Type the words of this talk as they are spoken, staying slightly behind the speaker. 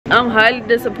I'm highly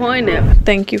disappointed.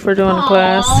 Thank you for doing the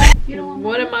class.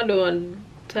 What am I doing?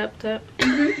 Tap, tap.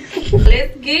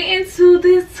 Let's get into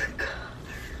this.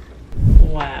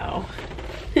 Wow.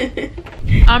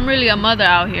 I'm really a mother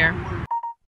out here.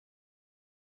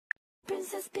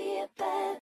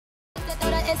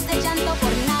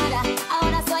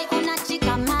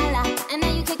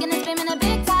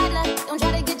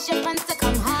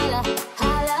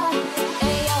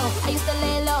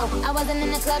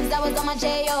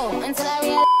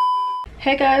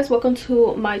 Hey guys, welcome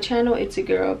to my channel. It's your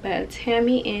girl Bad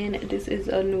Tammy, and this is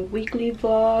a new weekly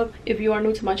vlog. If you are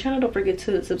new to my channel, don't forget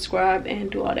to subscribe and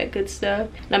do all that good stuff.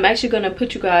 And I'm actually gonna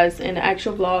put you guys in the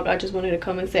actual vlog. I just wanted to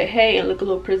come and say hey and look a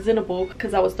little presentable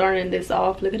because I was starting this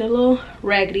off looking a little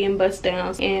raggedy and bust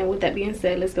down. And with that being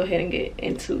said, let's go ahead and get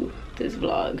into this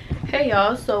vlog. Hey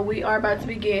y'all, so we are about to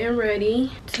be getting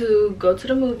ready to go to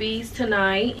the movies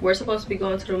tonight. We're supposed to be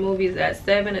going to the movies at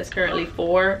 7. It's currently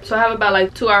 4, so I have about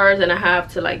like 2 hours and a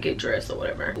half to like get dressed or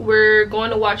whatever. We're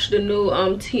going to watch the new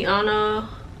Tiana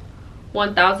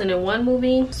 1001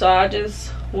 movie, so I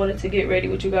just wanted to get ready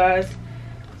with you guys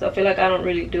because I feel like I don't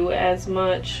really do it as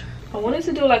much. I wanted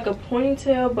to do like a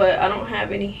ponytail, but I don't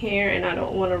have any hair and I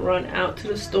don't want to run out to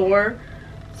the store,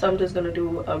 so I'm just gonna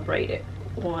do a braided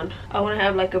one. I want to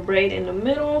have like a braid in the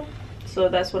middle, so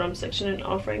that's what I'm sectioning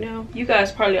off right now. You guys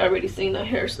probably already seen the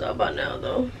hairstyle by now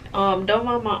though. Don't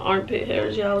mind my armpit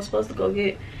hairs, y'all. I was supposed to go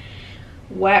get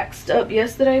waxed up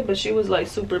yesterday, but she was like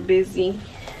super busy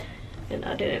and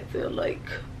I didn't feel like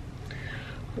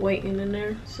waiting in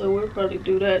there, so we'll probably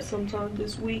do that sometime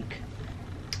this week.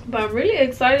 But I'm really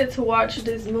excited to watch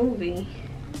this movie.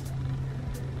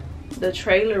 The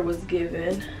trailer was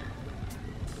given.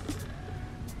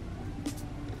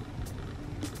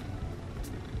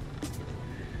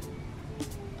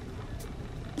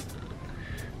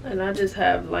 And I just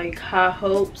have like high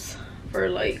hopes for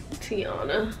like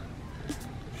Tiana,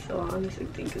 so I honestly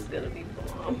think it's gonna be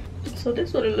bomb. So this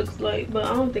is what it looks like, but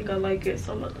I don't think I like it,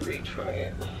 so I'm about to retry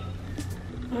it.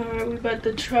 All right, we about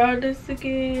to try this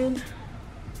again.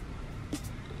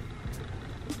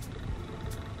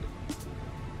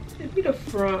 It'd be the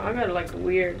front. I got like a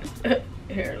weird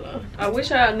hairline. I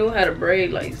wish I knew how to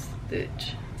braid like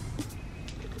Stitch.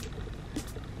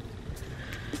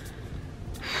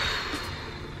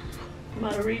 I'm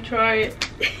about to retry it.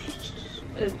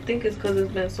 I think it's because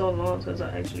it's been so long since I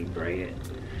actually braided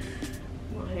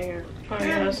my hair.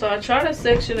 Alright, so I try to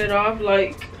section it off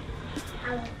like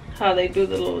how they do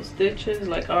the little stitches.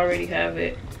 Like I already have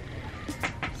it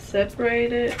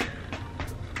separated.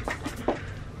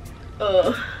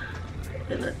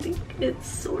 And I think it's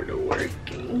sort of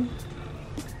working.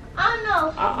 Oh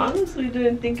no! I honestly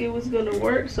didn't think it was gonna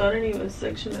work, so I didn't even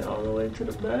section it all the way to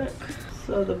the back.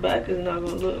 So the back is not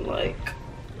gonna look like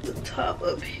the top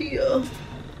up here.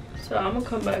 So I'm gonna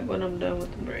come back when I'm done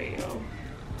with the braid, y'all.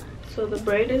 So the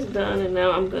braid is done, and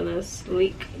now I'm gonna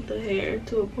sleek the hair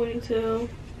to a ponytail.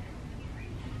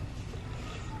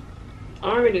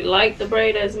 I don't really like the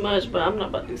braid as much, but I'm not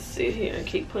about to sit here and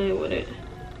keep playing with it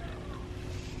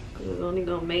because it's only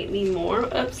gonna make me more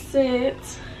upset.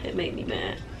 It made me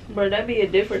mad. But that'd be a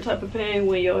different type of pain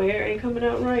when your hair ain't coming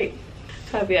out right.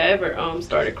 Have you ever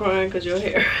started crying because your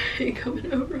hair ain't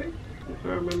coming out right? I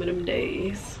remember them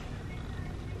days.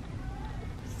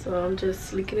 So I'm just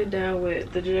sleeking it down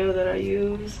with the gel that I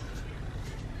use.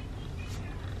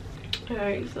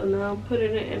 Alright, so now I'm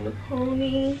putting it in the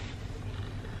pony.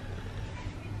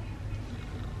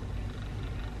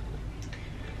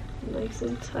 Nice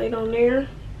and tight on there.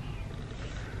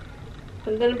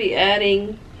 I'm gonna be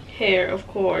adding hair, of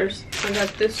course. I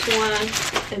got this one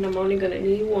and I'm only gonna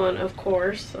need one, of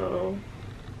course, so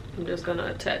I'm just gonna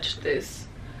attach this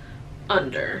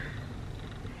under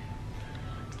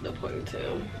the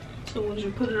ponytail. So once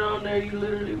you put it on there, you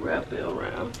literally wrap it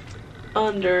around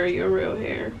under your real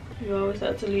hair. You always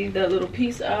have to leave that little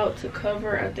piece out to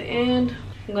cover at the end.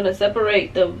 I'm gonna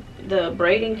separate the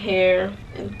braiding hair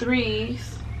in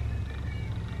 3s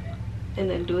and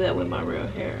then do that with my real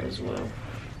hair as well.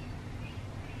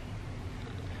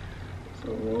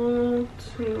 So 1,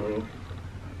 2,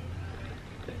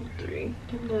 and 3.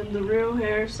 And then the real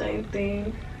hair, same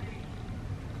thing.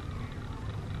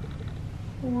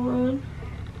 1,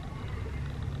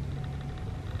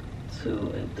 2,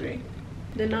 and 3.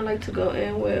 Then I like to go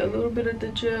in with a little bit of the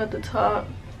gel at the top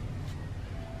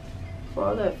for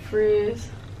all that frizz.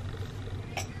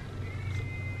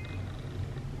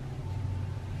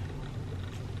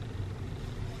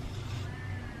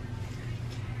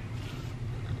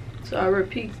 So I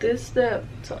repeat this step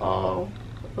to all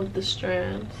of the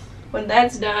strands. When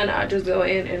that's done, I just go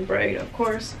in and braid, of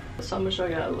course. So I'm gonna show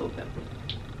y'all a little bit.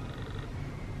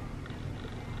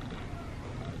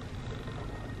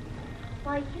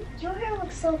 Like, your hair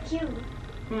looks so cute.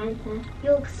 Mm-hmm.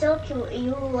 You look so cute. You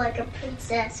look like a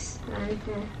princess.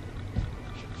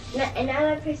 Mm-hmm. And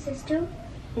I'm a princess too?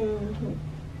 Mm-hmm.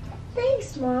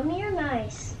 Thanks, Mom. You're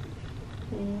nice.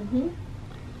 Mm-hmm.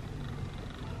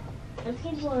 I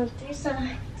think one of 3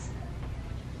 sides.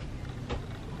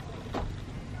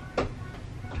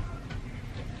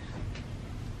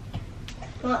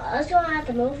 Well, us going at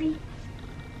the movie?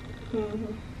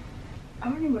 Mm-hmm. I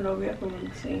don't even know if we have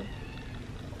to see.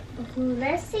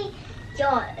 Let's see.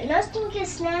 Y'all, and us gonna get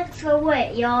snacks for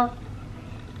what, y'all?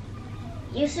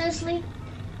 You seriously?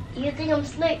 You think I'm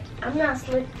slick? I'm not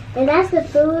slick. And that's the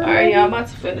food. Alright, y'all, I'm about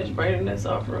to finish braiding this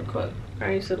off real quick.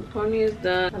 Alright, so the pony is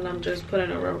done, and I'm just putting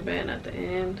a rubber band at the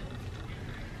end.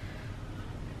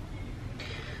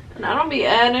 And I don't be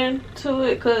adding to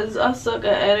it because I suck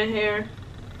at adding hair.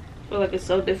 I feel like it's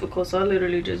so difficult, so I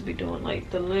literally just be doing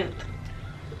like the length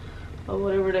or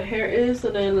whatever the hair is.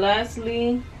 And then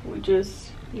lastly, we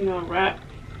just, you know, wrap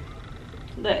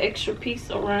the extra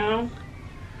piece around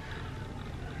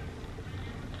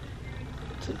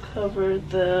to cover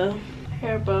the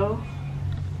hair bow.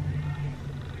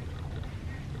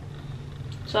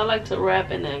 So I like to wrap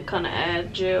and then kind of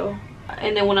add gel,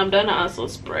 and then when I'm done I also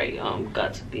spray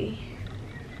got to be,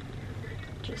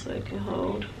 just so it can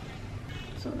hold.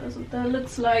 So that's what that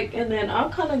looks like. And then I'll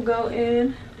kind of go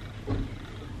in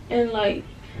and like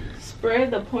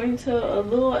spread the ponytail a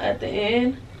little at the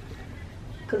end,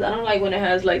 because I don't like when it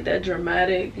has like that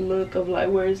dramatic look of like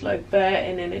where it's like fat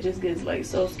and then it just gets like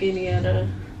so skinny out of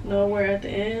nowhere at the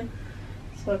end.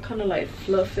 So I kind of like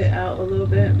fluff it out a little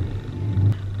bit.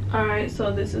 Alright,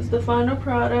 so this is the final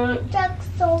product. That's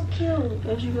so cute.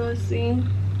 As you guys see,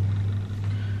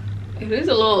 it is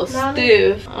a little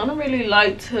stiff. I don't really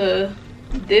like to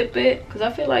dip it because I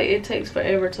feel like it takes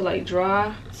forever to like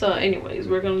dry. So anyways,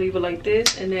 we're gonna leave it like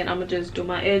this, and then I'm gonna just do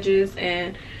my edges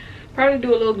and probably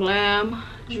do a little glam.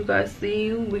 As you guys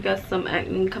see, we got some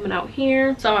acne coming out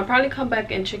here, so I'm gonna probably come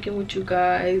back and check in with you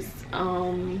guys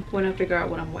when I figure out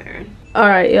what I'm wearing. All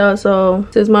right, y'all, so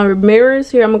this is my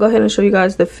mirrors here. I'm gonna go ahead and show you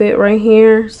guys the fit right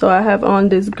here. So I have on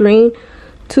this green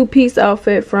 2-piece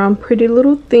outfit from Pretty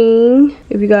Little Thing.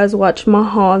 If you guys watch my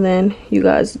haul, then you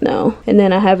guys know. And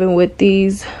then I have it with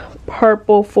these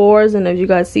purple 4s, and as you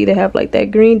guys see, they have like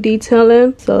that green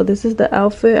detailing. So this is the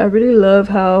outfit. I really love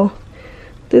how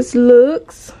this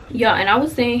looks. Yeah, and I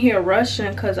was sitting here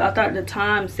rushing because I thought the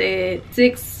time said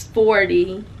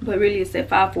 6:40, but really it said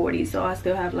 5:40, so I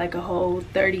still have like a whole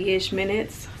 30-ish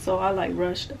minutes. So I like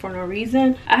rushed for no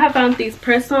reason. I have found these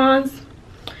press-ons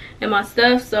and my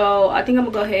stuff, so I think I'm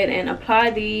gonna go ahead and apply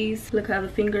these. Look how the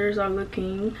fingers are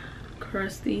looking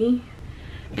crusty.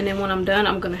 And then when I'm done,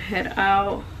 I'm gonna head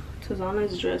out. Tazana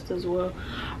is dressed as well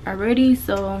already.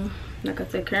 So like I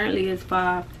said, currently it's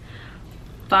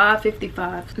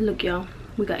 5:55. Look, y'all,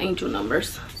 we got angel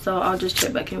numbers. So I'll just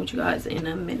check back in with you guys in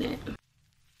a minute.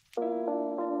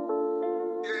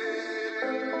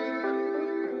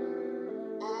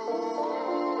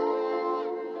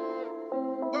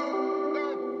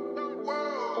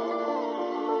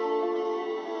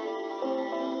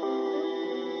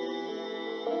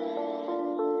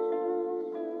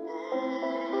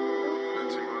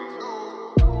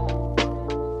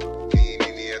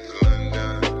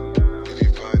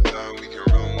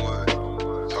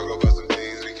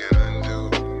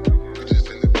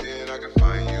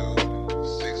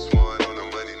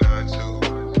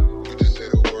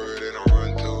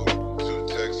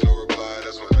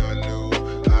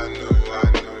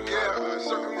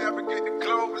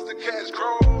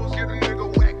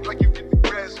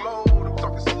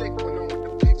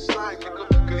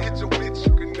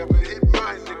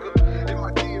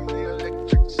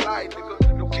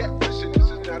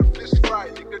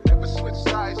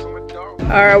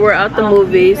 Alright, we're out the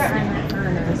movies.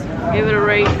 Give it a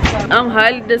rate. I'm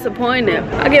highly disappointed.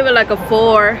 I give it like a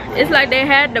 4. It's like they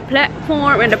had the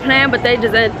platform and the plan, but they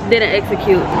just didn't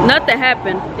execute. Nothing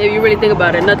happened. If you really think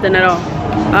about it, nothing at all.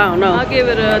 I don't know. I'll give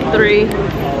it a 3.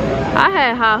 I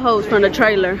had high hopes from the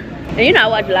trailer. And you know I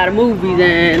watch a lot of movies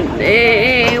and it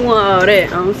ain't one all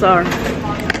that. I'm sorry.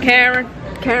 Karen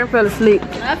fell asleep.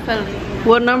 I fell asleep.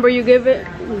 What number you give it?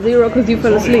 0 because you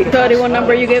fell asleep. 31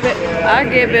 number you give it? I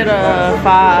give it a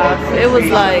 5. It was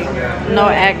like no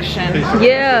action.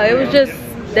 Yeah, it was just,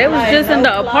 they was just in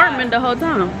the apartment the whole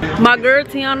time. My girl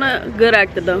Tiana, good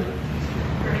actor though.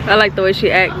 I like the way she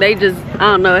act. They just,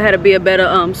 I don't know, it had to be a better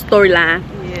storyline.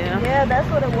 Yeah, that's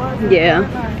what it was. Yeah.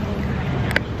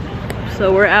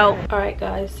 So we're out. Alright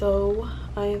guys, so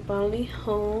I am finally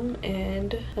home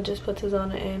and I just put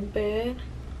Tazana in bed.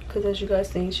 because as you guys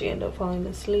seen, she ended up falling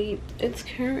asleep. It's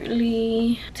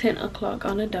currently 10 o'clock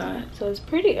on the dot, so it's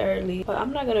pretty early, but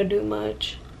I'm not gonna do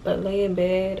much but lay in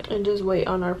bed and just wait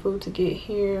on our food to get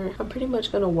here. I'm pretty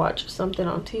much gonna watch something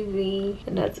on TV,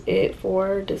 and that's it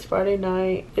for this Friday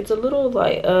night. It's a little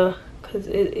like because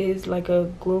it is like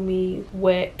a gloomy,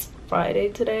 wet Friday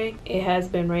today. It has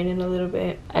been raining a little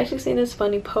bit. I actually seen this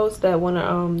funny post that one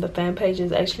of the fan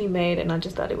pages actually made, and I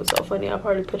just thought it was so funny. I'll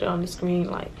probably put it on the screen,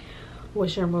 like,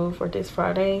 what's your mood for this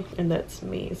Friday? And that's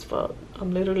me as fuck.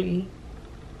 I'm literally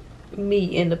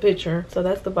me in the picture. So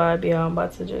that's the vibe, y'all. I'm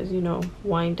about to just, you know,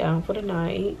 wind down for the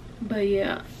night. But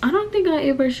yeah, I don't think I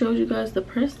ever showed you guys the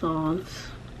press-ons.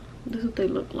 This is what they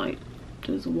look like.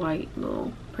 Just white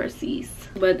little pressies.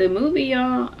 But the movie,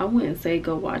 y'all, I wouldn't say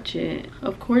go watch it.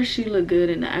 Of course she looked good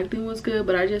and the acting was good,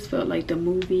 but I just felt like the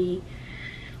movie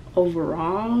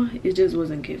overall, it just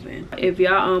wasn't given. If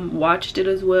y'all watched it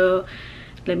as well,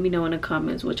 let me know in the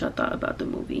comments what y'all thought about the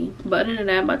movie. But other than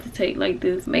that, I'm about to take like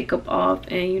this makeup off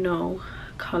and, you know,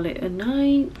 call it a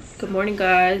night. Good morning,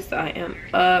 guys. I am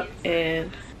up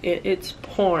and it's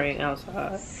pouring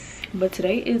outside. But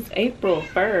today is April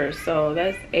 1st, so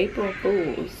that's April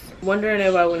Fools. Wondering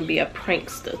if I want to be a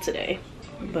prankster today,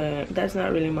 but that's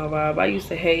not really my vibe. I used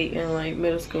to hate in like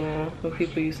middle school when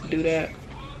people used to do that.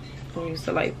 When you used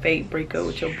to like fake break up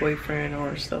with your boyfriend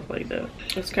or stuff like that.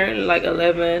 It's currently like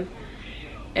 11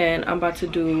 and I'm about to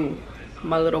do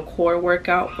my little core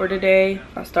workout for today.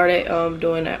 I started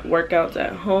doing that workouts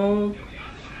at home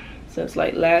since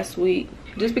like last week,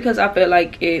 just because I feel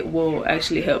like it will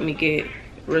actually help me get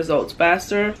results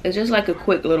faster. It's just like a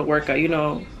quick little workout, you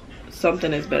know,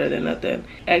 something is better than nothing.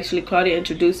 Actually, Claudia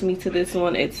introduced me to this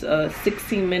one. It's a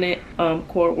 16-minute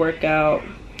core workout,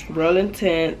 real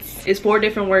intense. It's 4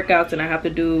 different workouts and I have to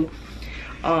do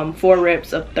 4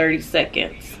 reps of 30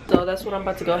 seconds. So that's what I'm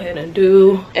about to go ahead and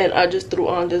do. And I just threw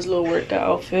on this little workout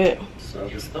outfit. So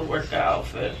this is the workout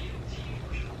outfit.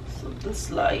 So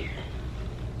this light.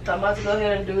 So I'm about to go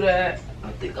ahead and do that.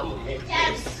 I think I'm gonna make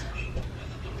this.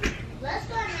 Let's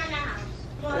go in the house.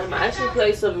 I'm gonna actually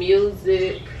play some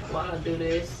music while I do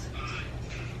this,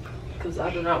 because I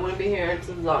do not want to be hearing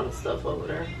some Zana stuff over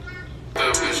there.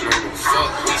 Fuck,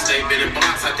 we stay been in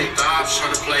blocks. I think the ops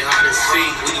trying to play hide and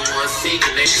seek. We the ones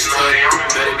seeking, they just tell you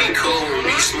better be cool and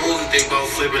be smooth. Think about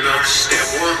flipping up. Step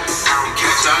 1, you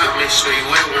catch out, make sure you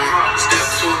wet one.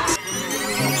 Step 2.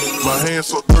 My hands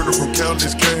so dirty from counting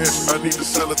this cash. I need to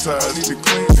sanitize, I need to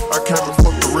clean. I came and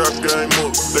fucked the rap game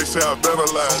up. They say I better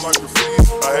lie like a fiend.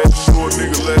 I had to show a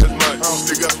nigga last night.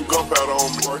 Still got some gunpowder on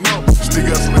me. Still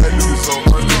got some activities on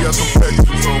me. Still got some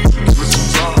packages on me. With some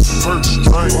jobs, perks,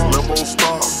 drink, Lambo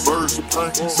star, birds of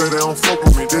paint. Say they don't fuck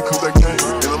with me, they cause they can't.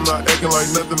 And I'm not acting like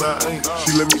nothing I ain't.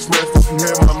 She let me smash if you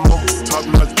had my number. Top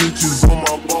notch bitches on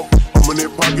my bumper. I'm in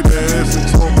that pocket, that ass and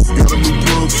trunk. Got a new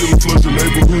plug, still flush the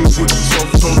neighborhood with the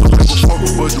soft shoulder. Like a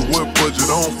fucking budget, what budget?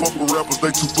 I don't fuck with rappers, they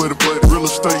too buddy. Real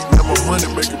estate, now my money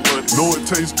making money. Know it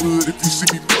tastes good if you see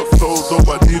me puff. Toes up,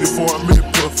 I did it before I met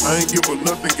puff. I ain't give her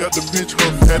nothing, got the bitch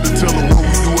huff. Had to tell her what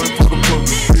we doing for the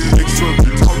public. Next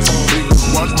subject, talk to me.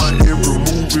 Watch my every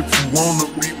move, if you wanna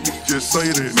beat me, just say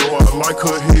that. Know I like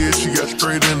her head, she got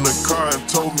straight in the car and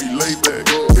told me lay back.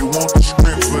 They want the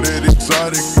strength for that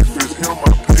exotic, if it's him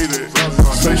I pay that.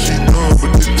 Say she done,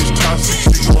 but this bitch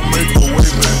toxic, she gon' make her way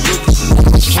back.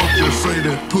 Fuck just say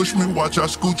that, push me, watch I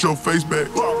scoot your face back.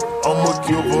 I'm a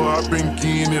giver, I've been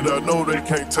getting it, I know they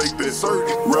can't take that.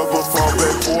 Rather fall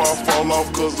back before I fall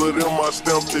off, cause of them I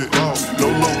stamped it. No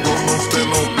love, gonna stand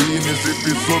on business, if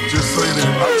it's up, just say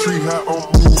that. I treat how I'm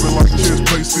moving like chess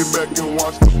play, sit back and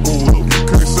watch the board. You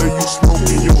can't say you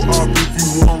smoking your op if you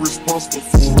weren't responsible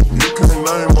for it. You can't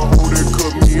name a hoe that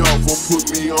cut me off or put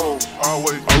me on.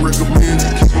 Always, I recommend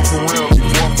you keep up around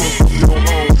before I fuck up your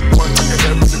home. Like I can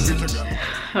have it, bitch, I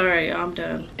got. Alright, I'm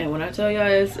done. And when I tell y'all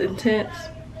it's intense,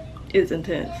 it's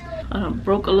intense. I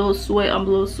broke a little sweat. I'm a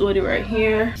little sweaty right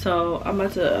here. So I'm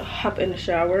about to hop in the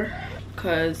shower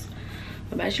because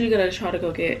I'm actually gonna try to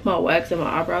go get my wax and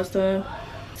my eyebrows done.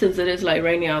 Since it is like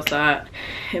rainy outside,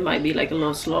 it might be like a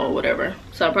little slow or whatever.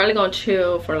 So I'm probably gonna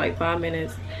chill for like 5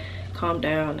 minutes, calm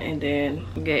down, and then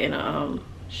get in a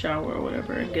shower or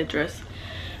whatever and get dressed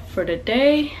for the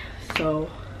day. So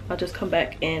I'll just come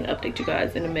back and update you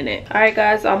guys in a minute. All right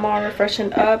guys, I'm all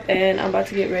refreshing up and I'm about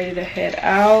to get ready to head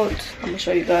out. I'm gonna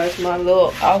show you guys my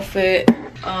little outfit.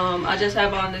 I just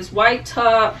have on this white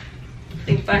top, I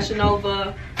think Fashion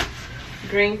Nova,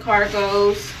 green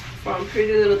cargos from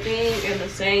Pretty Little Thing, and the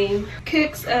same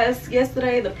kicks as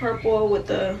yesterday, the purple with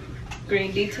the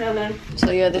green detailing.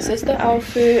 So yeah, this is the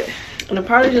outfit, and I'm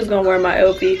probably just gonna wear my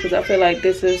LV because I feel like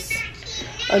this is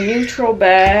a neutral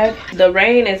bag. The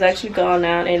rain is actually gone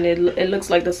now, and it looks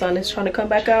like the sun is trying to come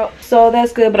back out, so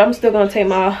that's good. But I'm still gonna take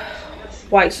my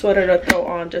white sweater to throw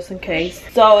on just in case.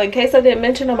 So in case I didn't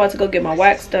mention, I'm about to go get my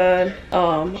wax done.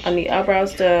 I need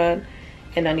eyebrows done,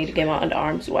 and I need to get my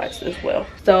underarms waxed as well.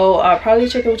 So I'll probably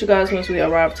check in with you guys once we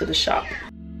arrive to the shop.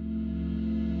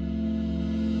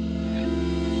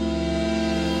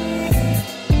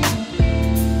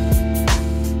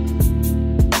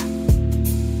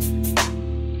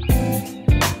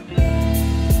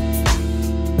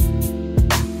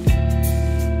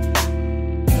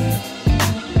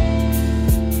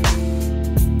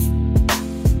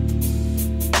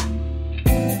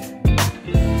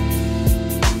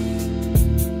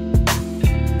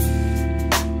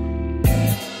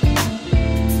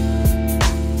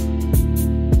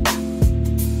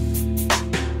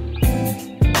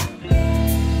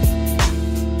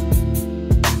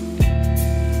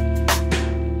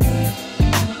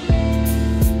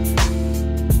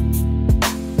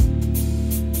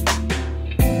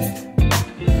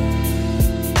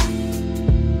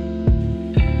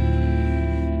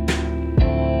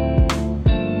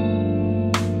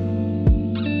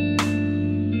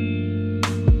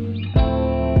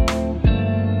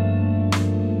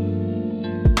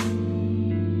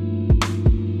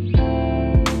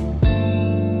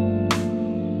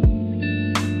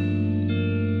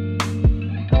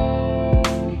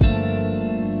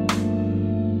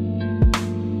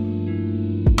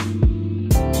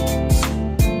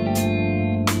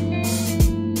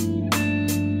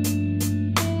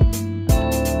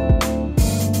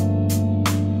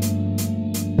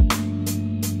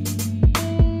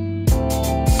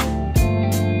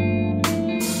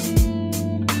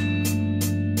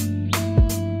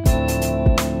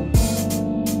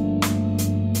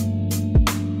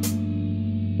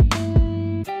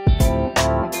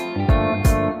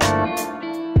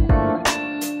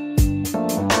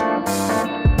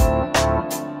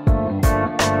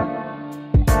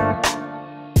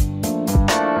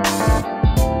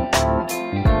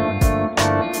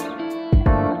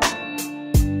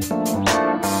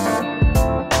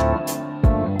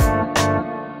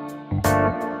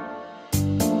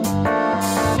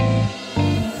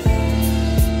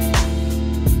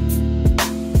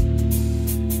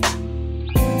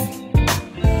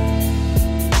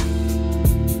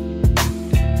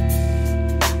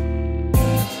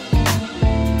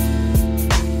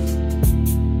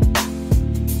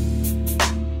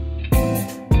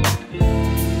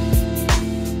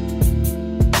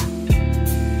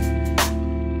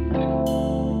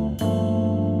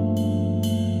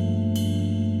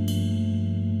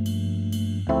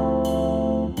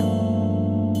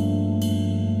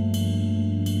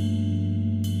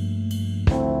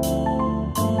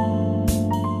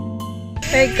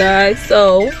 Hey guys,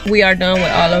 so we are done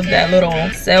with all of that little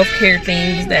self-care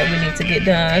things that we need to get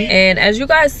done. And as you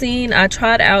guys seen, I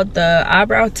tried out the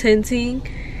eyebrow tinting,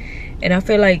 and I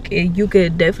feel like you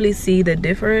could definitely see the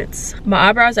difference. My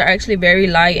eyebrows are actually very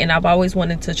light, and I've always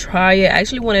wanted to try it. I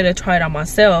actually wanted to try it on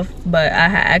myself, but I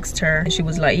had asked her and she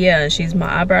was like, yeah, she's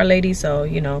my eyebrow lady, so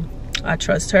you know, I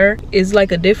trust her. It's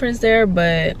like a difference there,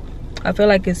 but I feel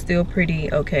like it's still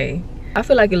pretty okay. I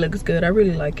feel like it looks good. I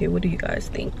really like it. What do you guys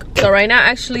think? So right now,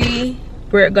 actually,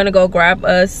 we're gonna go grab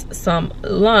us some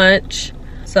lunch.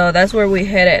 So that's where we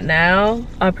headed now.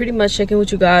 I'll pretty much check in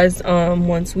with you guys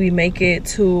once we make it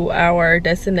to our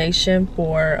destination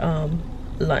for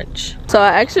lunch. So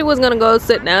I actually was gonna go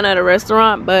sit down at a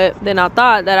restaurant, but then I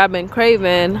thought that I've been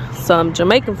craving some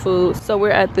Jamaican food. So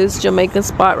we're at this Jamaican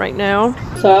spot right now.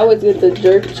 So I always get the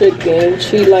jerk chicken,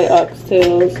 cheese like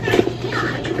oxtails.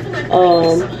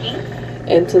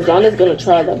 And Tazana's gonna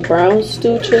try the brown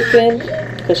stew chicken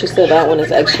because she said that one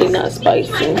is actually not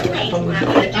spicy.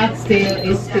 The oxtail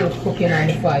is still cooking on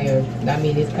the fire. That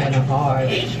means it's kind of hard.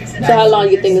 So how long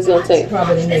do you think it's gonna take?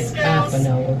 Probably the next half an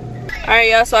hour. Alright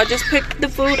y'all, so I just picked the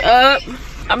food up.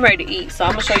 I'm ready to eat, so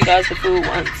I'm gonna show you guys the food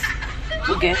once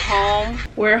we get home.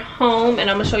 We're home and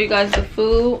I'm gonna show you guys the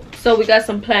food. So we got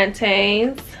some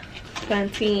plantains.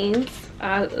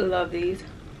 I love these.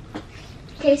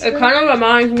 It kind of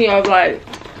reminds me of like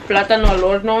plátano al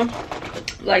horno,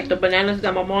 like the bananas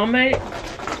that my mom made.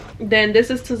 Then this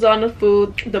is Tazana's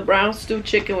food, the brown stew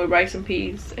chicken with rice and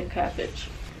peas and cabbage.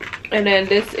 And then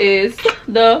this is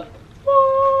the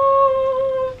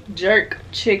jerk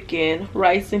chicken,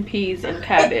 rice and peas and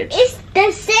cabbage. It's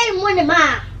the same one as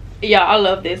mine. Yeah, I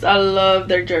love this. I love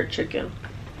their jerk chicken.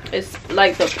 It's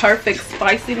like the perfect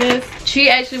spiciness. She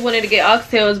actually wanted to get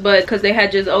oxtails, but because they had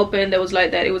just opened, it was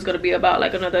like that it was gonna be about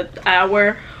like another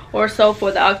hour or so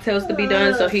for the oxtails to be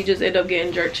done, so he just ended up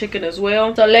getting jerk chicken as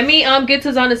well. So let me get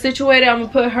Tizana situated. I'm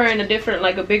gonna put her in a different,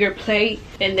 like a bigger plate,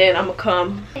 and then I'm gonna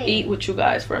come eat with you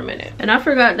guys for a minute. And I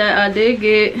forgot that I did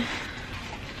get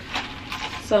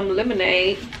some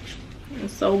lemonade.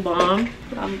 It's so bomb.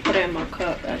 I'm gonna put it in my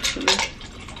cup actually.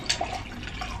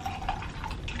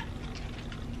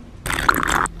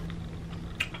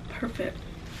 Perfect.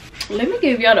 Let me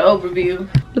give y'all the overview.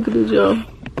 Look at this, y'all.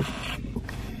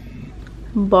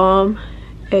 Bomb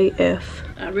AF.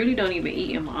 I really don't even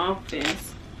eat in my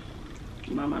office,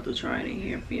 but I'm about to try it in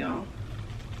here for y'all.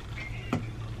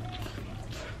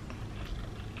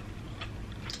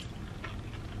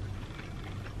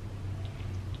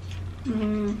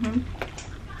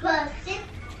 I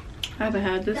haven't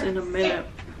had this in a minute.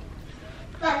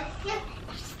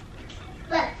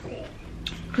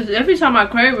 Because every time I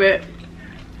crave it,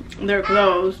 they're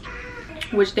closed,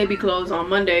 which they be closed on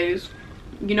Mondays.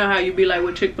 You know how you be like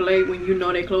with Chick-fil-A when you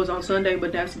know they close on Sunday,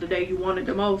 but that's the day you want it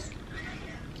the most.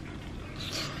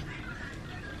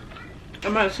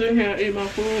 I'm about to sit here and eat my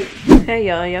food. Hey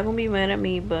y'all gonna be mad at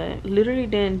me, but literally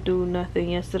didn't do nothing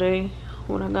yesterday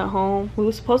when I got home. We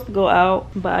were supposed to go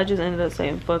out, but I just ended up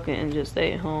saying fuck it and just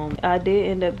stay at home. I did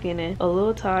end up getting a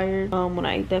little tired when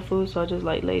I ate that food, so I just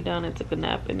like laid down and took a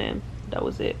nap, and then that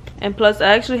was it. And plus I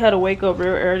actually had to wake up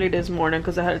real early this morning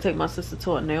because I had to take my sister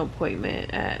to a nail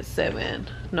appointment at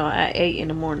 8 in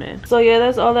the morning. So yeah,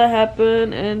 that's all that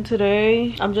happened. And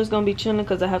today I'm just gonna be chilling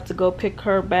because I have to go pick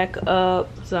her back up,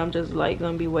 so I'm just like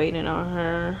gonna be waiting on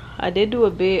her. I did do a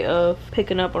bit of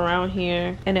picking up around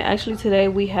here, and then actually today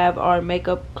we have our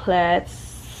makeup class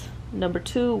number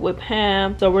 2 with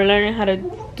Pam. So we're learning how to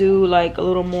do like a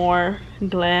little more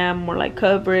glam, more like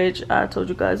coverage. I told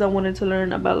you guys I wanted to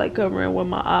learn about like covering when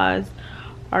my eyes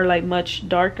are like much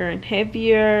darker and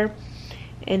heavier.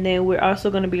 And then we're also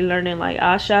going to be learning like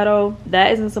eyeshadow.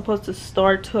 That isn't supposed to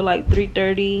start till like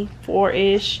 3:30,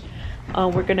 4-ish.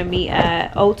 We're gonna meet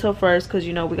at Ulta first because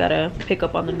you know we gotta pick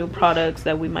up on the new products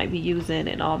that we might be using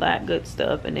and all that good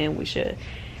stuff, and then we should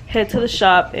head to the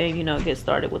shop and you know get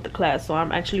started with the class. So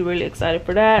I'm actually really excited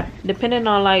for that. Depending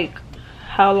on like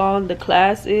how long the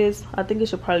class is, I think it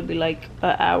should probably be like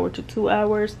an hour to 2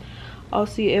 hours. I'll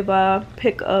see if I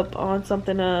pick up on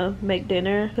something to make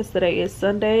dinner because today is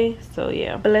Sunday. So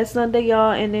yeah, blessed Sunday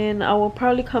y'all, and then I will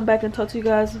probably come back and talk to you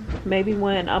guys maybe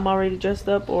when I'm already dressed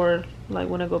up, or like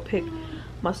when I go pick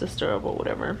my sister up or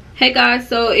whatever. Hey guys,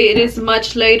 so it is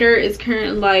much later. It's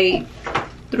currently like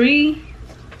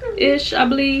 3-ish I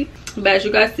believe, but as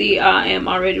you guys see I am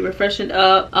already refreshing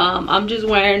up. I'm just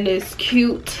wearing this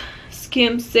cute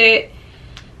Skims set.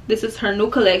 This is her new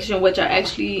collection, which I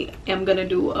actually am gonna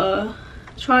do a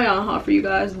try on haul for you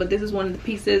guys, but this is one of the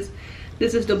pieces.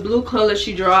 This is the blue color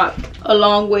she dropped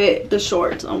along with the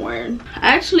shorts I'm wearing.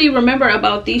 I actually remember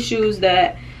about these shoes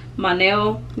that my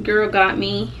nail girl got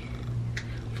me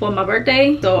for my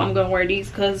birthday, so I'm gonna wear these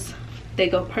because they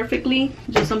go perfectly,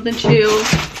 just something chill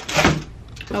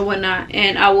or whatnot.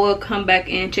 And I will come back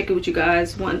and check it with you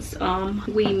guys once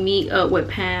we meet up with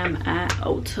Pam at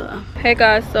Ulta. Hey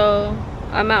guys, so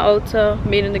I'm at Ulta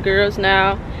meeting the girls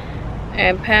now,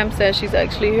 and Pam says she's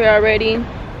actually here already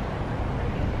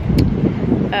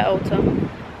at Ulta.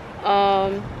 I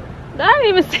didn't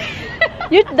even see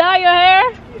you dye your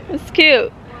hair. It's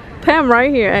cute. Pam right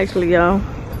here actually, y'all.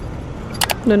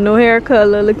 The new hair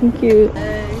color looking cute.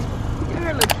 Hey, your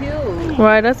hair look cute.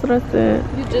 Right, that's what I said.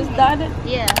 You just dyed it?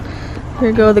 Yeah.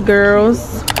 Here go the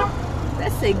girls.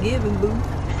 That's a giving, boo.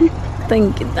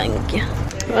 Thank you, thank you.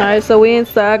 Alright, so we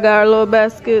inside, got our little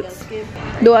baskets.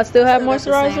 Do I still have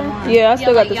moisturizer? Yeah, I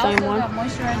still got the same one.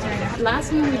 Moisturizer.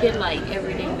 Last one we did like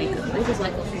everyday makeup. This is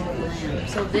like a full glam.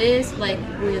 So this, like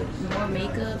with more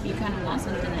makeup, you kind of want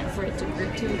something that for it to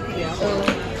grip to. Yeah. So,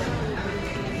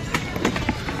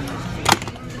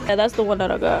 yeah, that's the one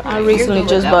that I got. I recently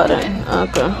just bought it.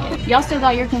 Okay. Y'all still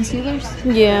got your concealers?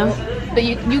 Yeah. But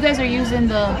you guys are using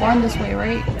the Born This Way,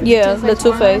 right? Yeah, the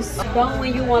Too Faced. Don't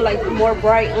when you want like more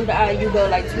bright under eye, you go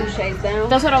like 2 shades down.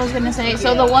 That's what I was gonna say.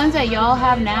 So the ones that y'all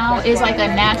have now is like a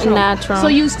natural. So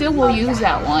you still will use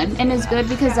that one, and it's good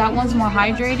because that one's more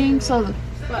hydrating. So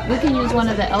we can use one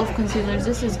of the e.l.f. concealers.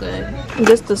 This is good.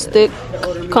 Just the stick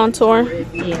contour.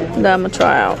 Yeah. That I'm gonna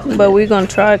try out, but we're gonna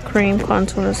try cream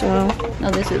contour as well. No,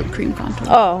 this is a cream contour.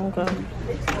 Oh, okay.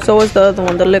 So what's the other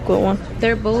one, the liquid one?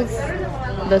 They're both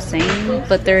the same,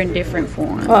 but they're in different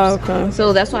forms. Oh, okay.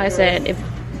 So that's why I said,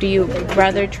 do you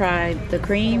rather try the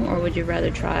cream or would you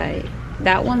rather try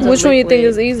that one? Which one you think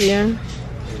is easier?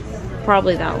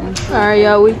 Probably that one. All right,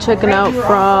 y'all, we checking out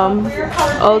from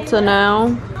Ulta now,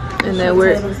 and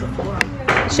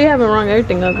then she haven't rung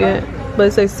everything up yet, but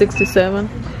it says 67.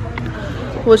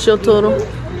 What's your total?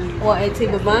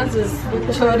 118, but mine's is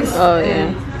choice. Oh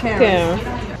yeah, Karen.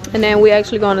 And then we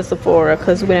actually going to Sephora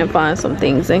because we didn't find some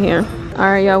things in here. All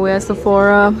right, y'all, we're at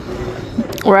Sephora.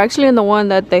 We're actually in the one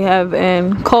that they have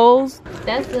in Kohl's.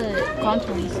 That's the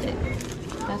contouring stick.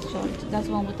 That's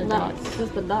the one with the dots.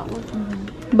 That's the dot one.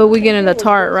 But we getting the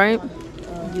Tarte, right?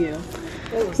 Yeah.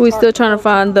 We still trying to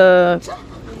find the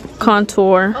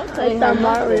contour.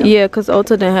 Yeah, because Ulta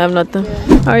didn't have nothing.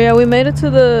 All right, yeah, we made it to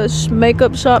the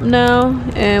makeup shop now,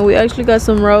 and we actually got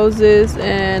some roses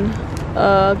and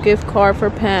a gift card for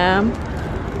Pam,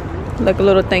 like a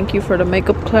little thank you for the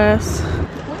makeup class.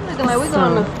 We're looking like we're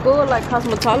going to school, like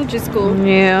cosmetology school.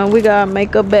 Yeah, we got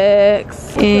makeup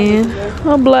bags and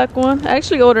a black one. I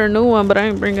actually ordered a new one, but I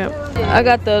didn't bring it. I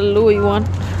got the Louis one.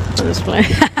 I'm just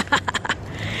playing.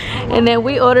 And then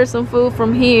we ordered some food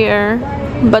from here,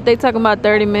 but they talking about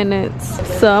 30 minutes.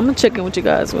 So I'm gonna check in with you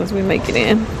guys once we make it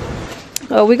in.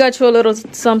 Oh, we got you a little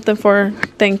something for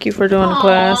thank you for doing the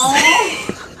class.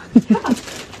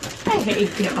 I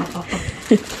hate y'all.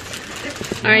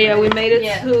 Alright, yeah, we made it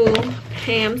to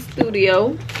Pam's studio.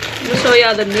 I'm gonna show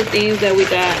y'all the new things that we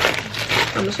got.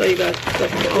 I'm gonna show you guys stuff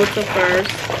from Ulta first.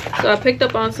 So I picked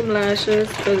up on some lashes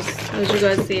because, as you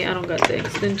guys see, I don't got the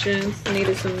extensions. I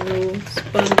needed some new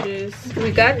sponges.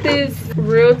 We got this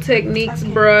Real Techniques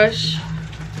brush.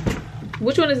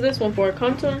 Which one is this one for?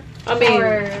 Contour? I mean,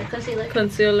 or concealer.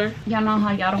 Concealer. Y'all know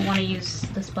how y'all don't want to use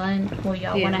the sponge, or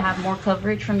y'all want to have more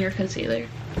coverage from your concealer.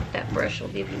 That brush will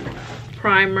give you more.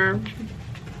 Primer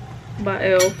by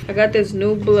ELF. I got this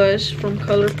new blush from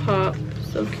ColourPop.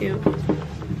 So cute.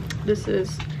 This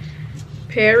is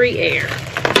Perry Air.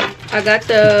 I got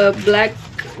the Black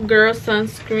Girl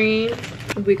sunscreen.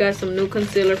 We got some new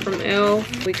concealer from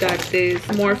ELF. We got this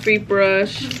Morphe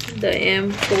brush, the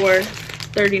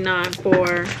M439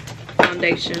 for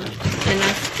foundation. And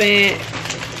I spent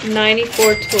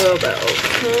 $94.12 at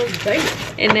Ulta.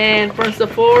 And then from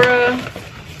Sephora,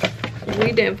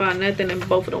 we didn't find nothing in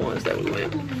both of the ones that we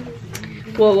went.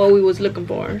 Well, what we was looking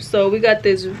for. So we got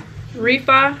this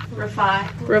Refi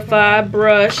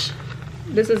brush.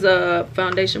 This is a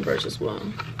foundation brush as well.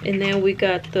 And then we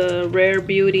got the Rare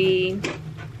Beauty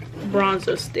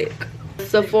bronzer stick.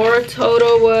 Sephora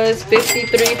total was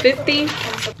 $53.50.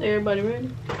 Everybody ready?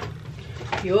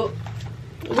 Yup.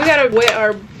 We gotta wet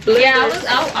our blenders. Yeah,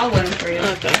 I'll wet them for you.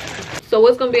 Okay. So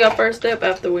what's gonna be our first step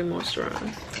after we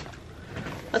moisturize?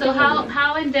 So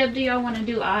how in depth do y'all want to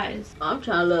do eyes? I'm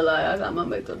trying to look like I got my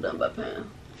makeup done by Pam.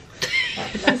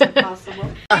 That's impossible.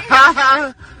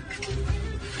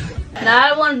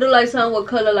 Now I want to do like something with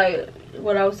color, like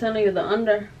what I was telling you, the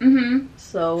under.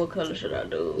 So what color should I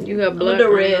do? You have black. The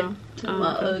red. Oh,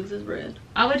 my Uggs is red.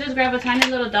 I would just grab a tiny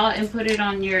little dot and put it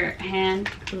on your hand.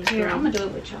 Here, I'm gonna do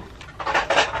it with y'all.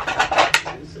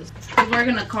 We're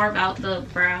gonna carve out the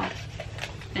brow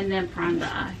and then prime the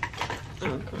eye.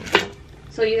 Okay.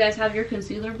 So you guys have your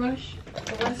concealer brush?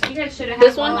 You guys should have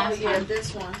This one one? last time. Yeah,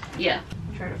 this one. Yeah.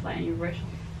 Try to flatten your brush.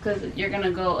 Because you're going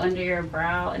to go under your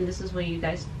brow. And this is what you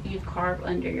carve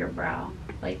under your brow.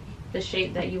 Like the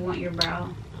shape that you want your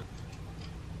brow.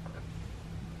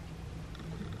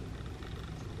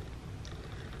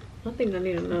 I think I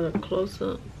need another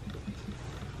close-up.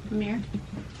 Mirror.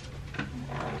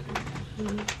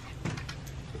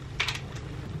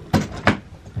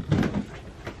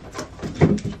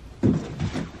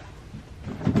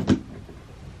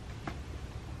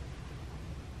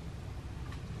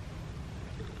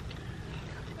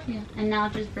 Yeah, and now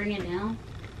just bring it down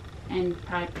and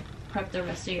prep the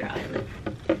rest of your eyelid.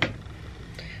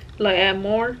 Like add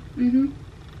more? And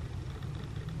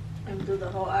do the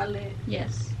whole eyelid?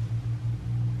 Yes.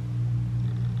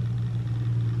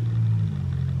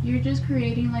 You're just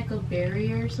creating like a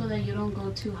barrier so that you don't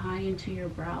go too high into your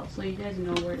brow. So you guys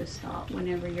know where to stop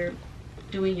whenever you're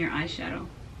doing your eyeshadow.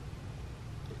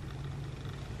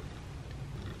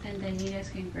 And then you guys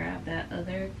can grab that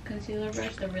other concealer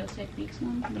brush, the Real Techniques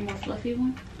one, the more fluffy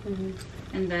one.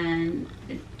 And then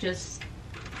just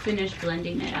finish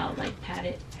blending it out, like pat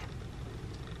it.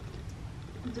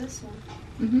 This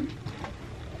one.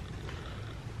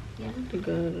 Yeah.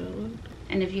 Good.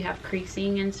 And if you have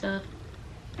creasing and stuff,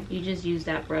 you just use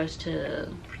that brush to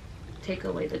take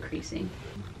away the creasing.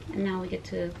 And now we get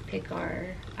to pick our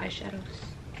eyeshadows.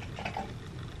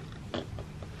 What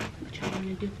y'all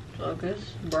want to do? Okay,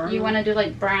 brown. You want to do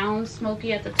like brown,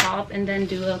 smoky at the top, and then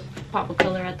do a pop of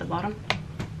color at the bottom?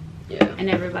 Yeah. And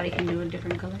everybody can do a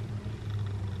different color?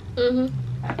 You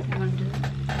want to do it?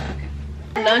 Okay.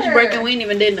 Lunch break and we ain't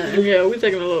even did nothing. Yeah, we're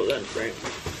taking a little lunch break.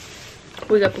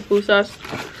 We got the food sauce.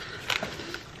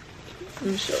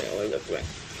 Let me show you what it looks like.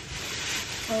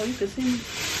 Oh, you can see me.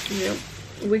 Yep.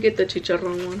 We get the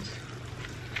chicharron ones.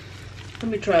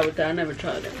 Let me try with that. I never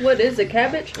tried it. What is it?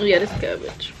 Cabbage? Yeah, this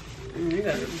cabbage. You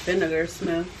got a vinegar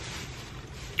smell.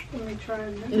 Let me try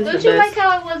it. Don't you like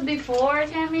how it was before,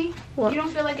 Tammy? What? You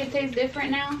don't feel like it tastes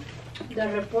different now? The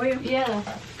repollo. Yeah.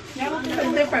 It's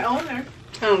a different owner.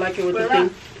 I don't like it with the thing.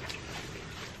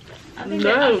 I think,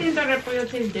 No. I think the repollo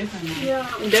tastes different now.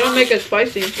 Yeah. They don't make it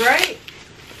spicy. Right?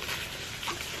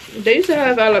 They used to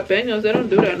have jalapenos. They don't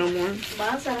do that no more.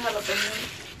 Mine's a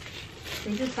jalapeno.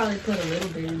 They just probably put a little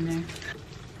bit in there.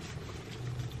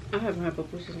 I haven't had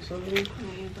pupusas in so long.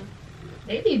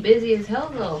 They be busy as hell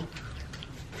though.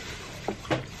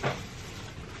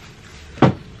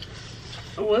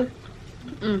 What?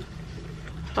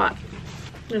 Hot.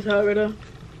 It's hot right now.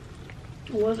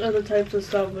 What's other types of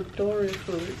Salvadorian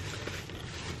food?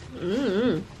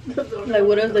 Mm-hmm. Like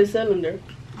what else they sell in there?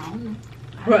 I don't know.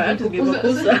 Right, I just get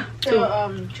pupusa. The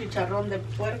chicharrón de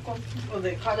puerco, or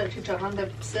they call it chicharrón de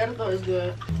cerdo, is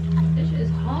good. This shit is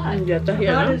hot. Yeah,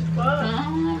 Hot as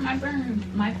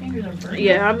fuck. My fingers are burning.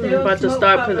 Yeah, I'm about to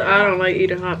stop because I don't like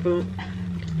eating hot food.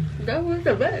 That was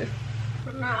the best.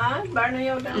 Nah, it's burning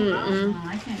your damn mouth. No,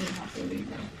 I can't eat hot food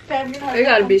either. It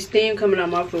gotta be steam coming out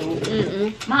my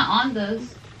food. My aunt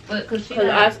does, but cause she Cause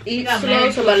got, I eat she got slow,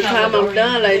 married so to by a the time I'm Salvadorian.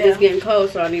 done, like Yeah. it's getting cold,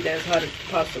 so I need that as hot as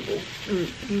possible.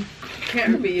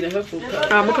 Can't be eating her food.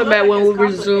 I'm gonna come back when we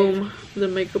resume the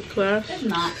makeup class. It's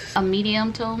not a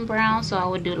medium tone brown, so I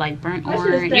would do like burnt I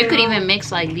should've orange. stayed You could home. even mix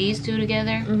like these two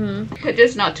together. Mm-hmm.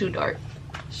 Just not too dark.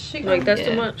 Like that's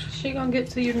too Yeah. much. She gonna get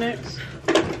to you next.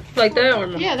 Like that or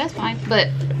no? Yeah, that's fine. But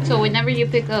so whenever you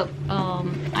pick up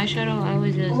eyeshadow, I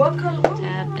always just What color?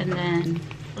 tap and then.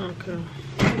 Okay.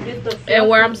 Get the And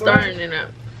where I'm fluffy brush. starting it at.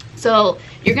 So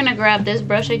you're gonna grab this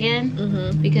brush again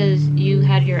Mm-hmm. because you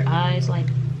had your eyes like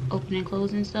open and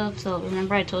closed and stuff. So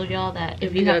remember I told y'all that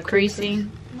if you have got creasing,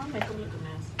 My makeup look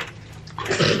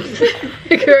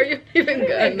nasty. Girl, you even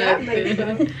got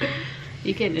nothing.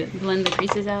 you can blend the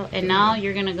creases out. And now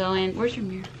you're gonna go in. Where's your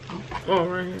mirror? Oh, All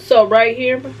right. So right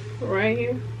here, right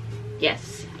here.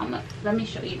 yes. Let me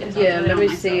show you this. Yeah, I'll do it let on me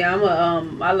myself. see.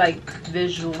 I like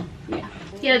visual.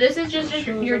 Yeah, this is just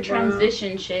your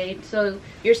transition shade. So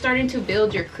you're starting to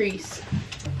build your crease.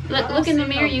 Look in the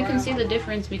mirror. You can see the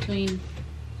difference between.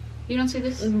 You don't see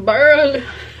this? Burl.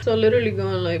 So literally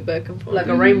going like back and forth. Like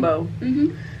a rainbow.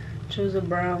 Mm-hmm. Choose a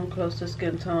brown close to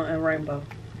skin tone and rainbow.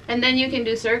 And then you can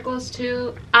do circles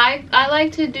too. I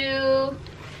like to do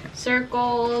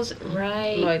circles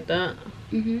right. like that.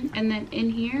 And then in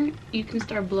here, you can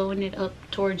start blowing it up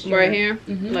towards your... Right here,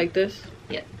 Mhm. like this.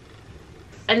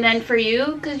 And then for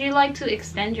you, because you like to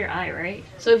extend your eye, right?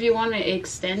 So if you want to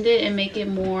extend it and make it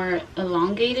more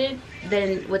elongated,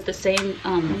 then with the same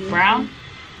brown,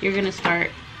 you're going to start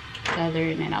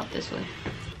feathering it out this way.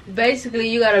 Basically,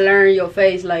 you gotta learn your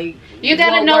face. Like You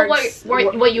got to know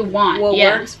what you want. what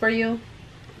yeah. works for you.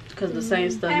 Because the same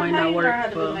stuff And might how not you learn how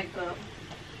work to do for. makeup?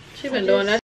 She been doing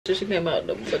that since she came out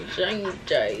the vagina.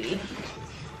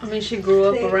 I mean, she grew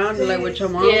up around it, like with your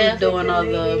mom Yeah. doing all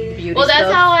the beauty Well, that's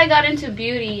stuff. how I got into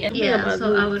beauty. And Yeah, yeah,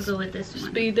 so I would go with this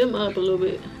one. Speed them up a little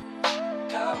bit.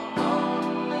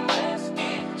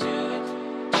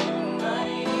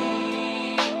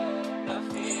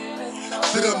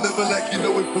 Shit, I'm never like, you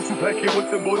know it, pussy back here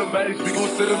with them automatics, we gon'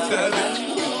 set them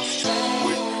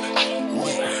talent.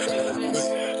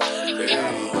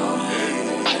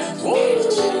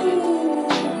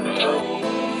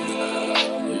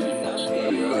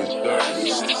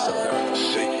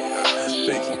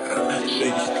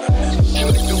 She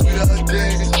like the way that I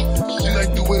dance, she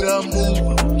like the way that I move,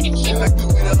 she like the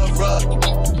way that I rock,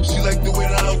 she like the way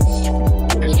that I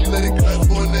move, and she let it clap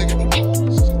for a nigga.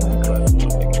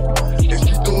 And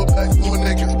she throw it back for a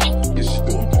nigga. Yeah, she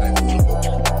throw it back for a nigga.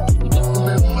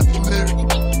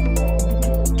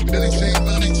 Billy Jean,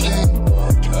 Billy Jean.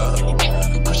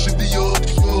 Christian Dior,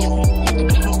 Dior.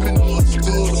 Open all the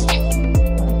doors.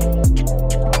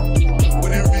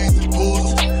 When it rains, it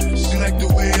pours. She like the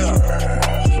way I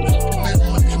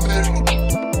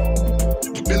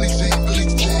Billy Jean, Billy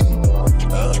Jean.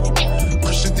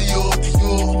 Christian Dior,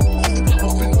 Dior.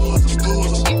 Open all the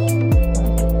doors.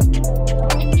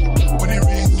 When it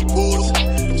rains, it pours.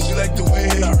 She like the way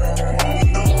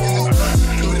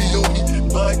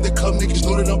Like the club niggas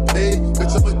know that I'm paid.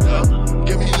 Bitch, I'm a dog.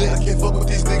 Get me lit. I can't fuck with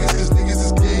these niggas cause niggas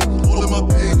is gay. All of my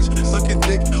page, sucking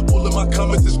dick. All of my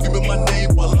comments is screaming my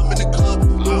name while I'm in the club.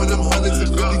 Blowing them hundreds and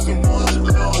 50s and ones. You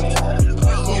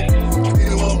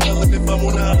know I'm melon. If I'm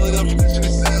on the island, I'm snatching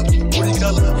the sale. 40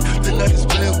 color, the night is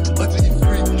real. Until you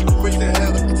free, I'm ready to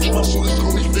hell. See my shooters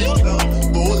call me FaceTime.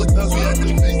 But all the times we had to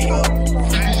FaceTime.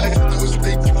 I got to do is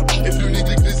FaceTime. If you need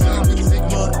to listen, you can take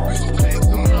mine.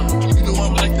 You know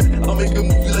I'm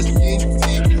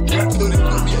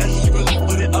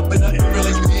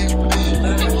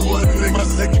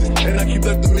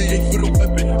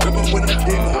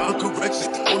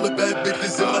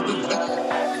I do.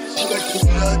 She like the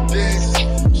way I dance.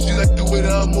 She like the way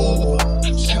that I move.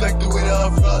 She like the way that I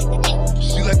rock.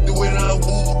 She like the way that I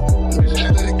move. She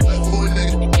let it clap for a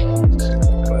nigga.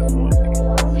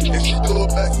 And she throw it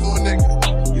back for a nigga.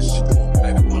 Yeah, she throw it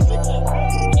back for a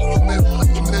nigga.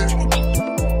 I'm married.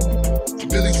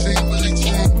 Billy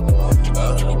Jean.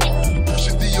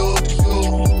 Pushing the old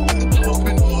floor. I'm up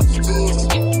in all the stores.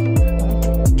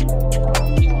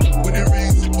 When it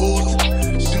rains, it pours.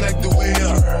 She like the way I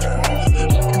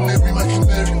canary, my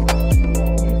canary.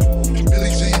 Billy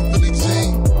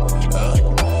Jean.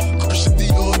 Pushing the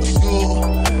old floor.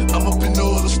 I'm up in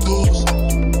all the stores.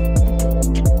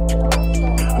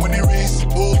 When it rains, it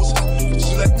pours.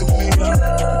 She like the way I.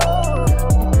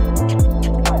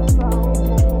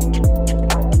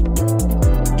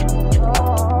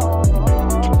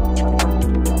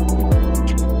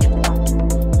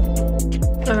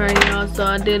 Alright, y'all, so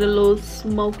I did a little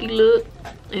smoky look,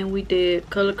 and we did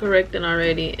color correcting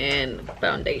already and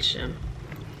foundation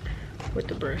with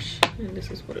the brush, and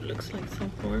this is what it looks like so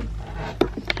far.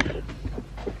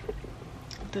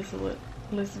 This is what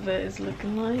Elizabeth is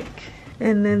looking like,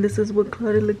 and then this is what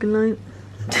Claudia looking like.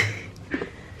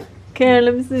 Karen,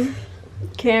 let me see.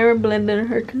 Karen blended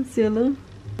her concealer.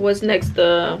 What's next?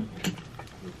 The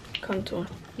contour.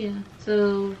 Yeah,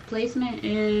 so placement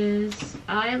is,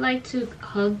 I like to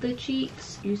hug the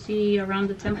cheeks, you see around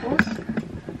the temples.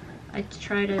 I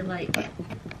try to like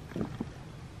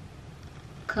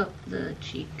cup the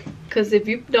cheek. Because if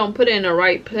you don't put it in the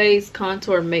right place,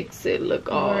 contour makes it look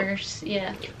off. Worse,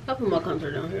 yeah. I put my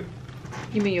contour down here.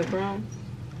 You mean your brows?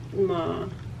 My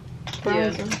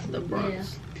Bronzer. the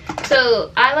bronze. Yeah.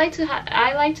 So I like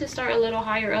to start a little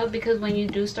higher up, because when you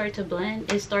do start to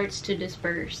blend, it starts to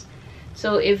disperse.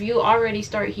 So if you already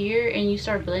start here and you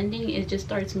start blending, it just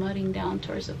starts mudding down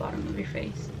towards the bottom of your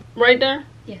face. Right there?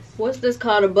 Yes. What's this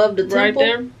called? Above the temple? Right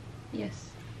there? Yes.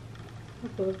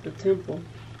 Above the temple.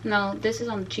 No, this is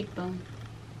on the cheekbone.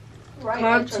 Right,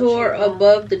 contour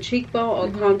above the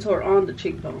cheekbone or contour on the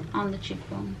cheekbone? On the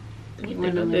cheekbone. You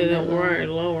want to do it right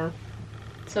lower.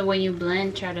 So when you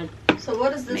blend, try to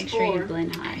what is this make sure you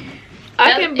blend high.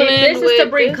 I can blend this with is to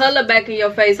bring this. color back in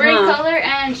your face, Bring color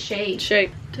and shade.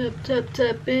 Shake. Tap, tap,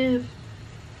 tap in.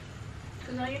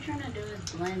 Because all you're trying to do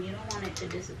is blend. You don't want it to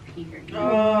disappear.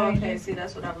 Oh, okay. See,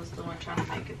 that's what I was doing, trying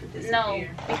to make it to disappear. No,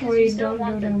 because you still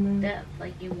want the depth,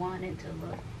 like you want it to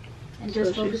look. And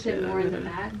just So focus it more in the I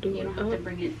back. do You don't it have to up.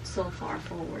 bring it so far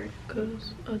forward.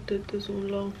 Because I did this one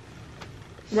low.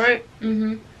 Right?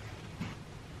 Mm-hmm.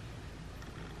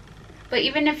 But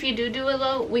even if you do it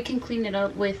low, we can clean it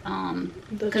up with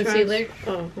The concealer.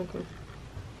 Oh, okay.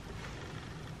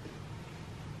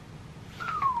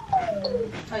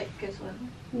 Wait, guess what?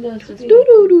 The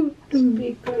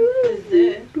Speaker. Is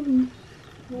there?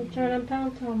 turn the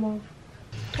pound time off.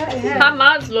 How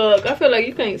mine's look? I feel like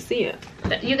you can't see it.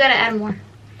 You gotta add more.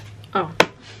 Oh.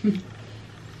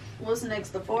 What's next?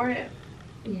 The forehead?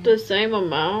 Yeah. The same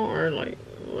amount or like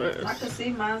less? I can see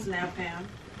mine's now, Pam.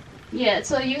 Yeah,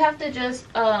 so you have to just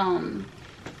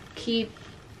keep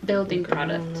building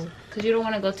product, because you don't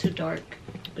want to go too dark.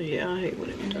 Yeah, I hate when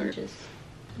it's And then dark. just,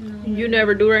 You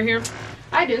never do right here?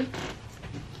 I do.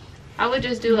 I would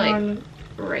just do like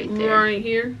right there. Right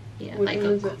here? Yeah, Which like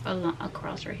one is it?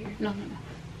 across right here. No.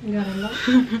 You got a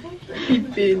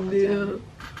lot. Been there.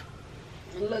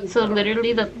 So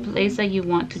literally the place that you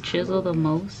want to chisel the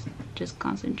most, just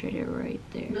concentrate it right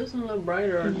there. This one look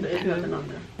brighter. Or there's nothing on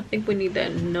there. I think we need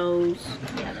that nose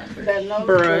Yeah, that brush. That nose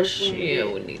brush. we need. Yeah,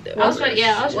 we need that I'll brush.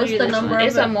 show What's you the this number one. of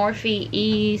It's a it? Morphe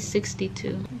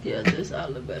E62. Yeah, this I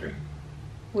look better.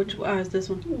 Which one is this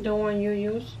one? The one you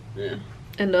use. Yeah.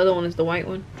 And the other one is the white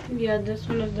one. Yeah, this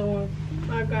one is the one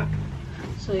I got.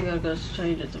 So you gotta go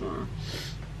change it tomorrow.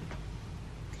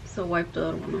 So wipe the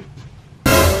other one off.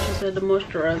 What you said, the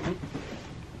moisturizer.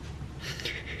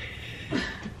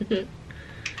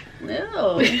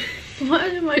 Ew. Why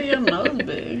did you make your nose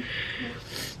big?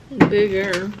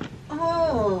 Bigger.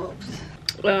 Oh.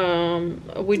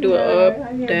 We do it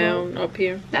up, down, up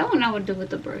here. That one I would do with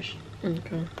the brush.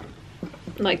 Okay.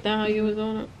 Like that how you was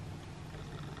on it?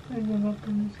 I give up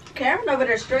on this. Karen over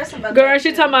there stressing about Girl,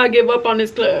 she talking about I give up on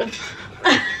this class.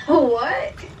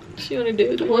 What? She only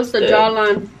did What's the step.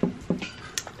 jawline?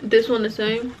 This one the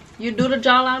same? You do the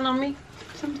jawline on me?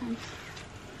 Sometimes.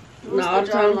 No, all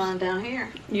the jawline down here.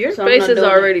 Your So I'm face not is doing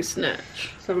already snatched.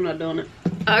 So I'm not doing it.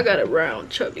 I got a round,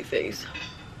 chubby face.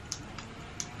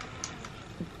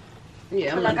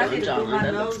 Yeah, I'm Like, not I doing need to do jawline. my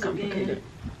That looks nose again. complicated.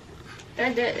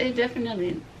 It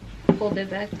definitely pulled it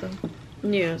back though.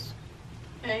 Yes.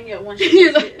 And yeah, when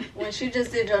she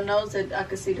just did your nose, I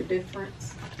could see the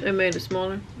difference. It made it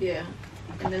smaller. Yeah.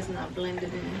 And it's not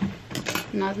blended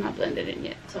in. No, it's not blended in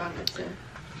yet. So I could tell.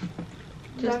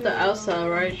 Just the outside,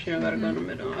 right? You don't gotta go in the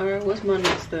middle. Alright, what's my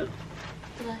next step?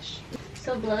 Blush.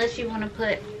 So blush, you're gonna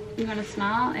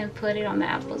smile and put it on the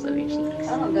apples of your cheeks.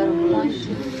 I don't got a blush.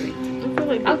 1, 2, 3. I feel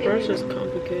like the Okay. brush is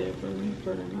complicated for me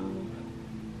for the nose.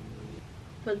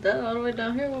 Put that all the way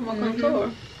down here with my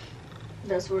contour.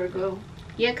 That's where it go.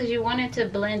 Yeah, because you want it to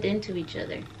blend into each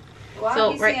other. Well, So,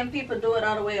 I keep right- seeing people do it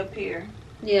all the way up here.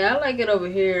 Yeah, I like it over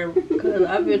here because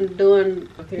I've been doing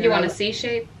up here. You want a C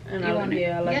shape? And you want it-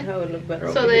 I like yeah. how it look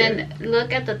better So over then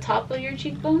look at the top of your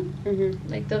cheekbone, here.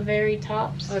 like the very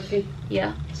tops. Okay.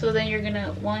 Yeah. So then you're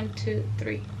gonna 1, 2,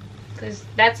 3, because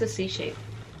that's a C shape.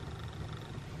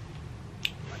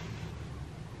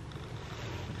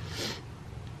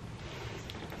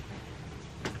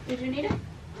 Did you need it?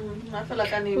 I feel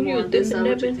like I need Who more you of this. dipping,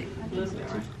 What you dipping? think? Let's do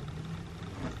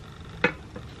it.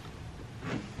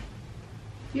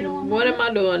 You don't want What more? am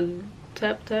I doing?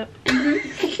 Tap tap. Why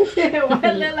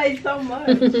is that like so much?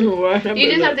 You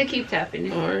just have to keep tapping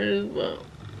it. Orange, well,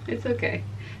 It's okay.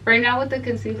 Right now with the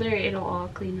concealer, it'll all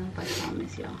clean up. I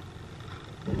promise y'all.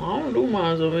 I don't do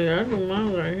mine over here. I do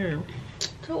mine right here.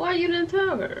 So why you didn't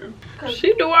tell her?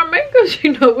 She do our makeup. She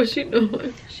know what she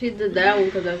doing. She did that one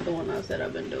because that's the one I said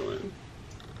I've been doing.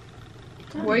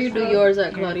 Where you do yours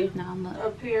at, Claudia? No, I'm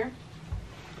Up here.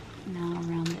 now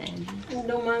around the edges.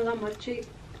 Do mine on my cheek.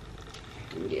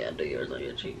 Yeah, do yours on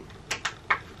your cheek.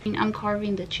 I'm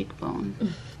carving the cheekbone.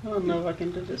 I don't know if I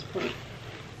can do this part.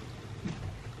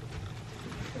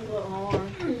 It's a little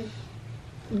hard.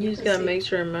 You just gotta make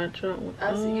sure it match up.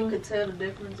 I see you could tell the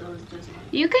difference, or it's just like.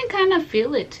 You can kind of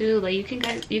feel it too. Like you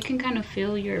can kind of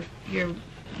feel your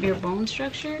bone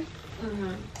structure.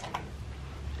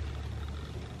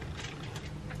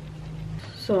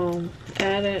 So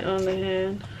add it on the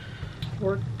hand.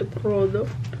 Work the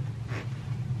product.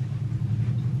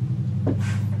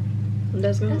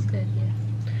 That's good. That's good,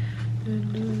 yeah.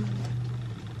 And,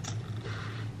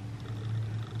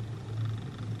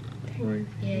 right.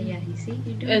 Yeah, you see,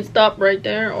 you do. And stop right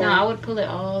there, or No, I would pull it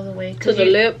all the way to the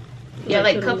lip. Yeah,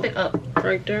 like to the cup it up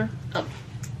right there. Up.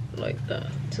 Like that.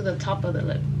 to the top of the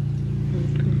lip,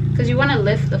 because you want to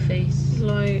lift the face.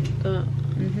 Like that.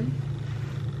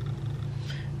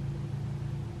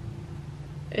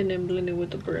 And then blend it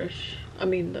with the brush. I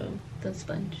mean The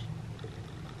sponge.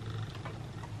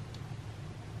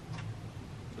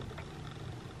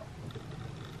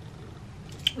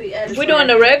 we're doing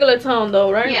the regular tone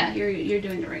though, right? Yeah, you're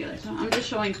doing the regular. So I'm just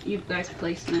showing you guys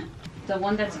placement. The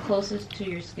one that's closest to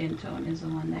your skin tone is the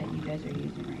one that you guys are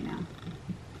using right now.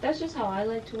 That's just how I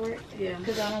like to work. Yeah.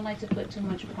 Because I don't like to put too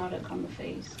much product on the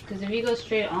face. Because if you go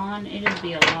straight on, it just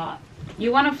be a lot.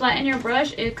 You want to flatten your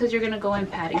brush because you're going to go in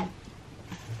patting.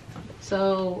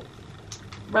 So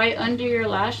right under your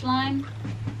lash line,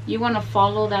 you want to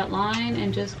follow that line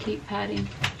and just keep patting.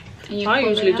 And you I pull it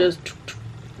usually out. just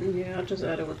I just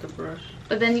add it with the brush.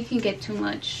 But then you can get too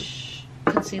much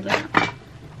concealer.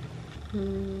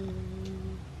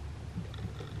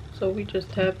 So we just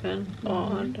tap in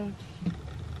all under.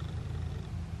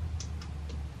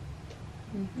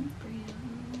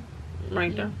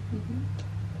 Right there.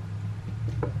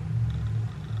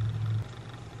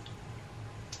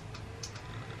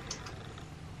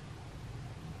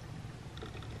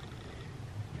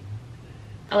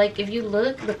 Like if you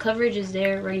look, the coverage is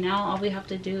there right now. All we have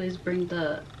to do is bring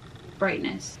the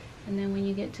brightness. And then when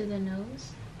you get to the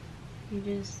nose, you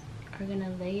just are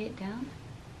gonna lay it down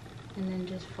and then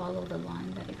just follow the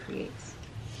line that it creates.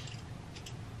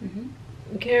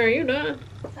 Karen, you done?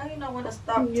 How do you know when to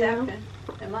stop tapping?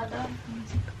 Am I done?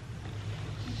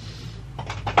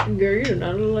 Girl, you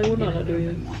done. Like, what done I do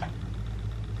you?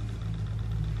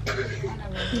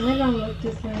 I don't look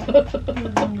this way.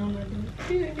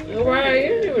 Right, you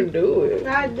didn't even do it.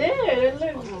 I did. It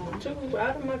looks too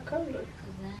out of my color.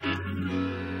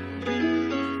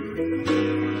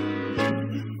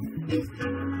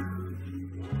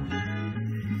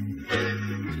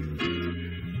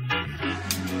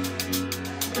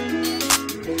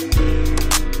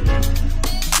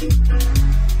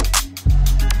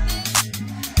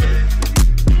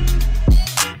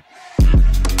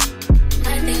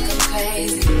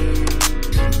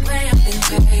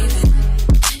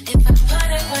 If I put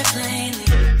it quite plainly,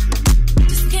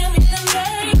 just give me the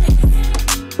name.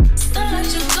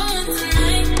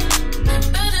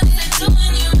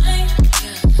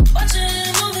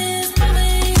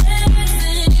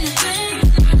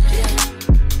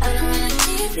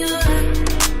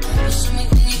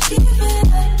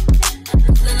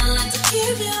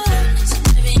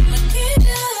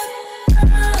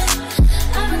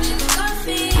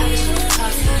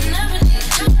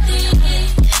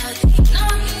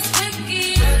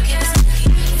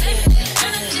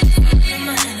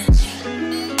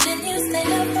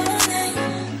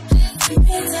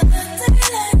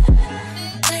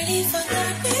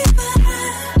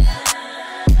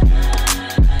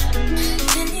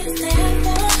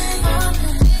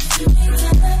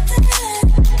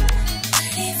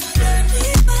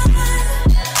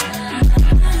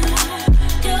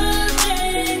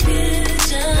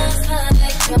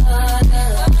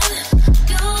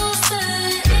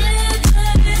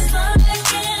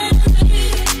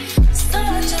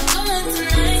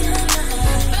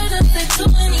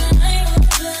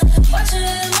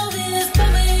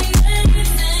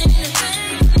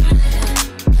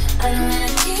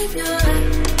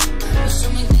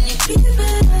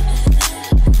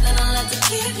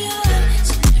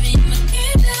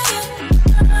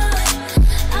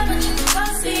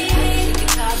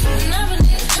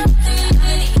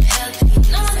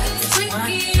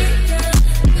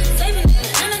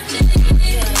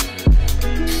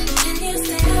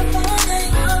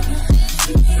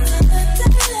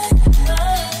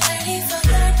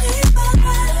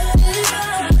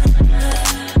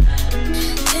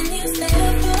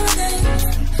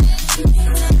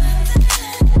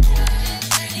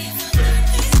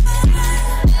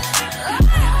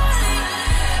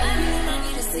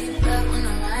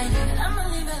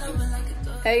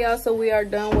 y'all, so we are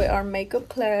done with our makeup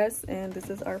class and this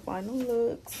is our final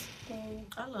looks.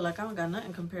 I look like I don't got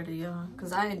nothing compared to y'all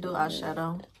because I didn't do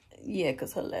eyeshadow. Yeah,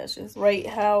 because her lashes. Rate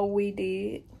how we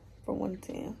did from 1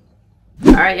 to 10.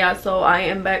 All right, y'all, so I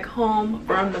am back home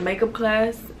from the makeup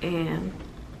class and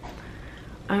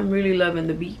I'm really loving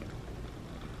the beat.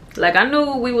 Like, I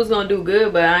knew we was gonna do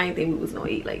good, but I didn't think we was gonna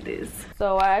eat like this.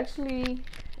 So I actually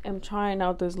am trying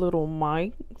out this little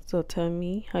mic, so tell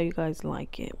me how you guys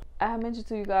like it. I had mentioned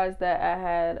to you guys that I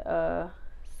had a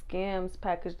Skims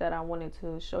package that I wanted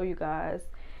to show you guys,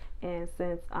 and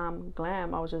since I'm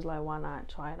glam, I was just like, why not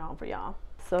try it on for y'all.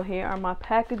 So here are my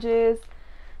packages.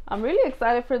 I'm really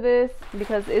excited for this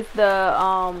because it's the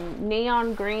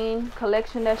neon green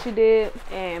collection that she did,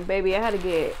 and baby, I had to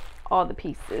get all the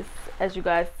pieces as you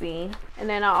guys see. And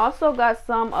then I also got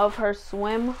some of her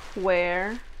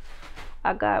swimwear.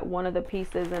 I got one of the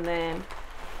pieces, and then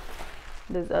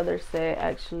this other set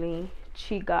actually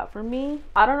she got for me.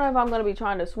 I don't know if I'm gonna be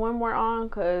trying to swimwear on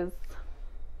because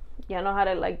y'all know how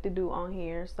they like to do on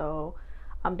here, so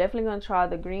I'm definitely gonna try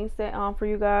the green set on for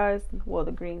you guys. Well,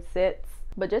 the green sets,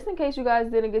 but just in case you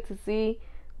guys didn't get to see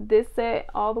this set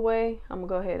all the way, I'm gonna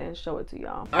go ahead and show it to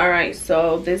y'all. All right,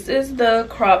 so this is the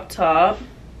crop top.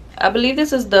 I believe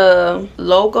this is the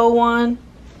logo one.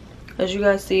 As you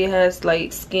guys see, it has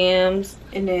like Skims,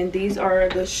 and then these are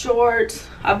the shorts.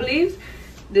 I believe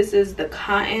this is the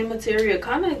cotton material,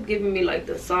 kind of giving me like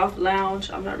the soft lounge.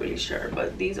 I'm not really sure,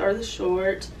 but these are the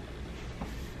shorts.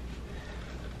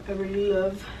 I really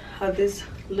love how this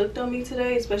looked on me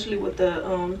today, especially with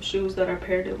the shoes that I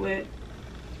paired it with.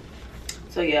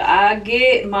 So yeah, I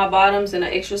get my bottoms in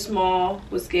an extra small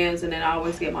with Skims, and then I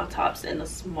always get my tops in a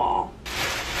small.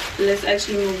 Let's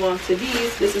actually move on to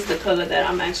these. This is the color that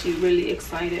I'm actually really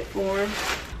excited for.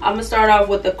 I'm gonna start off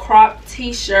with the crop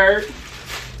t-shirt,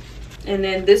 and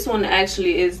then this one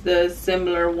actually is the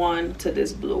similar one to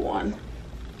this blue one.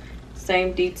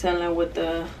 Same detailing with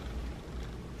the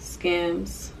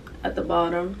Skims at the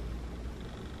bottom,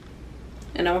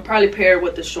 and I'm gonna probably pair it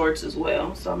with the shorts as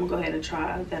well, so I'm gonna go ahead and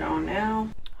try that on now.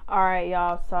 All right,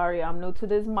 y'all, sorry, I'm new to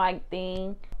this mic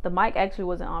thing. The mic actually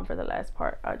wasn't on for the last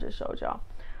part I just showed y'all.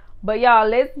 But y'all,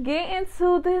 let's get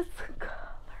into this color.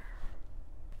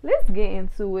 Let's get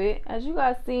into it. As you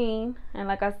guys seen, and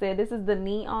like I said, this is the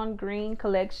neon green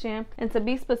collection, and to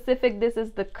be specific, this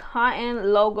is the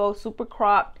cotton logo super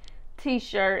cropped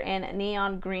t-shirt and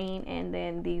neon green, and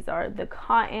then these are the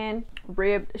cotton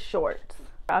ribbed shorts.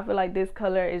 I feel like this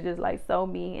color is just like so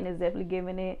me, and it's definitely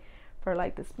giving it for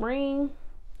like the spring.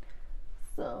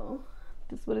 So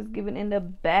this is what it's giving in the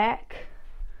back.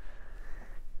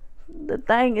 The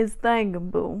thing is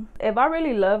thingin' boo. If I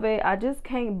really love it, I just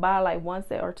can't buy like one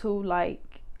set or two. Like,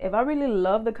 if I really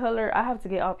love the color, I have to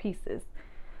get all pieces.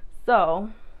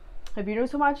 So if you're new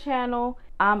to my channel,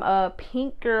 I'm a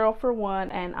pink girl for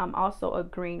one, and I'm also a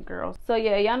green girl. So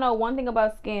yeah, y'all know one thing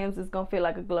about Skims, is gonna fit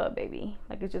like a glove, baby.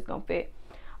 Like, it's just gonna fit.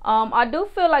 I do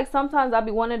feel like sometimes I'll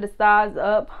be wanting to size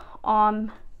up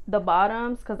on the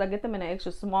bottoms because I get them in an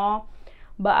extra small,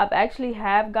 but I've actually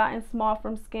have gotten small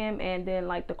from Skim, and then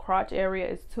like the crotch area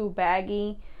is too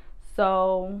baggy,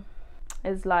 so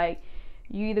it's like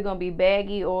you either gonna be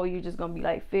baggy or you just gonna be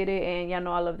like fitted, and y'all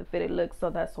know I love the fitted look,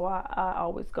 so that's why I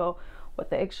always go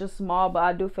with the extra small. But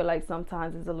I do feel like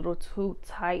sometimes it's a little too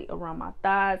tight around my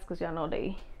thighs because y'all know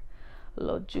they a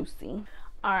little juicy.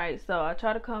 All right, so I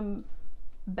try to come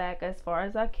back as far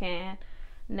as I can.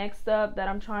 Next up that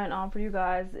I'm trying on for you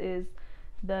guys is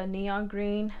the neon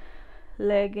green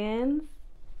leggings,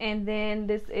 and then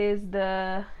this is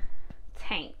the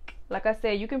tank. Like I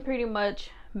said, you can pretty much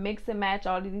mix and match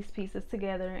all of these pieces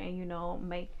together and, you know,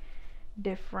 make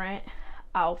different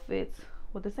outfits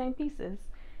with the same pieces,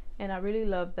 and I really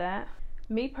love that.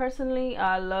 Me personally,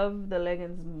 I love the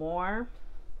leggings more.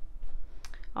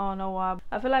 I don't know why.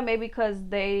 I feel like maybe because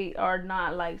they are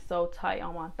not like so tight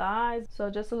on my thighs. So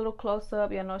just a little close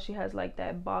up, you know, she has like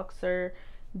that boxer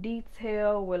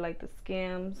detail with like the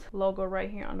Skims logo right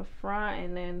here on the front,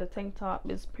 and then the tank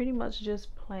top is pretty much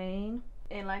just plain,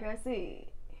 and like I said,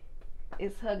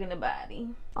 it's hugging the body.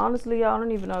 Honestly, y'all, I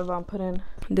don't even know if I'm putting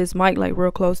this mic like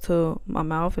real close to my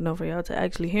mouth enough for y'all to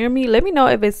actually hear me. Let me know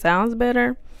if it sounds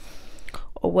better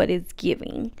or what it's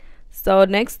giving. So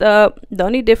next up, the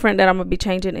only different that I'm gonna be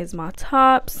changing is my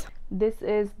tops. This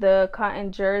is the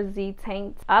cotton jersey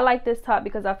tank. I like this top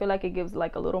because I feel like it gives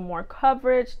like a little more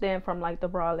coverage than from like the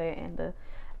bralette and the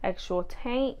actual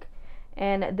tank.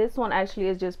 And this one actually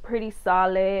is just pretty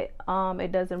solid.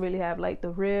 It doesn't really have like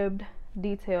the ribbed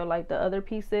detail like the other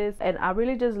pieces, and I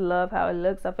really just love how it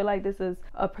looks. I feel like this is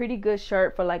a pretty good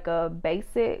shirt for like a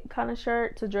basic kind of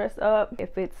shirt to dress up.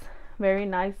 It fits very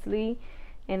nicely,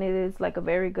 and it is like a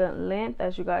very good length,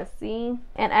 as you guys see.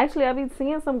 And actually I've been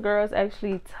seeing some girls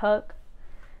actually tuck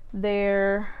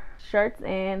their shirts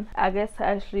in, I guess, to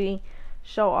actually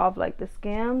show off like the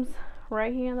skims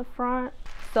right here in the front.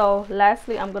 So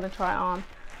lastly, I'm gonna try on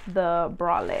the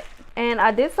bralette, and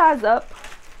I did size up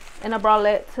in a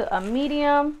bralette to a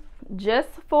medium just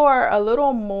for a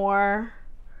little more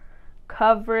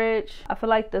coverage. I feel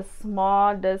like the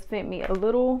small does fit me a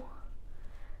little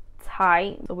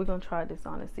tight, so we're gonna try this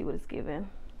on and see what it's giving.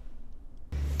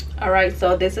 All right,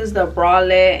 so this is the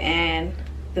bralette, and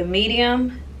the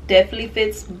medium definitely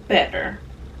fits better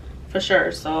for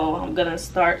sure. So I'm gonna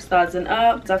start sizing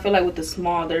up. I feel like with the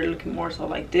small, they're looking more so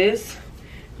like this.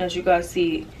 As you guys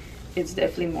see, it's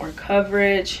definitely more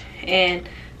coverage, and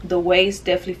the waist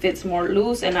definitely fits more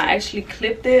loose. And I actually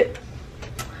clipped it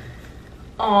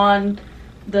on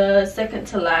the second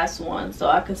to last one, so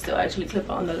I can still actually clip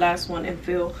on the last one and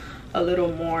feel a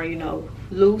little more, you know,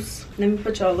 loose. Let me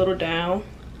put y'all a little down.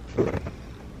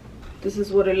 This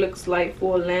is what it looks like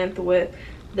full length with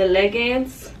the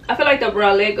leggings. I feel like the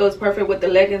bralette goes perfect with the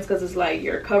leggings because it's like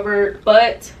you're covered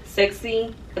but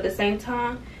sexy at the same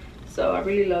time. So I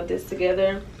really love this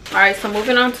together. All right, so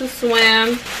moving on to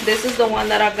swim. This is the one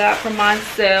that I got for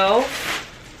myself.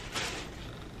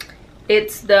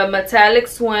 It's the metallic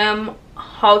swim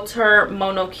halter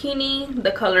monokini,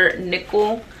 the color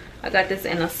nickel. I got this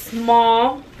in a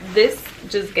small. This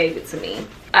just gave it to me.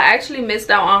 I actually missed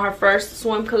out on her first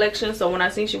swim collection, so when I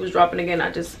seen she was dropping again,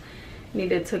 I just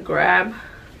needed to grab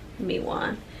me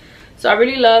one. So I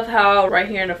really love how right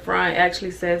here in the front it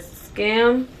actually says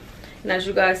Skim, and as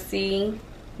you guys see,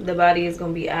 the body is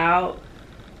gonna be out,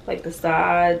 like the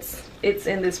sides. It's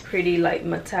in this pretty like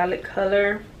metallic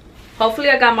color. Hopefully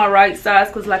I got my right size,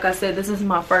 because like I said, this is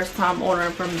my first time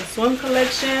ordering from the swim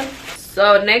collection.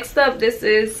 So next up, this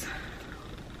is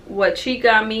what she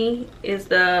got me, is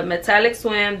the metallic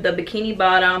swim, the bikini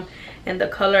bottom, and the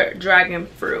color dragon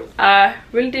fruit. I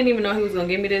really didn't even know he was gonna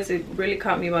give me this. It really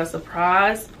caught me by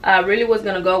surprise. I really was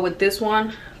gonna go with this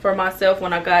one for myself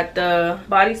when I got the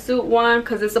bodysuit one,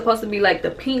 because it's supposed to be like the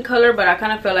pink color, but I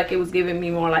kind of felt like it was giving me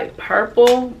more like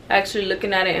purple. Actually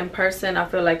looking at it in person, I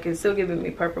feel like it's still giving me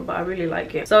purple, but I really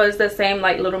like it. So it's the same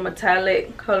like little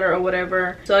metallic color or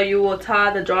whatever. So you will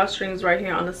tie the drawstrings right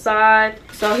here on the side.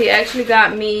 So he actually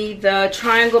got me the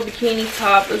triangle bikini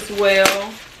top as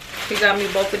well. He got me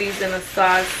both of these in a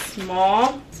size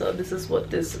small. So this is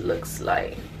what this looks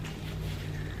like.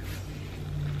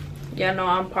 Yeah, know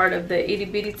I'm part of the itty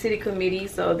bitty titty committee,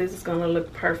 so this is gonna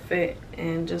look perfect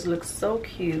and just looks so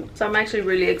cute. So I'm actually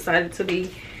really excited to be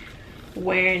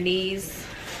wearing these.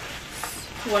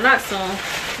 Well, not soon,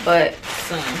 but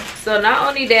soon. So not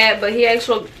only that, but he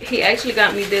actually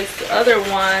got me this other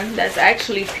one that's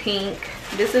actually pink.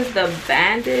 This is the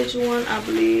bandage one, I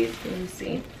believe. Let me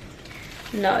see.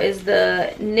 No, it's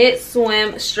the knit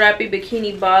swim strappy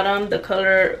bikini bottom, the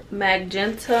color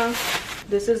magenta.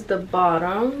 This is the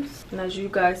bottoms, and as you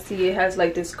guys see, it has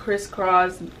like this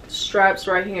crisscross straps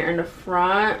right here in the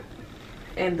front,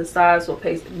 and the sides will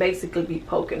basically be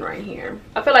poking right here.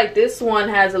 I feel like this one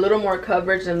has a little more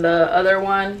coverage than the other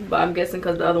one, but I'm guessing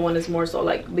because the other one is more so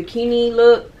like bikini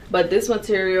look, but this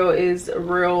material is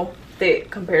real thick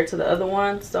compared to the other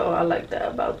one, so I like that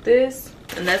about this.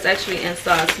 And that's actually in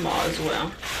size small as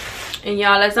well. And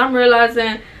y'all, as I'm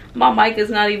realizing my mic is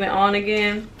not even on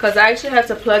again, because I actually have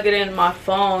to plug it in my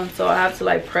phone, so I have to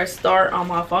like press start on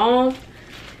my phone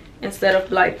instead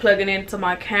of like plugging into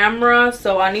my camera.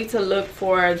 So I need to look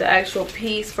for the actual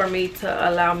piece for me to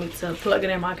allow me to plug it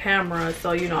in my camera,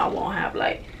 so you know I won't have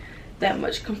like that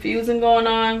much confusing going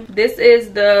on. This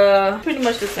is the pretty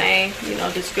much the same, you know,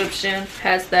 description,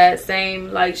 has that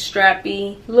same like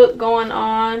strappy look going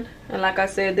on. And like I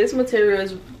said, this material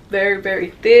is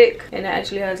very thick, and it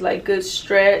actually has like good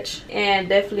stretch and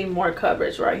definitely more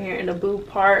coverage right here in the boob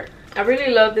part. I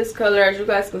really love this color. As you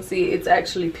guys can see, it's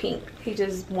actually pink. He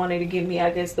just wanted to give me, I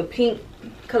guess, the pink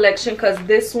collection, because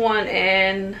this one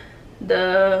and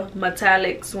the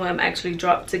metallic swim actually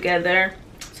dropped together.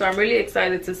 So I'm really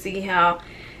excited to see how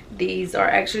these are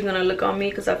actually gonna look on me,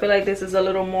 because I feel like this is a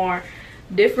little more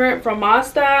different from my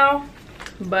style,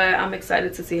 but I'm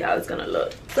excited to see how it's gonna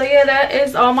look. So yeah, that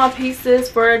is all my pieces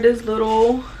for this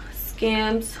little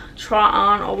Skims try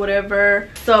on or whatever.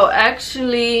 So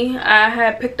actually I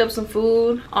had picked up some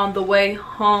food on the way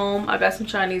home. I got some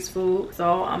Chinese food,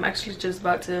 so I'm actually just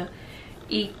about to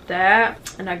eat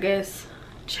that and I guess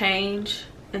change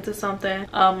into something.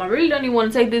 I really don't even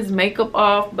want to take this makeup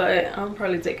off, but I'll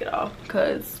probably take it off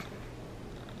because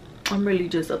I'm really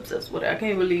just obsessed with it. I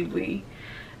can't believe we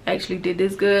actually did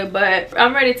this good, but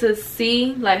I'm ready to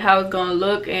see like how it's gonna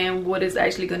look and what it's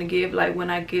actually gonna give like when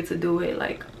I get to do it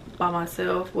like by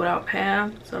myself without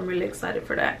Pam. So I'm really excited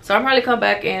for that. So I'm probably come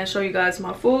back and show you guys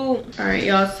my food. All right,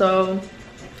 y'all, so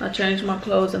I changed my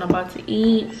clothes and I'm about to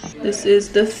eat. This is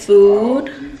the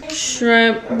food: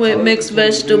 shrimp with mixed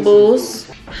vegetables.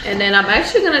 And then I'm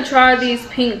actually gonna try these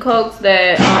pink cokes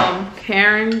that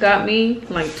Karen got me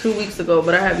like 2 weeks ago,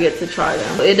 but I have yet to try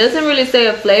them. It doesn't really say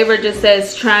a flavor, it just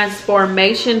says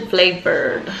transformation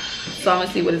flavored. So I'm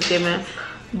gonna see what it's giving.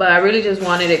 But I really just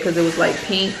wanted it because it was like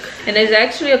pink. And there's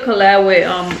actually a collab with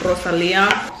Rosalia.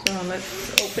 So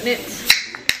let's open it.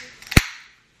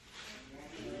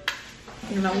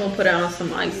 And I'm gonna put it on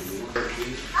some ice.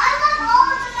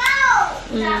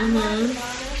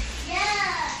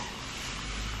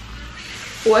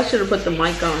 Oh, I should have put the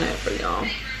mic on it for y'all.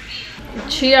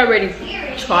 She already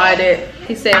tried it.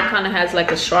 He said it kind of has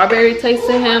like a strawberry taste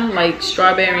to him, like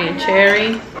strawberry and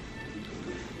cherry.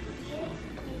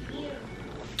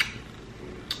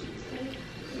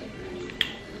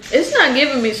 It's not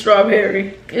giving me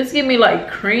strawberry. It's giving me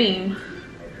like cream,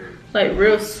 like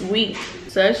real sweet.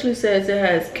 So it actually says it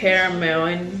has caramel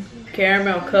and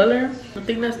caramel color. I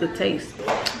think that's the taste.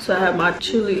 So I have my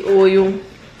chili oil.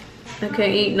 I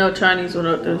can't eat no Chinese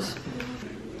without this.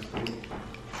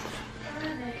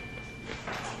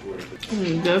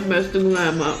 Just messed the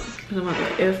glam up. I'm about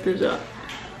to F this up.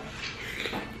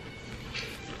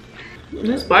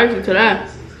 It's spicy to that.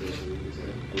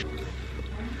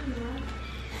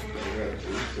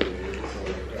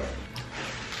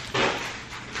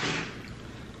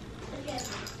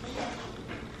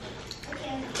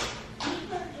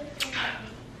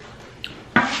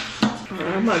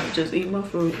 I'm about to just eat my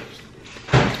food.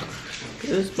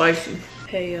 It's spicy.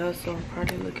 Hey y'all, so I'm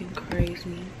probably looking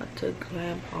crazy. I took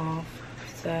glam off,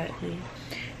 sadly,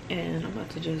 and I'm about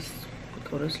to just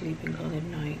go to sleep and call it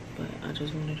night. But I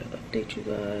just wanted to update you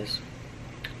guys.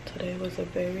 Today was a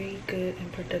very good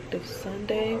and productive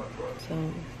Sunday.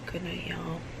 So good night,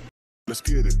 y'all. Let's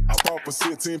get it. I bought for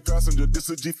 16 passenger. This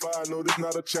a G5, no, this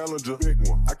not a Challenger. Big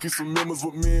one. I keep some members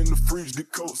with me in the fridge. The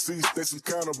coat seats, they some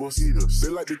cannibals. Eaters. They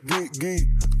like to geek.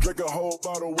 Drink a whole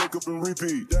bottle, wake up and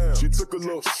repeat. Damn. She took a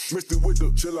look, mixed it with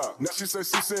the chill out. Now she say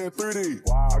she saying 3D.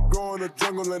 Wow. I go in the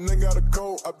jungle and they got a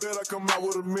coat. I bet I come out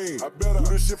with a mean. I bet I do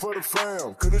this shit for the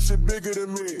fam. Cause this shit bigger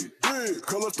than me. Big.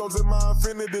 Color stones in my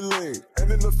infinity lane.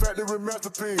 And in the factory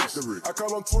masterpiece. I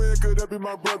call him twin, could that be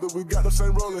my brother? We got the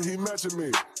same roller, he matching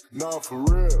me. Nah, for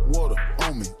real. Water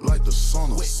on me like the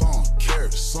sun of sun.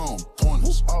 Carrots, some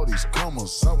pointers. All these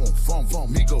comers, I want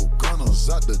fun. Me go gunners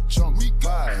out the junk. Me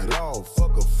buy it all,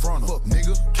 fuck a fronter. Fuck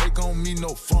nigga, cake on me, no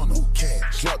funnel.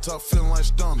 Cash, drop top feeling like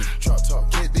stunner. Drop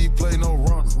top, KD play no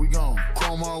runner. We gone,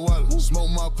 chrome my wallet, smoke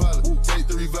my pilot. Take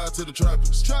the revive to the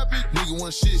trappers. Trap it, nigga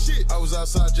one shit. I was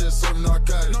outside just serving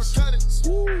narcotics.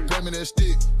 Pay me that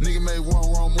stick, nigga made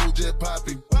one wrong move, just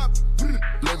popping.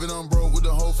 Living on broke with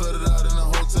the whole flooded out in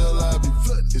the hotel lobby.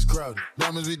 It's crowded.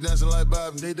 Diamonds be dancing like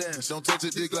Bobby. They dance. Don't touch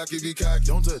it, dick like it be cocky.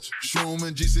 Don't touch it. Shroom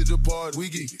and G sit the party. We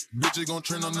geeky. Bitches gon'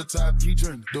 trend on the top. Keep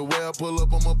trending. The way I pull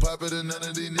up, I'ma pop it and none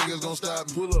of these niggas gon' stop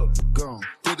me. Pull up. Gone.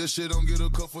 Put that shit on, get a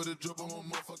cup for the drip. I'm on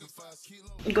motherfucking 5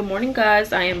 kilos. Good morning,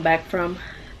 guys. I am back from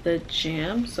the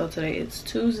gym. So today it's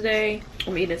Tuesday.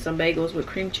 I'm eating some bagels with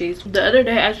cream cheese. The other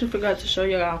day I actually forgot to show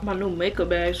y'all my new makeup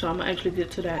bag, so I'm gonna actually get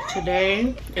to that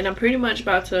today. And I'm pretty much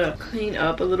about to clean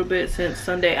up a little bit since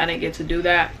Sunday I didn't get to do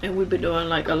that, and we've been doing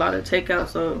like a lot of takeout,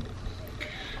 so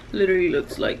literally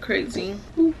looks like crazy.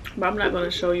 But I'm not going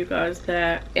to show you guys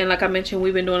that. And like I mentioned,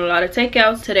 we've been doing a lot of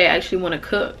takeouts. Today I actually want to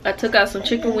cook. I took out some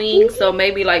chicken wings, so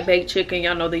maybe like baked chicken,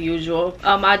 y'all know the usual.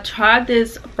 I tried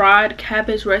this fried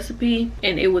cabbage recipe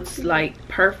and it was like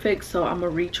perfect, so I'm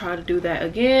gonna retry to do that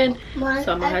again.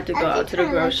 So I'm gonna have to go out to the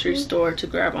grocery store to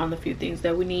grab on the few things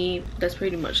that we need. That's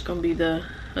pretty much gonna be the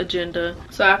agenda.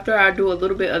 So after I do a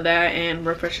little bit of that and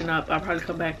refreshing up, I'll probably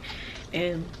come back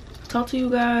and talk to you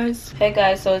guys. Hey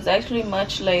guys, so it's actually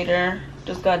much later.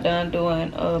 Just got done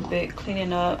doing a bit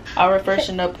cleaning up. I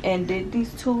refreshed up and did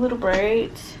these 2 little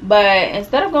braids. But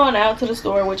instead of going out to the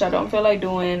store, which I don't feel like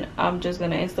doing, I'm just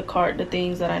gonna Instacart the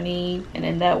things that I need, and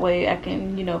then that way I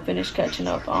can, you know, finish catching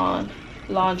up on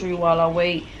laundry while I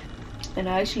wait. And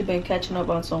I actually been catching up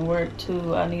on some work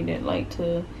too. I needed like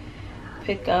to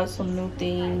pick out some new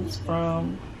things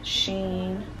from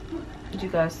Shein. You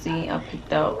guys see, I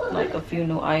picked out like a few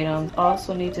new items. I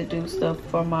also need to do stuff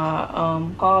for my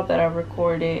haul that I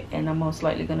recorded, and I'm most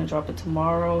likely gonna drop it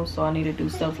tomorrow. So I need to do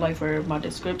stuff like for my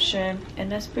description,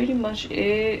 and that's pretty much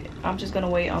it. I'm just gonna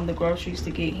wait on the groceries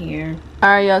to get here. All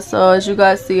right, y'all, so as you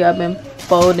guys see, I've been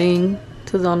folding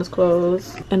Tizana's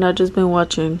clothes. And I've just been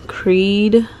watching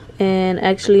Creed. And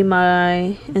actually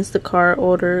my Instacart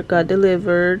order got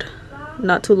delivered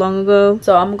not too long ago.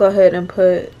 So I'm gonna go ahead and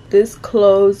put this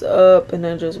clothes up and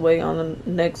then just wait on the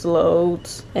next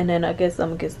loads. And then I guess I'm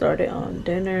gonna get started on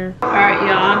dinner. Alright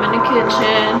y'all, I'm in the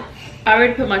kitchen. I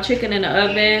already put my chicken in the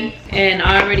oven and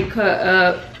I already cut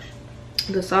up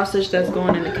the sausage that's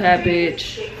going in the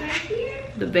cabbage,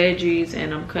 the veggies,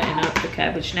 and I'm cutting up the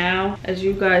cabbage now. As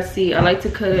you guys see, I like to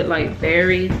cut it like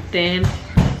very thin.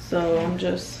 So I'm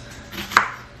just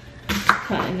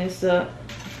cutting this up.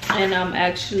 And I'm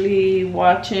actually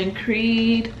watching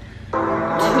Creed 2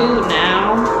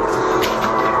 now.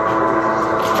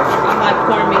 I might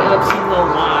pour me up some little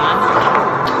wine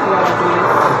while I do this.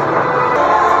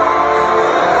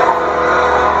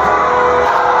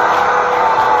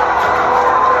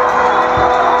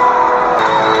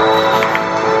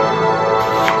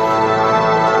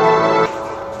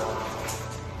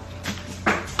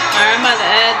 Alright, I'm about to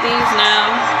add these now.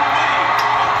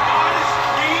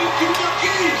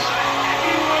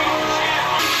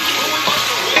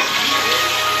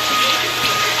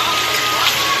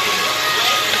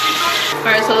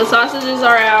 Alright, so the sausages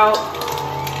are out,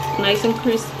 nice and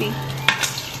crispy,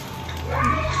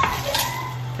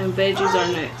 and veggies are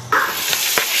next.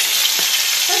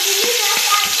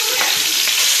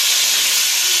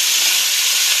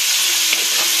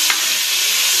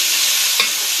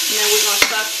 And then we're gonna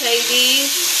saute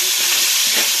these,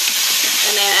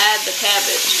 and then add the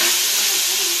cabbage.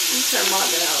 Let me turn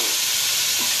mine down.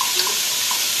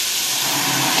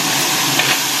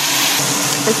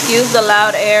 Excuse the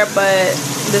loud air, but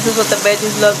this is what the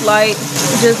veggies look like.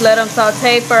 Just let them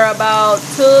saute for about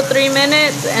 2-3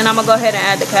 minutes, and I'm gonna go ahead and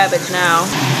add the cabbage now.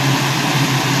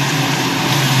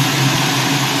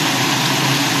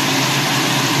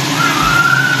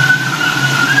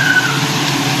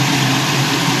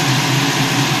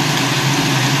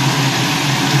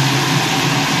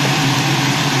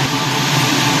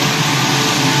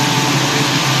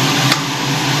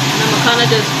 And I'm gonna kind of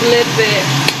just flip it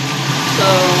so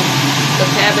the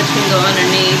cabbage can go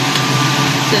underneath,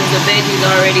 since the veggies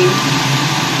already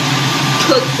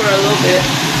cooked for a little bit.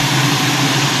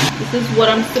 This is what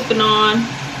I'm sipping on.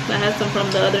 I had some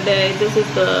from the other day. This is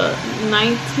the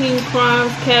 19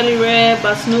 Crimes Cali Red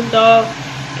by Snoop Dogg.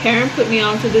 Karen put me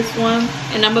onto this one,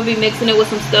 and I'm gonna be mixing it with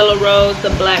some Stella Rose,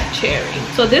 the black cherry.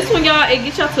 So this one, y'all, it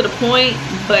gets y'all to the point,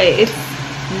 but it's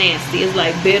nasty. It's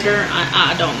like bitter.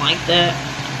 I don't like that.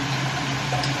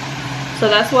 So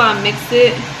that's why I mix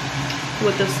it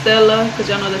with the Stella, because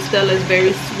y'all know the Stella is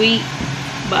very sweet,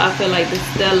 but I feel like the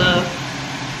Stella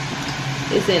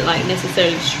isn't like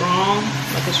necessarily strong,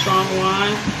 like a strong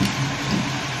wine.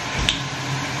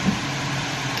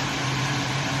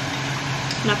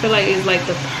 And I feel like it's like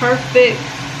the perfect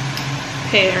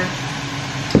pair.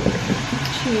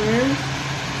 Cheers.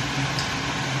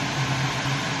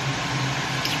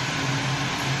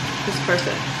 It's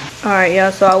perfect. Alright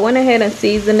y'all, so I went ahead and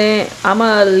seasoned it. I'm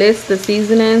gonna list the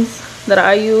seasonings that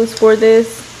I use for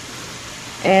this,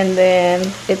 and then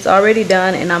it's already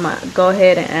done, and I'm gonna go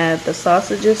ahead and add the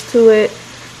sausages to it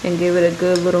and give it a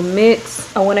good little mix.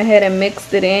 I went ahead and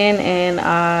mixed it in, and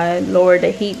I lowered the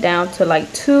heat down to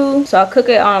like 2. So I'll cook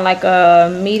it on like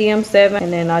a medium 7,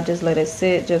 and then I'll just let it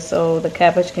sit just so the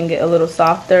cabbage can get a little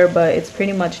softer, but it's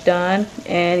pretty much done.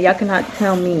 And y'all cannot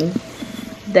tell me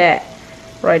that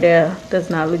right there does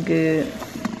not look good.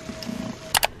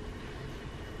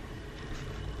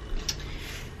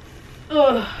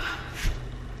 Ugh.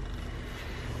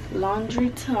 Laundry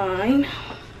time.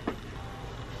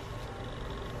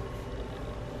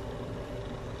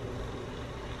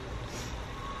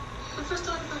 I first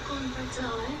thought about going back to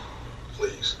LA.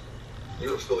 Please.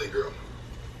 You're a Philly girl.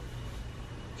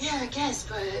 Yeah, I guess,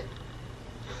 but it'd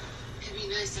be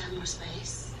nice to have more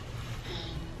space.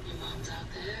 And your mom's out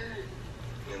there.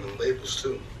 And the labels,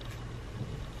 too.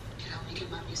 Can help me get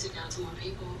my music out to more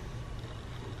people.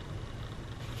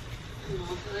 I don't know,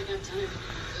 I feel like I've done everything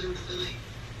I could in Philly.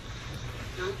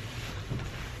 No?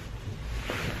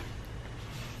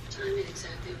 Time it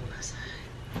exactly what I say.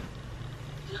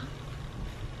 You know?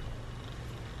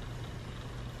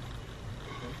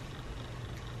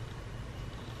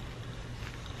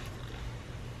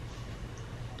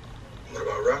 What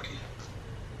about Rocky?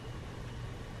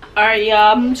 Alright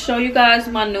y'all, I'm gonna show you guys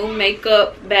my new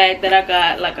makeup bag that I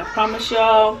got. Like I promised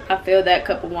y'all, I filled that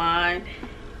cup of wine,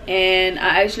 and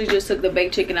I actually just took the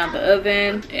baked chicken out the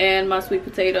oven and my sweet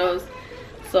potatoes.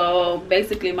 So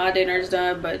basically my dinner is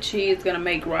done, but she's gonna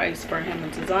make rice for him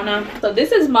and Tizana. So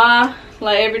this is my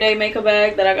like everyday makeup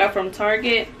bag that I got from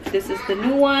Target. This is the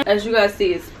new one. As you guys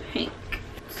see, it's pink.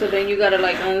 So then you gotta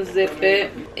like unzip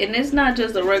it. And it's not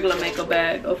just a regular makeup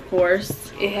bag, of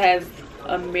course. It has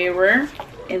a mirror.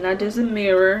 And not just a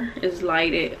mirror, it's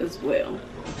lighted as well.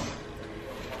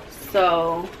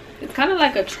 So it's kind of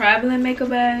like a traveling makeup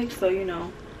bag. So you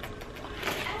know,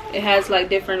 it has like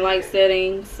different light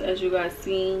settings, as you guys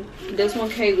see. This one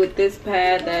came with this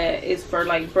pad that is for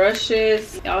like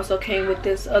brushes. It also came with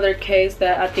this other case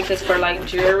that I think is for like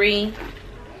jewelry.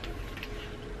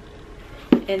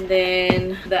 And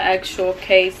then the actual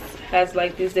case has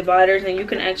like these dividers, and you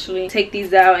can actually take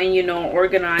these out and, you know,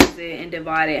 organize it and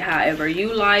divide it however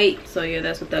you like. So yeah,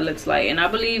 that's what that looks like. And I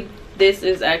believe this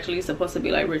is actually supposed to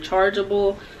be like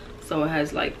rechargeable, so it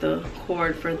has like the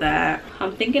cord for that.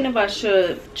 I'm thinking if I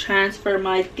should transfer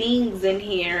my things in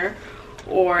here,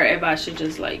 or if I should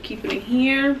just like keep it in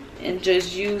here and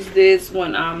just use this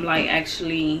when I'm like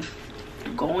actually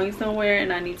going somewhere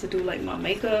and I need to do like my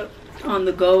makeup on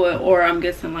the go, or I'm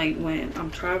guessing like when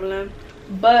I'm traveling.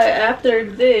 But after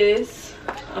this,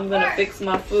 I'm gonna fix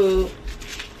my food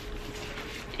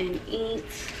and eat.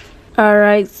 All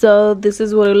right, so this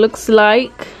is what it looks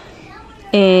like,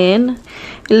 and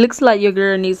it looks like your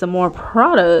girl needs some more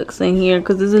products in here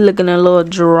because this is looking a little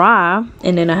dry.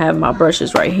 And then I have my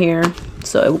brushes right here,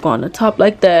 so it will go on the top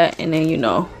like that, and then, you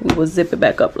know, we will zip it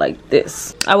back up like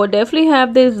this. I will definitely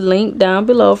have this link down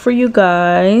below for you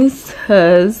guys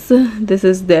because this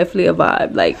is definitely a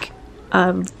vibe. Like,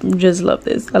 I just love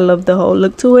this. I love the whole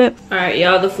look to it. All right,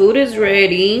 y'all, the food is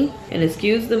ready, and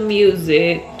excuse the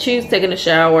music. She's taking a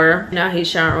shower. Now he's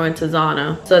showering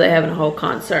Tazana, so they're having a whole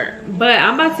concert. But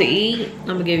I'm about to eat. I'm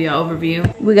gonna give you an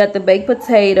overview. We got the baked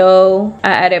potato. I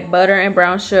added butter and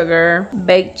brown sugar.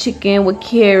 Baked chicken with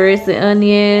carrots and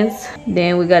onions.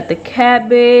 Then we got the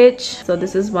cabbage. So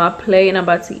this is my plate, and I'm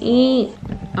about to eat.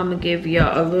 I'm gonna give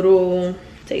y'all a little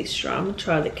taste. I'm gonna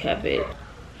try the cabbage.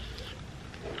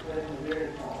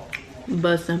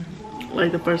 Bussin',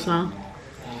 like the first time.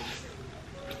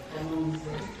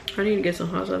 I need to get some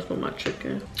hot sauce for my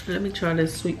chicken. Let me try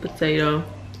this sweet potato.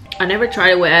 I never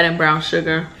tried it with adding brown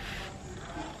sugar.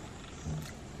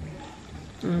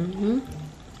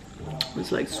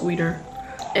 It's like sweeter.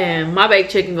 And my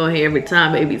baked chicken go here every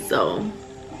time, baby, so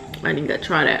I didn't gotta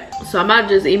try that. So I might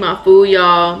just eat my food,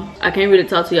 y'all. I can't really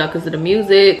talk to y'all because of the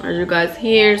music, as you guys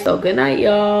hear. So good night,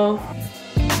 y'all.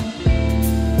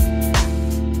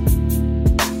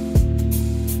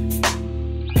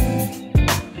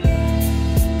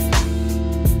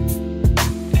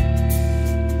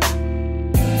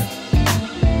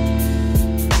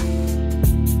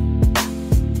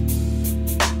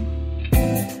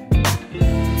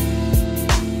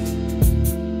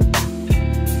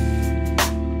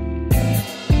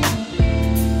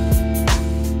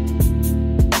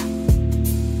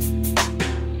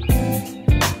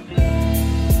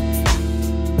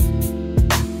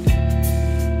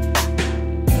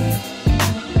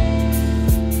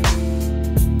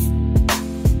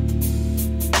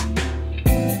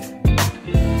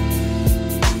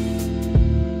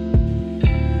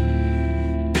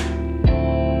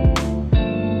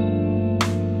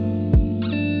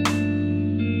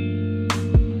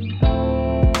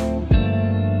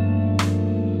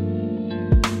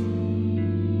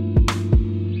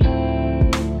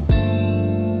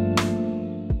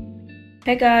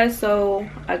 Hey guys, so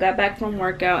I got back from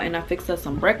workout and I fixed up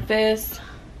some breakfast.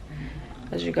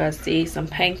 As you guys see, some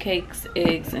pancakes,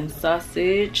 eggs, and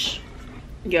sausage.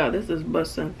 Yeah, this is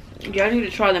bussin'. Y'all need to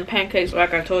try them pancakes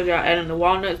like I told y'all, adding the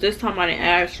walnuts. This time I didn't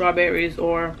add strawberries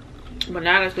or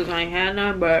bananas because I ain't had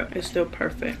none, but it's still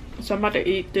perfect. So I'm about to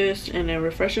eat this and then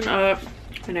refreshen up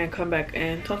and then come back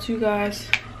and talk to you guys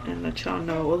and let y'all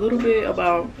know a little bit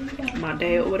about my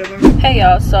day or whatever. Hey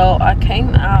y'all, so I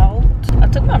came out. I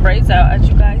took my braids out, as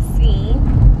you guys see.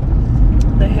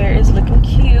 The hair is looking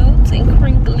cute and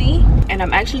crinkly. And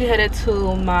I'm actually headed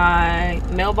to my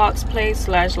mailbox place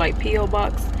slash like P.O.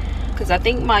 box because I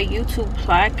think my YouTube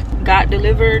plaque got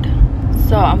delivered.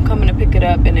 So I'm coming to pick it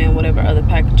up and then whatever other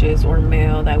packages or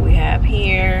mail that we have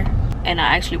here. And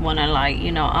I actually want to, like,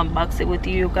 you know, unbox it with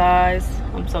you guys.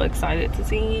 I'm so excited to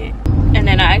see it. And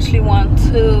then I actually want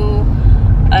to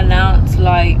announce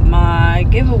like my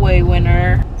giveaway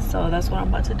winner. So that's what I'm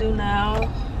about to do now.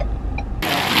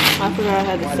 I forgot I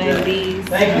had to send these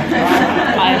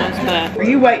items back. Are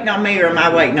you waiting on me or am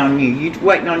I waiting on you? You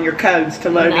waiting on your codes to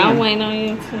load in? I'm waiting on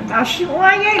you too. Oh, shit,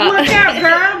 why you ain't look out,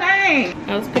 girl? Dang.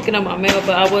 I was picking up my mail,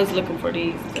 but I was looking for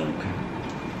these. So.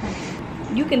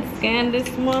 You can scan this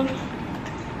one.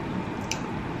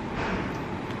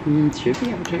 Should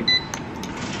be able to.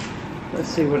 Let's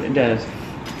see what it does.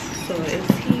 So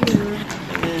it's here.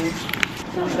 And then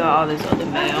Then we got all this other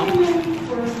mail.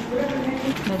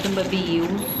 Nothing but bills.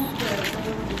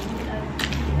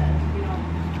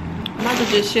 I'm about to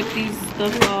just ship these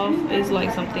stuff off. It's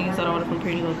like some things that I ordered from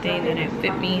Pretty Little Thing that didn't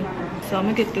fit me. So I'm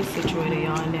gonna get this situated,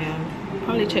 y'all, and then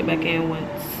probably check back in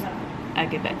once I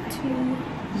get back to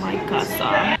my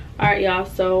casa. Alright, y'all,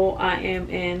 so I am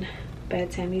in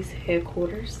Bad Tammy's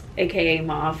headquarters, aka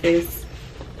my office,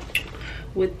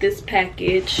 with this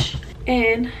package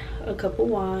and a cup of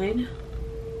wine.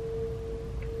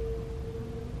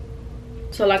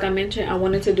 So like I mentioned, I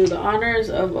wanted to do the honors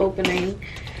of opening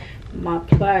my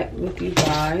plaque with you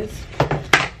guys.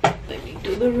 Let me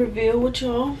do the reveal with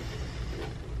y'all.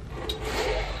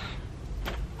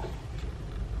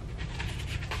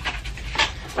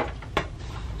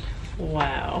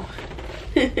 Wow.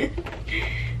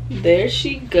 There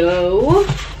she go.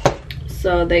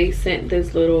 So they sent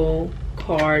this little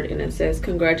card and it says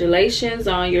congratulations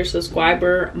on your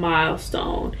subscriber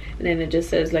milestone, and then it just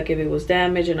says like if it was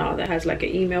damaged and all that. Has like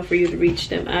an email for you to reach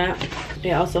them at.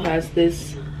 It also has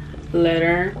this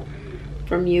letter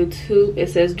from YouTube. It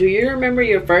says, do you remember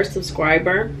your first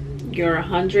subscriber, your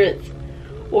 100th,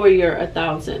 or your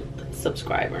 1000th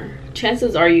subscriber?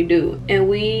 Chances are you do, and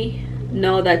we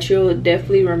know that you'll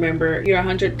definitely remember your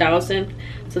 100,000th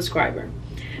subscriber.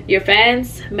 Your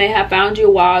fans may have found you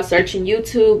while searching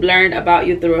YouTube, learned about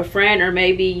you through a friend, or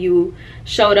maybe you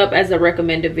showed up as a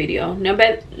recommended video.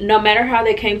 No matter how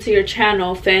they came to your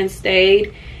channel, fans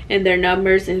stayed and their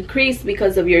numbers increased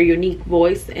because of your unique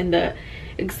voice and the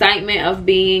excitement of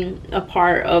being a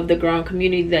part of the growing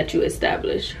community that you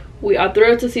established. We are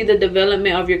thrilled to see the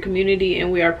development of your community,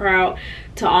 and we are proud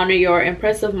to honor your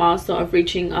impressive milestone of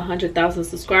reaching 100,000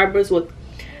 subscribers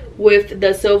with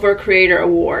the Silver Creator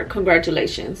Award.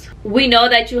 Congratulations. We know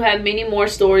that you have many more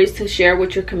stories to share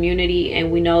with your community, and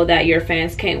we know that your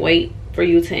fans can't wait for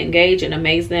you to engage and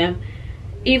amaze them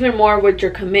even more with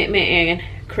your commitment and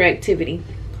creativity.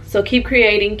 So keep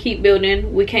creating, keep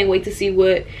building. We can't wait to see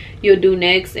what you'll do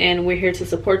next, and we're here to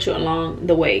support you along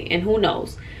the way. And who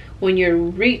knows, when you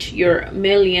reach your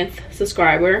millionth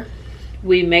subscriber,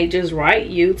 we may just write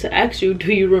you to ask you,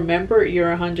 do you remember your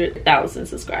 100,000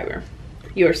 subscriber?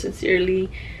 Yours sincerely,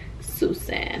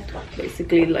 Susan.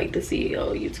 Basically like the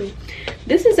CEO of YouTube.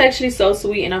 This is actually so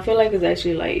sweet, and I feel like it's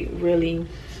actually like really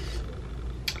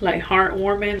like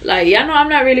heartwarming. Like, y'all know I'm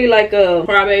not really like a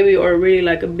crybaby or really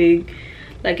like a big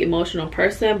like emotional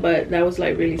person, but that was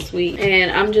like really sweet,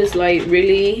 and I'm just like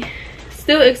really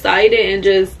still excited and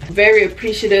just very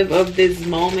appreciative of this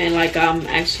moment. Like, I'm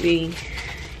actually,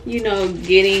 you know,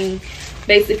 getting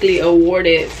basically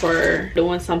awarded for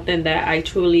doing something that I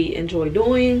truly enjoy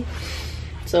doing.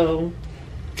 So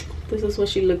this is what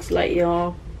she looks like,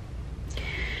 y'all.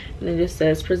 And it just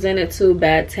says presented to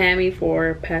Bad Tammy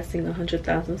for passing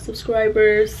 100,000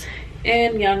 subscribers.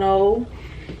 And y'all know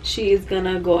she is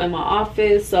gonna go in my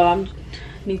office, so I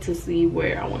need to see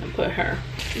where I want to put her.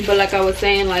 But like I was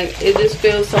saying, like, it just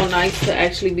feels so nice to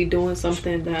actually be doing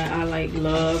something that I like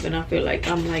love, and I feel like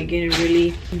I'm like getting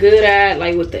really good at,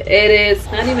 like, with the edits.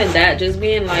 Not even that, just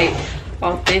being like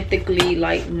authentically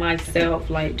like myself,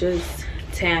 like just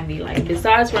Tammy. Like,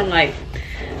 besides from like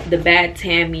the Bad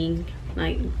Tammy,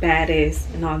 like baddest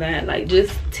and all that, like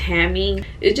just Tammy,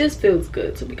 it just feels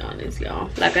good, to be honest, y'all.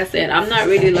 Like I said, I'm not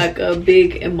really like a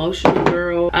big emotional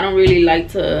girl. I don't really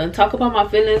like to talk about my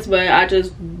feelings, but I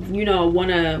just, you know, want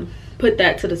to put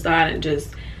that to the side and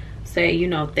just say, you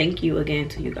know, thank you again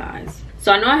to you guys.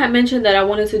 So I know I had mentioned that I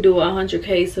wanted to do a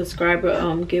 100K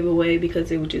subscriber giveaway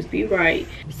because it would just be right.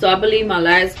 So I believe my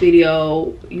last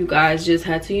video, you guys just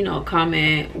had to, you know,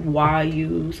 comment why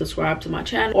you subscribed to my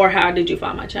channel, or how did you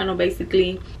find my channel,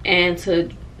 basically, and to,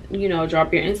 you know,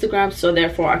 drop your Instagram so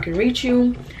therefore I can reach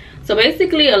you. So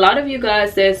basically, a lot of you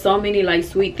guys said so many like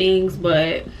sweet things,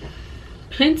 but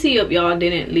plenty of y'all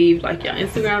didn't leave like your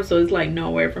Instagram, so it's like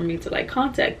nowhere for me to like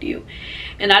contact you.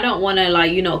 And I don't want to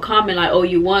like, you know, comment like, oh,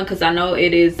 you won, because I know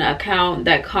it is an account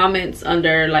that comments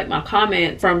under like my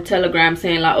comment from Telegram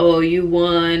saying like, oh, you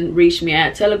won, reach me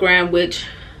at Telegram, which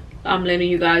I'm letting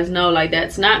you guys know like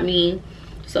that's not me,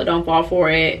 so don't fall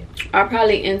for it. I'll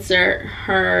probably insert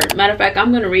her. Matter of fact,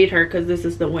 I'm gonna read her because this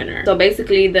is the winner. So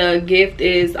basically the gift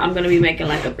is I'm gonna be making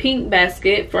like a pink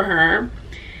basket for her.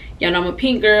 Y'all know I'm a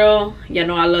pink girl. Y'all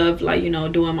know I love, like, you know,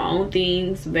 doing my own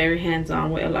things. Very hands-on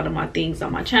with a lot of my things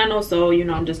on my channel. So, you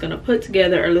know, I'm just gonna put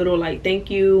together a little like thank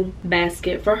you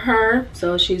basket for her.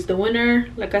 So she's the winner,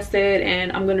 like I said,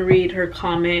 and I'm gonna read her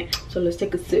comment. So let's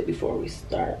take a sip before we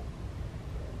start.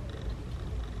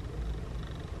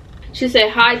 She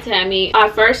said, hi Tammy, I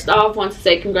first off want to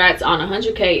say congrats on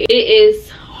 100K. It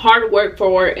is hard work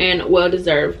for and well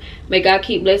deserved. May God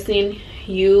keep blessing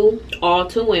you all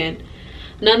to win.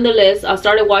 Nonetheless, I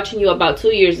started watching you about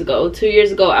 2 years ago. 2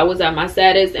 years ago, I was at my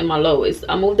saddest and my lowest.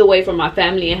 I moved away from my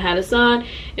family and had a son,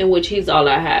 in which he's all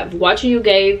I have. Watching you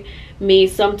gave me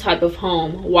some type of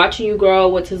home. Watching you grow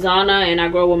with Tizana and I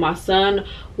grow with my son.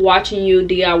 Watching you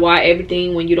DIY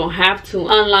everything when you don't have to,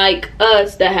 unlike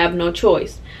us that have no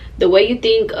choice. The way you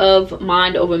think of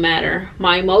mind over matter.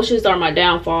 My emotions are my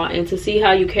downfall, and to see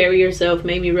how you carry yourself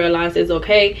made me realize it's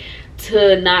okay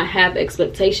to not have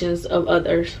expectations of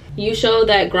others. You show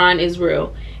that grind is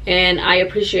real, and I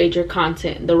appreciate your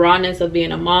content, the rawness of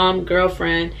being a mom,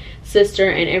 girlfriend, sister,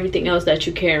 and everything else that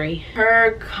you carry.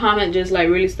 Her comment just like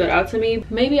really stood out to me.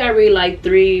 Maybe I read like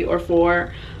 3 or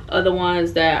 4 other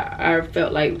ones that I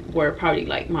felt like were probably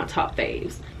like my top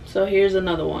faves. So here's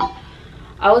another one.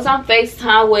 I was on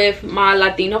FaceTime with my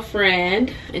Latino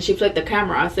friend and she flipped the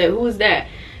camera. I said, who is that?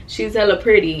 She's hella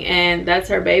pretty, and that's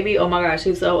her baby. Oh my gosh,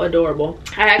 she's so adorable.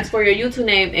 I asked for your YouTube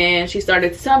name and she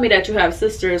started to tell me that you have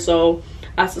sisters, so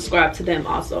I subscribed to them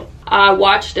also. I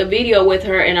watched a video with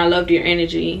her and I loved your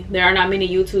energy. There are not many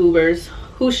YouTubers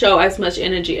who show as much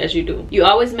energy as you do. You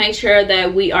always make sure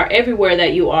that we are everywhere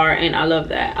that you are, and I love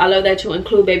that. I love that you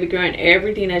include baby girl in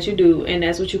everything that you do, and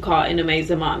that's what you call an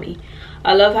amazing mommy.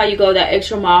 I love how you go that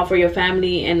extra mile for your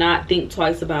family and not think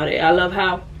twice about it. I love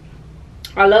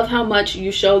how much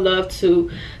you show love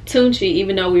to Tunchi,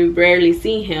 even though we rarely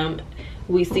see him,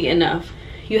 we see enough.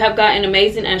 You have gotten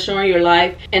amazing at showing your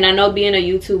life, and I know being a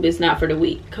YouTube is not for the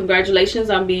weak. Congratulations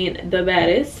on being the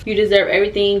baddest. You deserve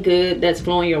everything good that's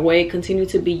flowing your way. Continue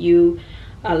to be you.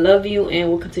 I love you and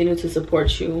will continue to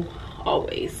support you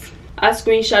always. I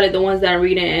screenshotted the ones that I'm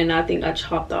reading, and I think I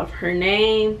chopped off her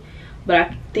name, but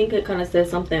I think it kind of says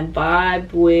something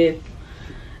vibe with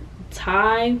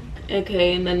Ty.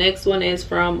 Okay, and the next one is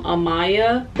from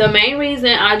Amaya. The main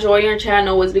reason I joined your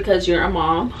channel was because you're a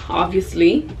mom,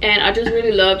 obviously, and I just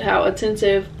really loved how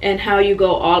attentive and how you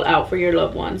go all out for your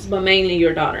loved ones, but mainly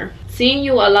your daughter. Seeing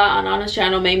you a lot on Anna's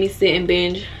channel made me sit and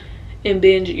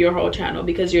binge your whole channel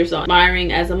because you're so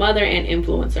inspiring as a mother and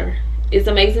influencer. It's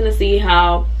amazing to see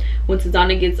how when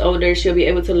Tizana gets older, she'll be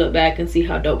able to look back and see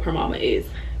how dope her mama is,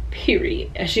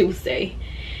 period, as she would say.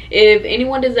 If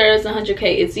anyone deserves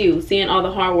 100K, it's you. Seeing all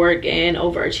the hard work and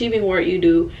overachieving work you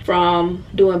do, from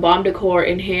doing bomb decor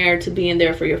and hair to being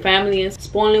there for your family and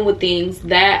spoiling with things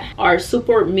that are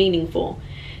super meaningful.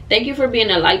 Thank you for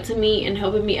being a light to me and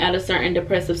helping me out of certain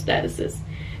depressive statuses.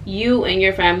 You and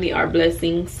your family are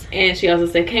blessings. And she also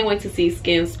said, can't wait to see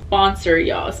Skims sponsor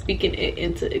y'all, speaking it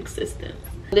into existence.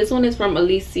 This one is from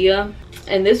Alicia,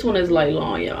 and this one is like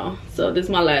long, y'all. So this is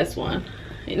my last one.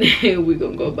 And then we're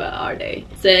gonna go about our day.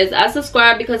 Says, I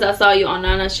subscribed because I saw you on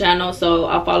Nana's channel, so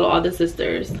I follow all the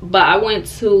sisters, but I went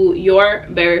to your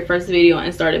very first video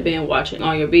and started binge watching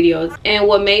all your videos, and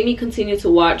what made me continue to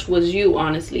watch was you.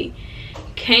 Honestly,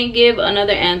 can't give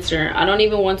another answer. I don't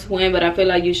even want to win, but I feel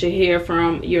like you should hear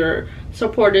from your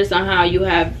supporters on how you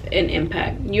have an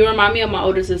impact. You remind me of my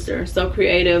older sister, so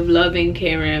creative, loving,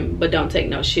 caring, but don't take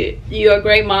no shit. You're a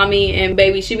great mommy, and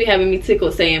baby, she be having me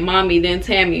tickled saying mommy then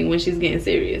Tammy when she's getting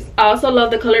serious. I also love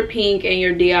the color pink, and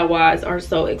your DIYs are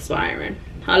so inspiring.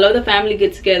 I love the family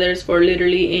get-togethers for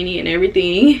literally any and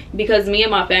everything, because me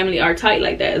and my family are tight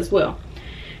like that as well.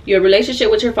 Your relationship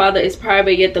with your father is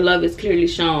private, yet the love is clearly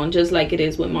shown, just like it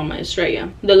is with Mama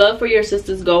Estrella. The love for your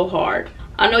sisters go hard.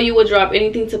 I know you will drop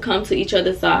anything to come to each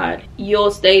other's side. You'll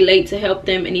stay late to help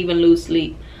them and even lose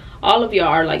sleep. All of y'all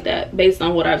are like that, based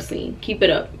on what I've seen. Keep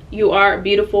it up. You are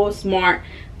beautiful, smart,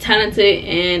 talented,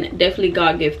 and definitely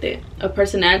God-gifted. A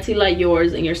personality like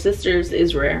yours and your sister's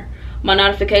is rare. My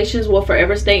notifications will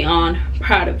forever stay on.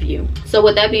 Proud of you. So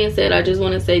with that being said, I just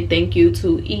want to say thank you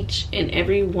to each and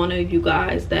every one of you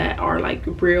guys that are like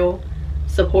real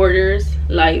supporters,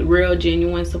 like real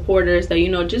genuine supporters that, you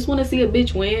know, just want to see a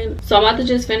bitch win. So I'm about to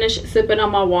just finish sipping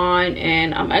on my wine,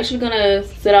 and I'm actually gonna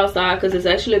sit outside because it's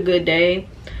actually a good day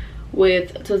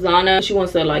with Tizana. She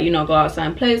wants to, like, you know, go outside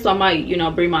and play, so I might, you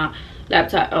know, bring my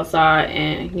laptop outside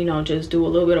and, you know, just do a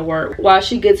little bit of work while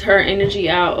she gets her energy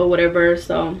out or whatever.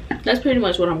 So that's pretty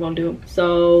much what I'm gonna do.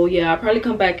 So yeah, I'll probably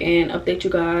come back and update you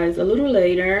guys a little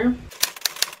later.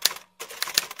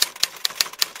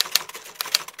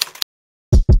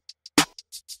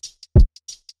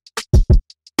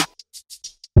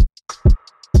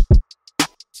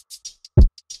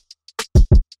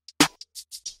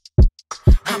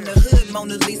 I'm the hood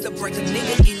Mona Lisa, break a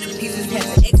nigga into pieces, had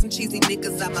to X some cheesy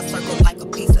niggas out my circle like a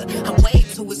pizza. I'm way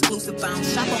too too exclusive. I don't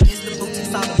shop on Insta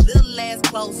boutiques. All the little ass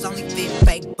clothes only fit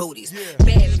fake booties.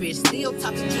 Bad bitch, still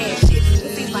talking cash shit.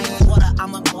 Pussy like water,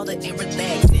 I'm a mother and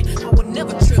relaxing. I would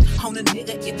never trip on a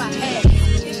nigga if I had him.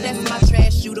 Bitch, that's my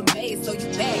trash, you the maid, so you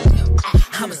bag him.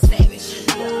 I'm a savage,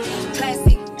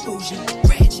 classy, bougie,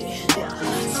 ratchet,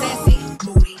 sassy,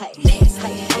 moody,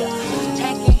 nasty,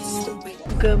 tacky, stupid.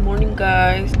 Good morning,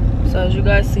 guys. So as you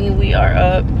guys seen, we are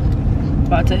up,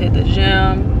 about to hit the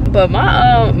gym. But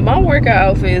my workout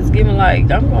outfit is giving like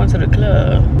I'm going to the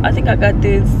club. I think I got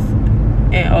this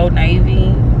in Old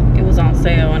Navy. It was on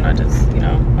sale, and I just, you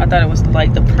know, I thought it was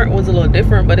like the print was a little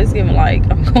different, but it's giving like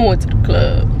I'm going to the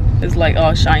club. It's like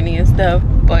all shiny and stuff.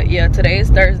 But yeah, today is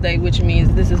Thursday, which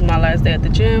means this is my last day at the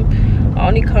gym. I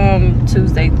only come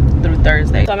Tuesday through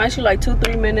Thursday. So I'm actually like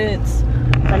 2-3 minutes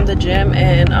from the gym,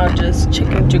 and I'll just check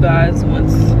in with you guys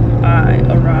once I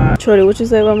arrive. Shorty, what you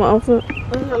say about my outfit?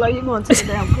 Like you going to the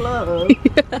damn club.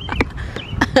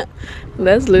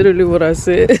 That's literally what I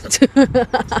said.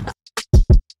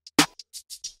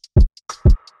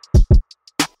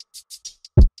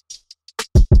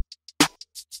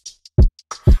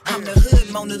 I'm the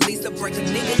hood Mona Lisa, break a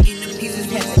nigga into pieces.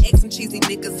 Had to X some cheesy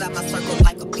niggas out my circle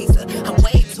like a pizza. I'm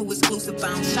way too exclusive. I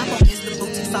don't shop on Insta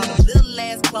boutiques. All the little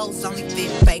ass clothes only fit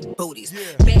fake booties.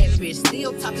 Bad bitch,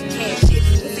 still talking cash shit.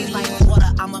 Pussy like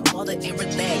water, I'm a mother and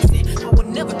relaxing. I would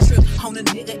never trip on a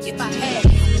nigga if I had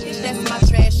him. Bitch, that's my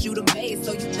trash, you the maid,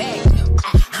 so you bag him.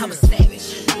 I'm a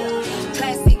savage,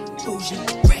 classy, bougie,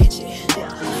 ratchet,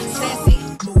 sassy,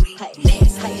 moody,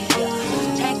 nasty,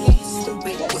 tacky,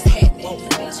 stupid. What's happening?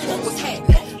 What's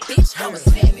happening? Bitch, I'm a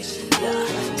savage,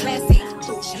 classy,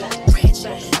 bougie,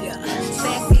 ratchet,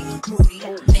 sassy, moody,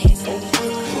 nasty,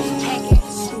 tacky,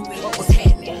 stupid. What's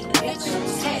happening? Bitch,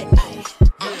 what's happening?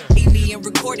 Eat me and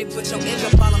record it, put your edge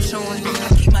up all I'm showing. I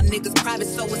keep my niggas private,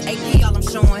 so it's AP all I'm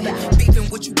showing. Beefing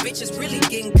with you bitches really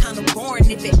getting kinda boring.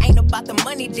 If it ain't about the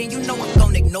money, then you know I'm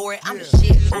gonna ignore it. I'm the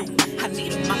shit. I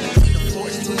need a mop to clean the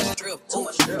floors to the strip.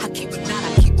 I keep a knot, I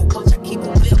keep a watch, I keep a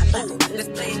whip. Let's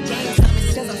play a game. Tell me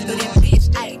since I'm still that bitch.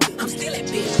 Ay, I'm still that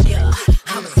bitch. Yeah,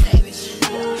 I'm a savage,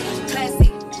 classy,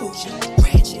 bougie,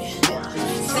 ratchet,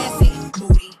 sassy,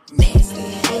 moody, nasty,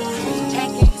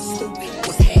 tacky, stupid.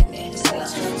 What's happening?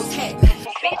 What's happening?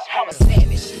 Bitch, I'm a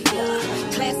savage,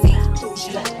 classy,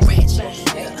 bougie, ratchet,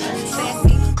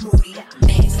 sassy, moody,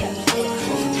 nasty,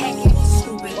 tacky,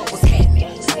 stupid. What's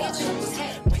happening? What's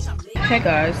happening? Hey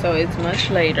guys, so it's much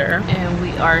later and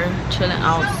we are chilling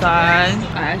outside.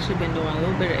 I actually been doing a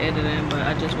little bit of editing, but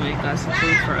I just went and got some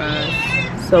food for us.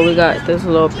 So we got this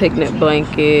little picnic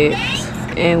blanket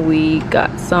and we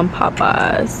got some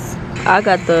Popeyes. I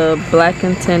got the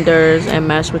blackened tenders and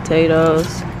mashed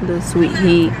potatoes, the sweet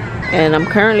heat. And I'm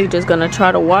currently just gonna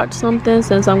try to watch something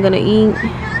since I'm gonna eat.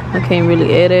 I can't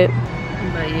really edit.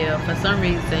 But yeah, for some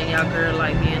reason y'all girl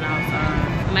like being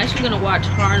outside. I'm actually gonna watch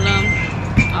Harlem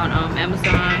on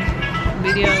Amazon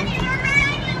Video.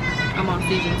 I'm on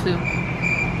season 2.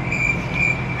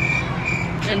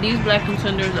 And these black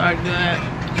contenders are good,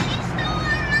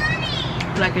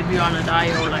 like if you're on a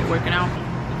diet or like working out.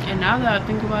 And now that I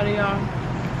think about it, y'all,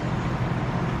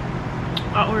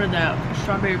 I ordered that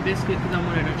strawberry biscuit because I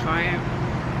wanted to try it,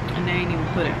 and they ain't even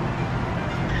put it.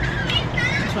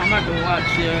 So I'm about to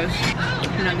watch this,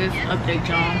 and I guess update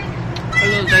y'all a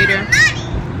little later.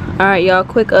 Alright y'all,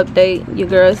 quick update. Your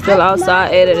girl is still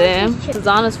outside editing.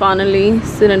 Zana's finally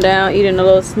sitting down eating a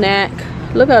little snack.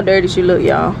 Look how dirty she look,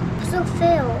 y'all. So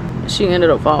Phil. She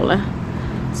ended up falling.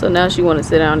 So now she want to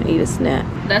sit down and eat a snack.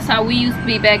 That's how we used to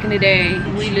be back in the day.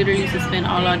 We literally used to spend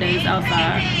all our days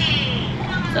outside.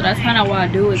 So that's kind of why I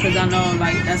do it, because I know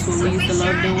like that's what we used to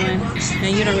love doing.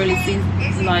 And you don't really see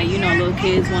like, you know, little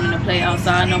kids wanting to play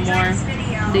outside no more.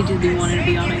 They just be wanting to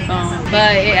be on their phone.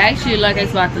 But it actually like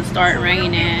it's about to start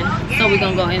raining, so we're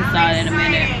gonna go inside in a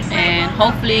minute, and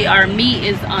hopefully our meat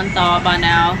is unthawed by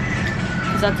now,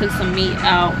 because I took some meat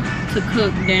out to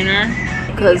cook dinner.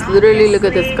 Because literally look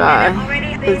at the sky,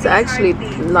 it's actually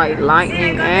like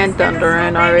lightning and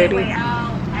thundering already. Do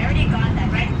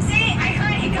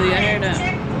you hear that?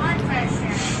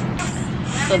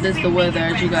 So this is the weather,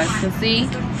 as you guys can see.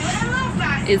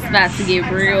 It's about to get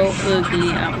real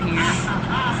ugly out here.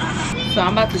 So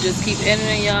I'm about to just keep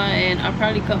editing y'all, and I'll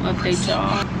probably come update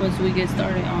y'all once we get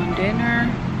started on dinner.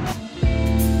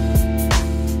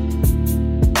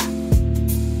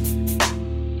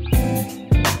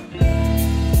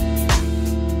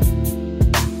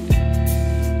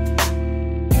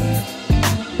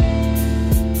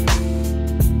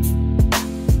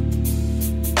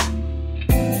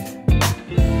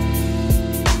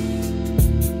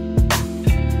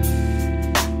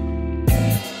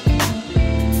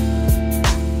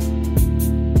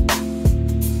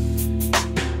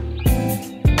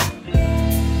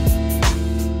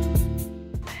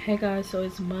 Hey guys, so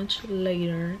it's much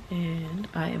later and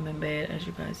I am in bed. As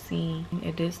you guys see,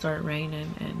 it did start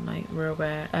raining and like real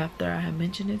bad after I had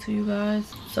mentioned it to you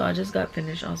guys. So I just got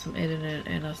finished on some editing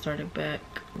and I started back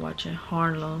watching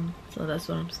Harlem. So that's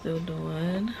what I'm still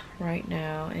doing right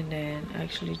now. And then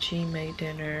actually Chi made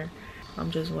dinner. I'm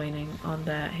just waiting on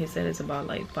that. He said it's about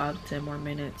like 5 to 10 more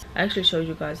minutes. I actually showed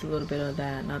you guys a little bit of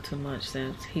that, not too much,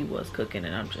 since he was cooking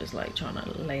and I'm just like trying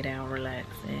to lay down, relax,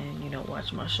 and you know,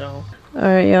 watch my show. All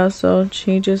right, y'all, so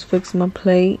Chi just fixed my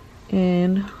plate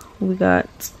and we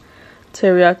got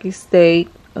teriyaki steak,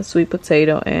 a sweet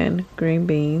potato, and green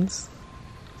beans.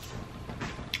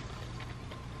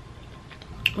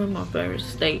 One of my favorite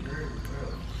steak,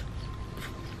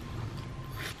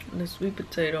 the sweet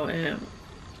potato and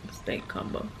steak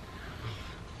combo.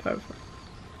 Perfect.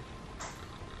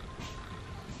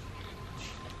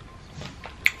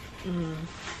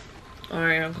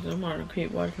 Alright, I'm gonna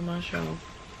keep watching my show.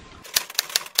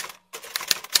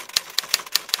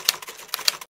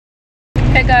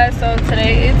 Hey guys, so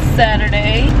today is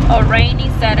Saturday, a rainy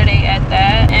Saturday at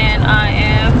that, and I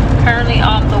am currently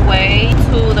on the way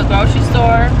to the grocery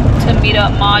store to meet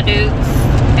up Ma Dukes,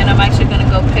 and I'm actually gonna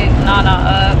go pick Nana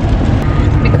up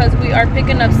because we are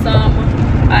picking up some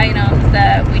items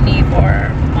that we need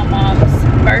for my mom's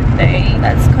birthday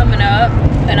that's coming up,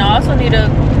 and I also need to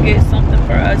get something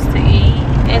for us to eat.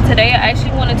 And today I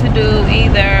actually wanted to do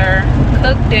either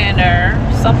cook dinner,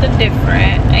 something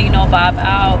different, and you know, vibe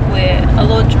out with a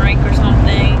little drink or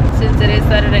something since it is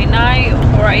Saturday night,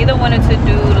 or I either wanted to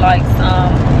do like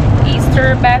some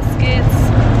Easter baskets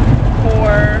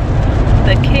for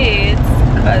the kids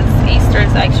because Easter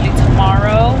is actually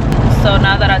tomorrow. So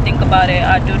now that I think about it,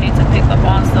 I do need to pick up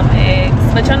on some eggs.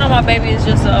 But y'all know my baby is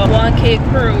just a one-kid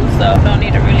crew, so don't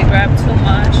need to really grab too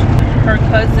much. Her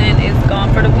cousin is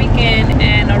gone for the weekend,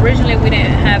 and originally we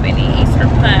didn't have any Easter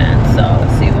plans, so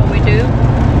let's see what we do.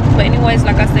 But anyways,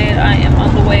 like I said, I am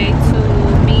on the way to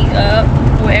meet up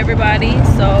with everybody,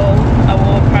 so I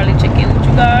will probably check in with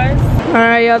you guys.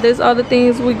 Alright, y'all, there's all the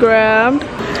things we grabbed.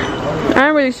 I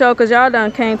ain't really sure because y'all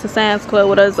done came to Sam's Club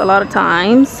with us a lot of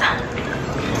times.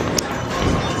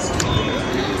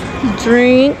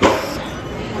 Drinks,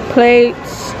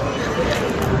 plates.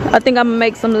 I think I'm gonna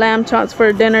make some lamb chops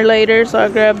for dinner later, so I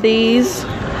grabbed these,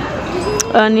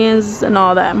 onions and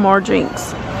all that, more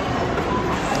drinks.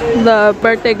 The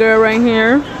birthday girl right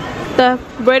here, the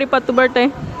ready for the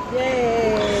birthday.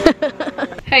 Yay.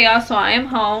 Hey y'all, so I am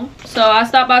home. So I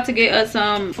stopped by to get us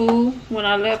some food when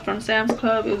I left from Sam's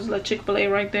Club. It was like Chick-fil-A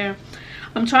right there.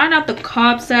 I'm trying out the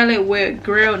Cobb salad with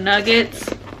grilled nuggets.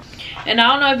 And I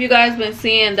don't know if you guys been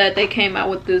seeing that they came out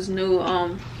with this new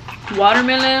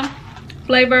watermelon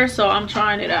flavor, so I'm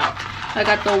trying it out. I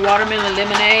got the watermelon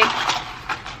lemonade.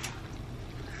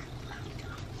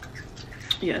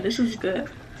 Yeah, this is good.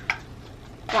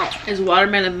 It's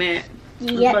watermelon mint.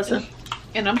 Yep.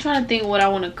 And I'm trying to think what I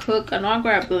want to cook. I know I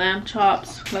grabbed lamb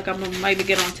chops. Like I'm gonna maybe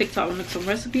get on TikTok and look some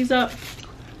recipes up.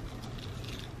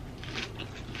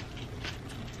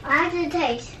 How does it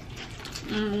taste?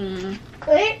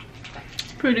 Good?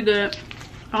 Pretty good.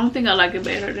 I don't think I like it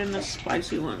better than the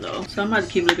spicy one though. So I'm about to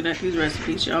keep looking at these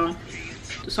recipes, y'all.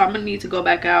 So I'm gonna need to go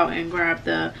back out and grab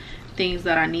the things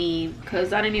that I need,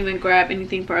 because I didn't even grab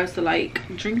anything for us to like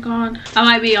drink on. I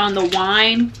might be on the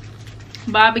wine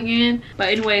vibe again, but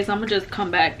anyways, I'm gonna just come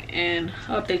back and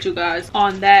update you guys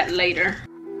on that later.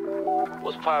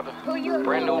 What's poppin'?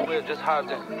 Brand new whip, just hopped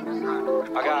in.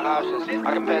 I got options.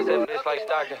 I can pass that bitch like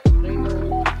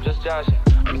Stockton. Just joshing.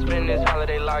 I'm spending this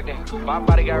holiday locked in. My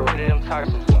body got rid of them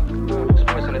toxins.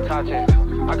 Sports in the top 10.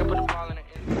 I can put the ball in it.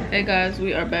 Hey guys,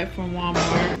 we are back from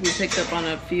Walmart. We picked up on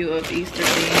a few of Easter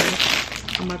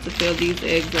things. I'm about to fill these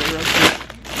eggs up real quick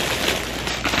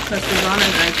because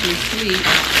Susanna's actually asleep.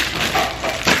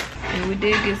 And we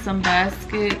did get some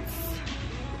baskets,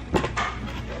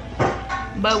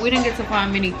 but we didn't get to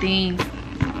find many things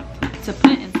to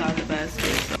put inside the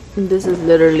basket. And this is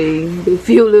literally the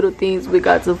few little things we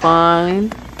got to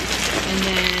find. And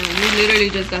then we literally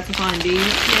just got to find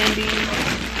these candies.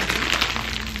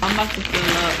 I'm about to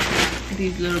fill up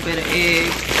these little bit of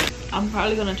eggs. I'm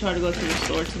probably gonna try to go to the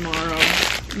store tomorrow.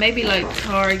 Maybe like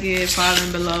Target, 5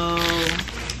 and below.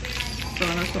 So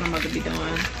that's what I'm about to be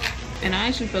doing. And I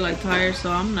actually feel like tired,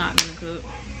 so I'm not gonna cook.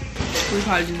 We're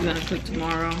probably just gonna cook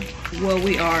tomorrow. Well,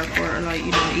 we are for like,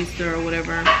 you know, Easter or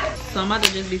whatever. So I'm about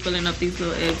to just be filling up these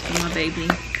little eggs for my baby.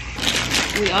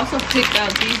 We also picked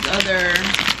out these other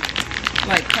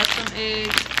like custom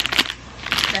eggs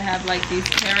that have like these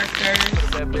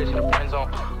characters. That bitch in the friend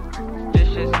zone. This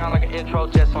shit sound like an intro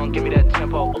jet song. Give me that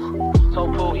tempo.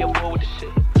 So cool, he a fool with the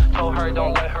shit. Told her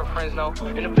don't let her friends know.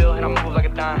 In the building, I move like a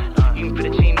dime. You can put a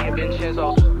genie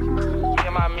benzos. Me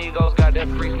and my amigos got that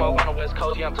free smoke on the west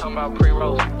coast. Yeah, I'm talking about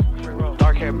pre-rolls.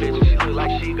 Dark hair bitch, she look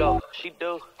like she go. She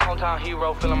do. Hometown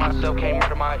hero, feeling myself, can't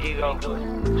murder my ego.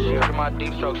 She heard my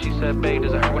deep stroke, she said, babe,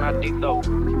 does it hurt when I deep though?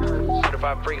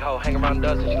 Certified freak hoe, hang around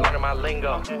dust and she learning my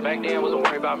lingo. Back then, wasn't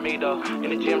worried about me though. In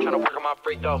the gym, trying to work on my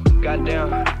freak though.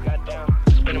 Goddamn.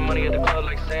 Spending money at the club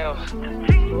like Sam's.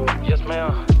 Yes,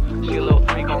 ma'am. She a little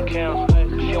freak on cam.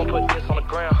 She don't put this on the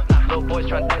ground. Little boys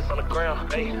trying to dance on the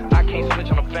ground. Hey, I can't switch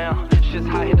on the fan. Shit's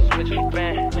hot, hit the switch on the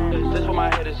fan. This where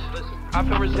my head is. I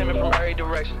feel resentment from every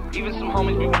direction. Even some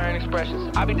homies be wearing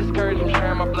expressions. I be discouraged from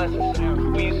sharing my blessings.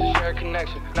 We used to share a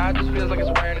connection. Now it just feels like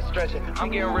it's wearing and stretching. I'm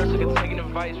getting real sick of taking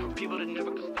advice from people that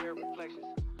never could stare at reflections.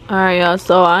 Alright, y'all,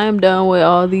 so I am done with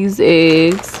all these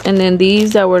eggs, and then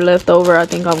these that were left over, I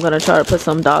think I'm gonna try to put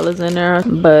some dollars in there,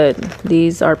 but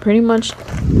these are pretty much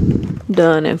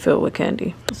done and filled with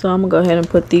candy. So I'm gonna go ahead and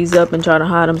put these up and try to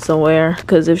hide them somewhere,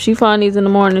 because if she finds these in the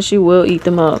morning, she will eat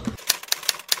them up.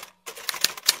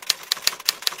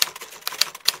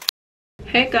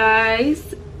 Hey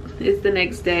guys, it's the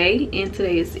next day and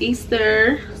today is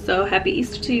Easter, so happy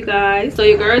Easter to you guys. So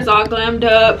your girl is all glammed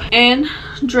up and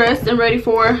dressed and ready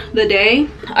for the day.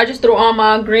 I just threw on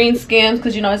my green Skims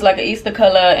because you know it's like an Easter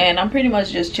color, and I'm pretty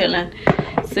much just chilling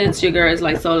since your girl is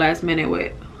like so last minute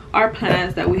with our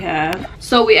plans that we have.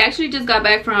 So we actually just got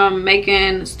back from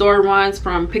making store runs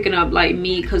from picking up like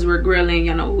meat because we're grilling.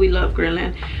 You know, we love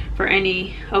grilling for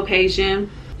any occasion.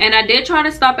 And I did try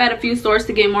to stop at a few stores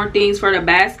to get more things for the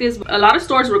baskets. A lot of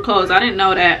stores were closed. I didn't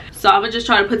know that. So I'm gonna just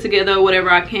try to put together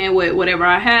whatever I can with whatever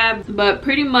I have. But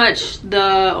pretty much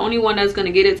the only one that's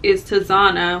gonna get it is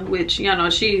Tizana, which, you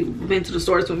know, she been to the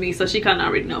stores with me, so she kind of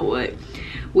already know what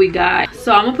we got.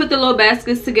 So I'm gonna put the little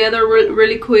baskets together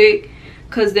really quick,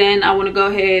 because then I want to go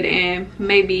ahead and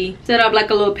maybe set up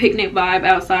like a little picnic vibe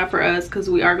outside for us, because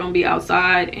we are gonna be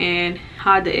outside, and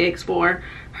hide the eggs for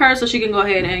her so she can go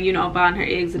ahead and, you know, bind her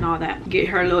eggs and all that, get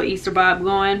her little Easter vibe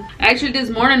going. Actually this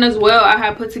morning as well, I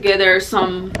had put together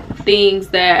some things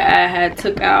that I had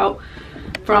took out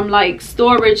from like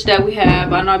storage that we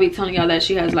have. I know I'll be telling y'all that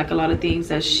she has like a lot of things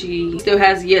that she still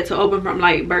has yet to open from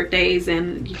like birthdays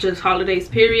and just holidays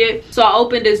period. So I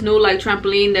opened this new like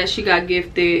trampoline that she got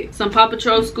gifted, some Paw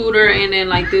Patrol scooter, and then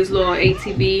like this little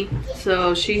ATV.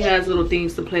 So she has little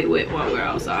things to play with while we're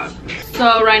outside.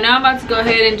 So right now I'm about to go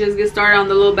ahead and just get started on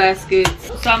the little baskets.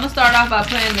 So I'm gonna start off by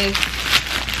playing this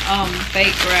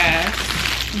fake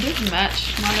grass. Did this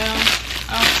match my nail?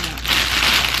 Oh no.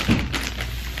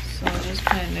 So just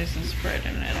putting this and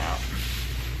spreading it out.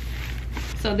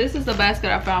 So this is the basket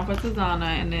I found for Susanna,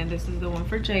 and then this is the one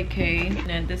for JK, and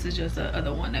then this is just the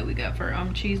other one that we got for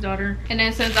Cheese Daughter. And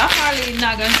then since I'm probably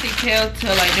not gonna see Kale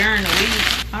till like during the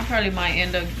week, I probably might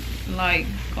end up like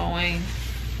going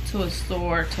to a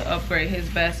store to upgrade his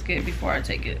basket before I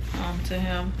take it to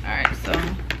him. All right, so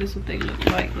this is what they look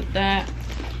like with that.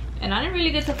 And I didn't really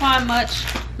get to find much,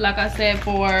 like I said,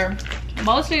 for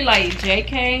mostly like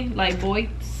JK, like boy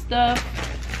stuff.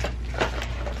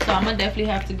 So I'm gonna definitely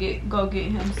have to go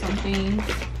get him some things.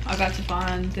 I got to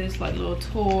find this like little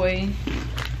toy,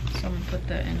 so I'm gonna put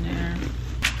that in there.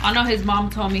 I know his mom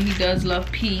told me he does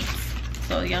love Peeps,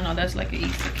 so y'all know that's like an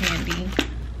Easter candy.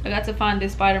 I got to find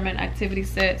this Spider-Man activity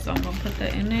set, so I'm gonna put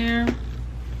that in there.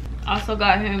 Also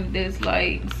got him this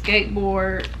like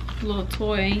skateboard little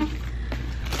toy.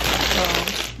 So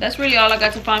that's really all I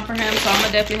got to find for him. So I'm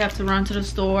gonna definitely have to run to the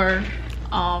store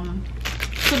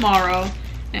tomorrow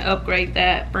and upgrade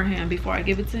that for him before I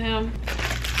give it to him.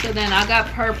 So then I got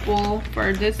purple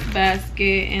for this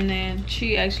basket, and then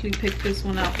she actually picked this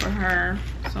one out for her,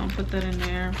 so I'm gonna put that in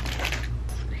there.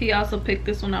 He also picked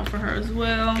this one out for her as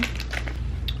well,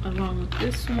 along with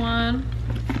this one.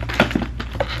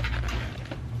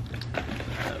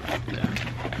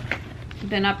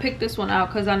 Then I picked this one out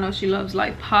because I know she loves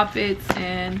like Poppets,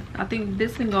 and I think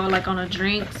this can go like on a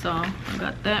drink, so I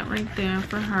got that right there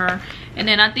for her. And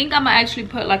then I think I'm gonna actually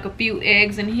put like a few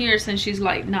eggs in here since she's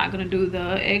like not gonna do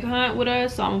the egg hunt with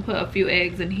us, so I'm gonna put a few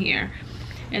eggs in here.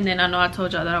 And then I know I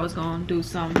told y'all that I was gonna do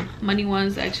some money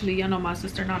ones. Actually, y'all know my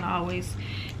sister Nana always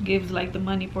gives like the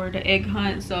money for the egg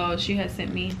hunt, so she has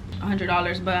sent me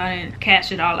 $100, but I didn't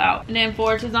cash it all out. And then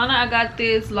for Tizana, I got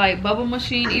this like bubble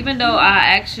machine, even though I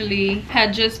actually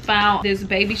had just found this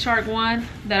Baby Shark one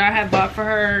that I had bought for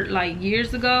her like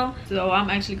years ago. So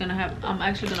I'm actually gonna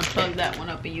plug that one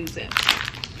up and use it.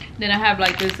 Then I have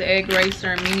like this egg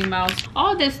racer and Minnie Mouse.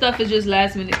 All this stuff is just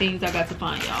last minute things I got to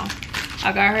find, y'all.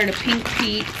 I got her the Pink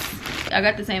Peeps. I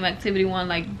got the same activity one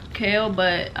like Kale,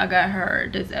 but I got her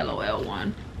this LOL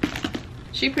one.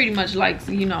 She pretty much likes,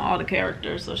 you know, all the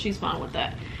characters, so she's fine with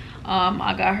that.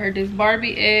 I got her this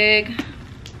Barbie egg.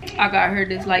 I got her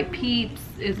this like Peeps.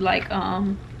 It's like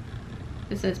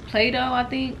it says Play-Doh, I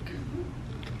think.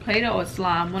 Play-Doh or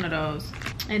slime, one of those.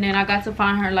 And then I got to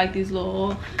find her like these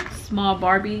little small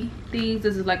Barbie things.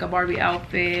 This is like a Barbie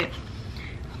outfit.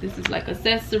 This is like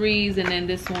accessories, and then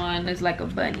this one is like a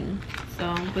bunny.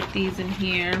 So put these in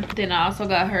here. Then I also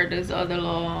got her this other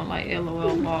little like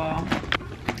LOL ball.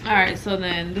 All right, so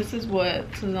then this is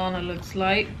what Tizana looks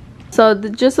like. So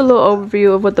just a little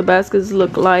overview of what the baskets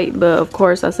look like, but of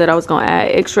course I said I was gonna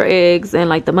add extra eggs and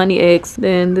like the money eggs.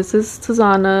 Then this is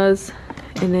Tizana's,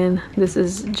 and then this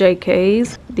is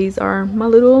JK's. These are my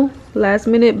little last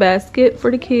minute basket for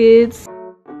the kids.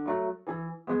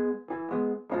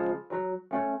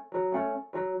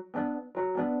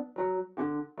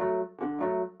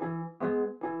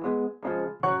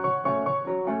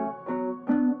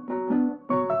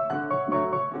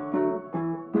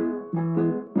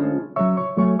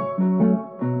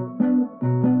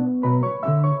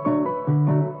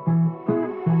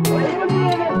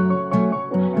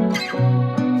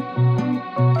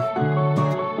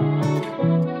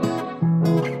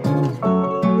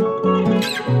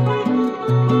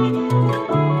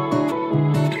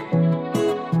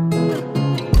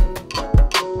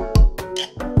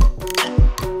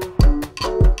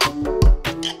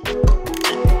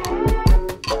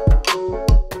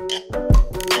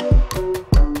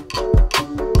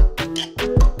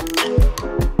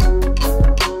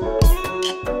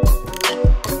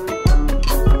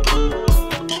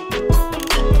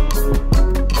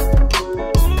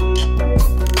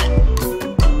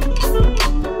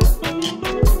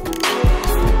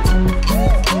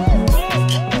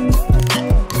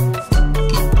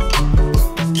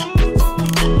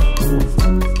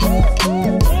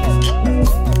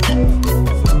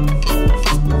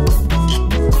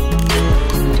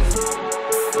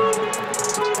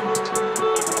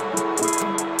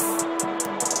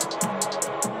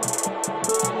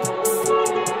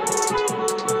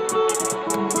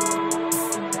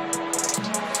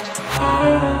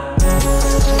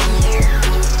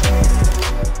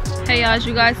 Hey y'all, as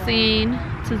you guys seen,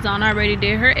 Tizana already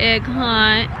did her egg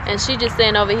hunt, and she just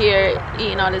sitting over here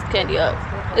eating all this candy up.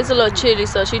 It's a little chilly,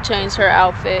 so she changed her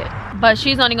outfit, but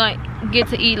she's only gonna get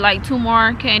to eat like 2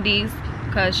 more candies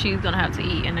because she's gonna have to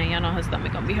eat, and then y'all know her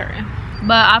stomach gonna be hurting.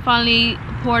 But I finally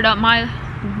poured up my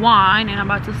wine and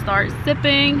I'm about to start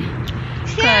sipping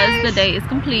because the day is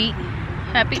complete.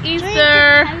 Happy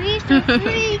Easter!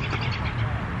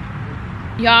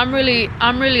 Y'all, I'm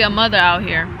really a mother out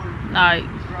here. Like,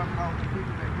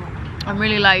 I'm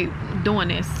really like doing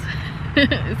this.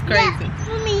 It's crazy. Yeah,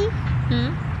 for me.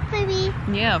 For me.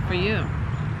 Yeah, for you.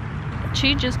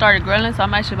 She just started grilling, so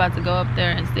I'm actually about to go up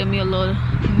there and steal me a little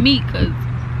meat because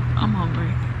I'm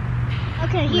hungry.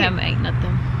 Okay, we haven't ate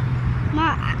nothing.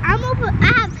 Mom, I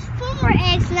have 4 more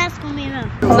eggs, and that's gonna be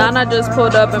enough. Nana just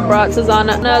pulled up and brought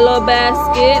Tizana a little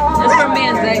basket. It's for me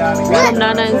and Zay. From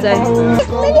Nana and Zay.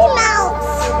 Minnie Mouse.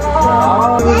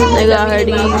 They got her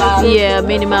these, yeah,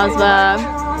 Minnie Mouse vibe.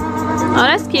 Oh,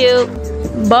 that's cute.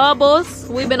 Bubbles.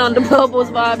 We've been on the Bubbles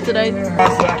vibe today. So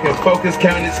I can focus,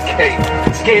 count this cake.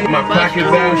 Skin my pockets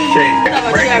out shape.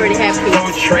 She already happy.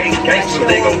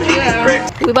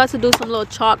 We about to do some little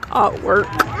chalk artwork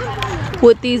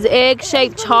with these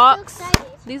egg-shaped chalks.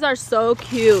 These are so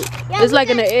cute. Yeah, it's like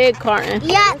in an egg carton.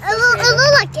 Yeah, it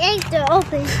look like eggs. They're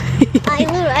open. Like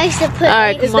little eggs to put. All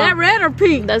right, is that red or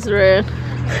pink? That's red.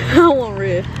 I want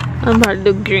red. I'm about to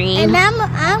do green. And I'm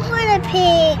gonna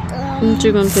pick. What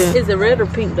you gonna pick? Is it red or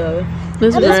pink though?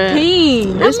 It's red.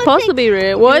 Pink. It's supposed to be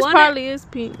red. Well, it probably is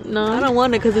pink. No, I don't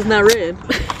want it because it's not red.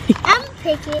 I'm gonna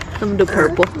pick it. I'm gonna do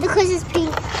purple. Because it's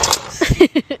pink.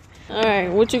 All right,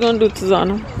 what you gonna do,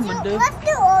 Tizana? Let's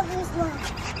do all these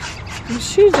ones.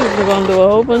 She's just gonna do a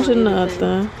whole bunch of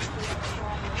nothing.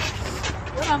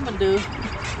 What I'm gonna do?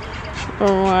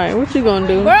 All right, what you gonna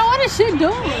do? Girl, what is she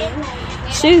doing?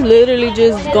 She's literally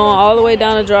just going all the way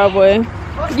down the driveway.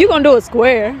 You gonna do a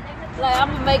square? Like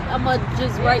I'm gonna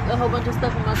just write a whole bunch of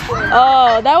stuff in my square.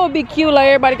 Oh, that would be cute. Like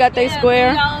everybody got their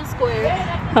square. Square.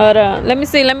 Hold on, let me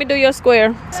see. Let me do your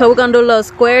square. So we're gonna do little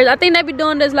squares. I think they be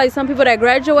doing this like some people that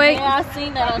graduate. Yeah, I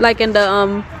seen that. Like in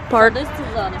the park. So this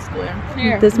is on a square.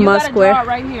 Here. This is my square. Draw it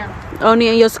right here. Only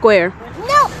in your square.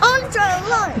 No, I want to draw a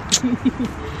line.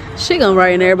 She gonna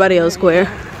write in everybody else's square.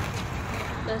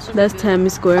 That's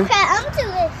Tammy's square. Okay, I'm gonna do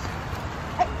this.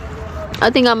 I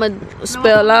think I'm gonna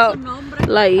spell out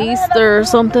like Easter or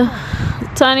something.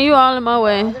 Tiny, you all in my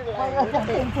way. Ta-da!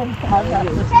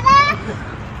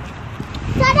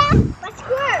 My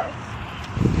square.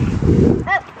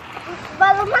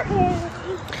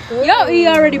 Yo, he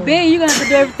already big. You gonna have to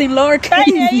do everything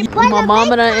lowercase. My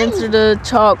mama done entered the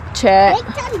chalk chat.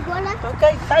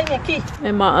 Okay, tiny key.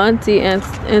 And my auntie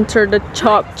entered the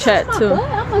chalk chat too.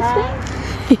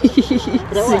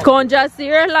 Con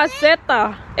Yasir es la Z.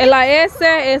 La S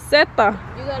es Z.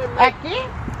 Aquí?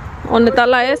 Donde está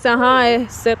la S, ajá,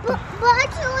 es Z. But I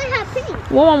can only have pink.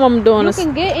 What my mom doing? You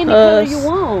can get any color you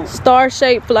want.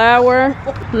 Star-shaped flower.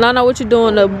 Nana, what you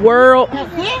doing? The world.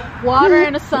 Water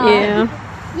in the sun. Yeah.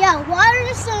 Yeah, water in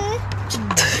the sun.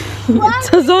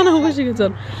 Tazana, what you gonna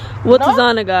tell? What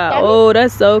Tazana got? Oh,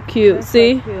 that's so cute.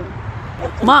 See?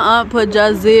 My aunt put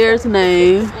Jazir's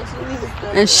name,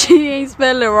 and she ain't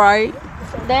spell it right.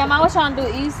 Damn, I was trying to do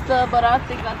Easter, but I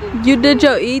think I did. You did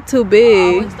your E too I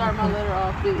big. always start my letter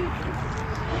off big.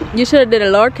 You should have did a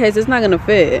lowercase. It's not gonna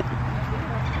fit.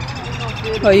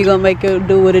 Or you gonna make it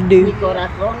do what it do?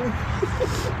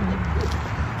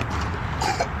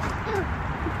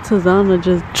 Tazana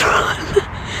just trying.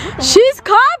 She's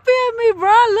copying me,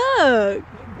 bro. Look,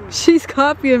 she's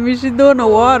copying me. She's doing the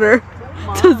water.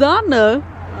 Tazana.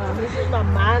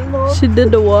 She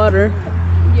did the water.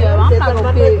 Yeah, I'm not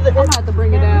gonna pick. I'm gonna have to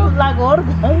bring it down.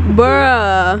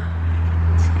 Bruh.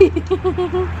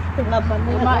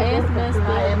 My ass messed up.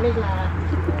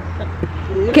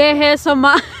 ¿Qué es eso,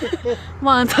 ma?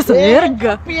 Manta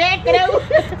verga.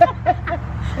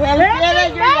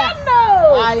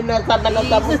 Ay, no, esa no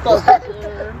está gustosa.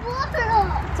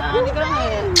 Tiny, go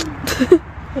ahead.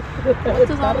 What's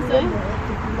this all to say?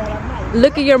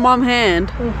 Look at your mom's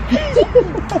hand.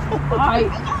 Ay.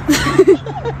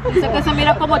 Dice que se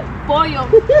mira como pollo.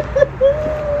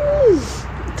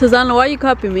 Tazana, why you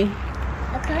copying me?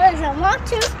 Because I want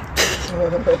to.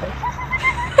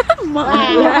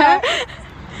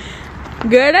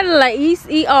 Girl, that like East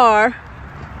ER.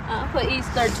 I put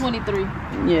Easter 23.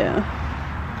 Yeah.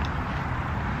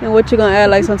 And what you gonna add,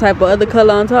 like some type of other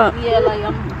color on top? Yeah, like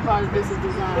I'm probably this is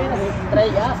design.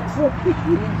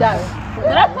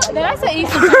 Did I say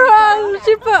Easter? Girl,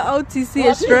 she put OTC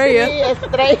Estrella.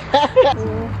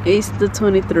 Easter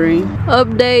 23.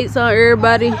 Updates on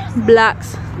everybody.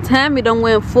 Blocks. Tammy done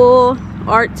went full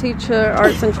art teacher,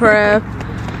 arts and craft.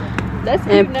 That's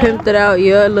and pimped it out.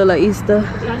 Yeah, it look like Easter.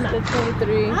 Easter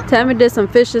 23. Tammy did some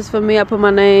fishes for me. I put my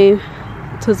name.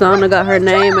 Tazana got her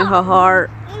name and her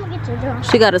heart.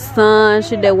 She got a son.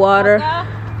 She did water.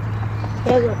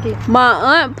 My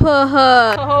aunt put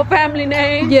her whole family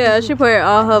name. Yeah, she put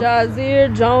all her Jazir,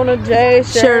 Jonah, Jay,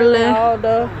 Shirley,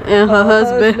 Alda, and her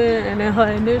husband. And then her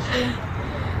initial.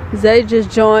 Zay just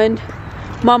joined.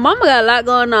 My mama got a lot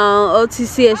going on.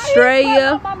 OTC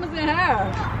Australia. Mama's in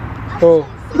her.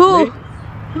 Who?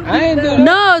 I ain't do that.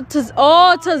 No,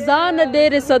 Tazana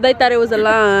did it, so they thought it was a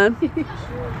line.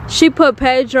 She put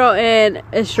Pedro and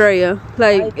Estrella.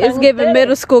 Like, it's giving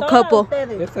middle school couple.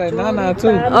 It's a Nana too.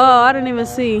 Oh, I didn't even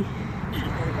see.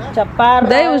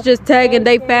 They was just tagging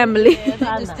they family.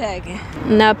 Just tagging.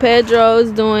 Now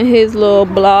Pedro's doing his little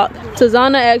block.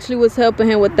 Tazana actually was helping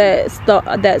him with that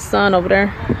sun over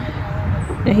there.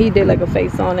 And he did like a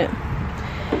face on it.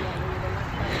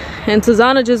 And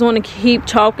Tazana just want to keep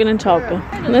chalking and chalking.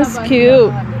 That's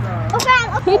cute.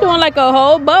 He doing like a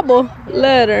whole bubble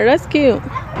letter. That's cute.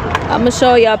 I'm gonna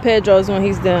show y'all Pedro's when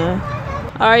he's done.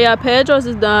 Alright, y'all, Pedro's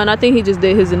is done. I think he just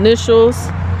did his initials.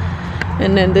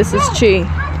 And then this is Chi.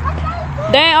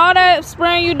 Dang, all that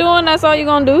spraying you doing, that's all you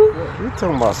gonna do? You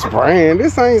talking about spraying?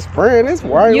 This ain't spraying, it's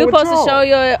white. You supposed to show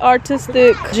your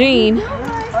artistic gene.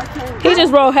 He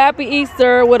just wrote Happy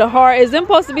Easter with a heart. Is them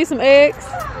supposed to be some eggs?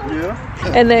 Yeah.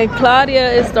 And then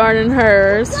Claudia is starting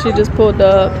hers. She just pulled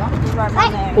up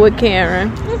with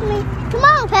Karen. Come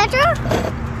on, Petra.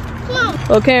 Come on.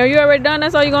 Well, Karen, you already done?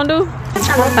 That's all you gonna do?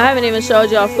 I haven't even showed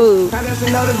y'all food,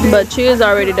 but Chi is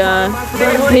already done.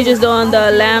 He just doing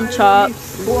the lamb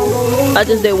chops. I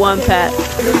just did one pack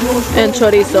and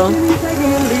chorizo.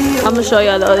 I'm gonna show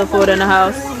y'all the other food in the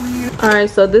house. Alright,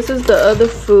 so this is the other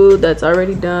food that's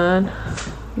already done.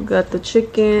 We got the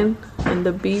chicken and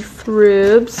the beef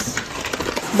ribs.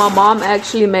 My mom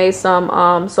actually made some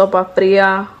sopa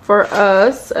fria for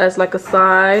us as like a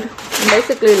side.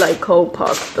 Basically like cold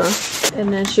pasta.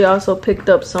 And then she also picked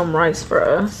up some rice for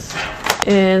us.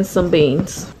 And some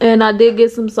beans. And I did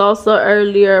get some salsa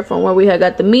earlier from where we had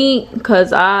got the meat.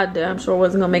 Because I damn sure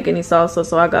wasn't going to make any salsa.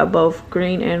 So I got both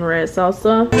green and red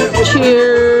salsa.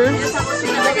 Cheers.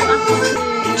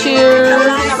 Cheers.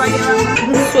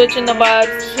 Switching the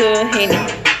vibes to Henny.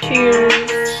 Cheers.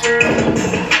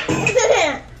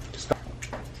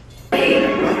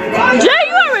 Jay,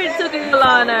 you already took it,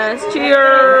 Lana's.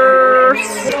 Cheers.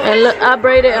 And look, I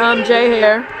braided Jay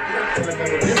hair.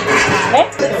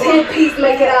 10-piece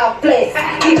make it all flex.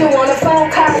 Even on the phone,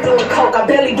 copy doing coke. I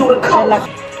barely do the coke.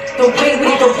 Don't play with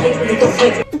it, don't play with it, don't play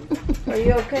with it. Are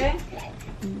you okay?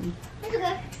 It's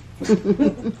okay.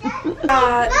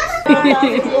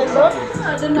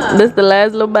 This the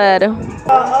last little battle.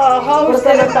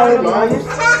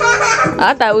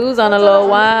 I thought we was on a little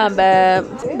wine, babe.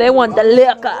 They want the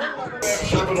liquor.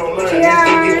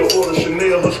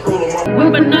 We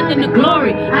but nothing to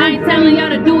glory. I ain't telling y'all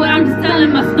to do it, I'm just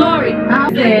telling my story. I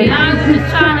was just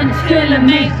trying to chill and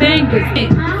make bangers.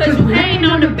 Cause you ain't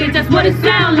on the bitch, that's what it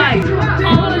sound like.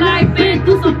 Whole life been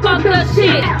through some fucked up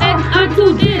shit. I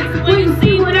do this, when you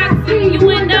see what I see, you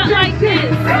end up like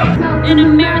this. In the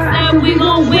mirror said we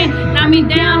gon' win. Knock me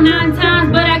down 9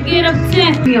 times, but I get up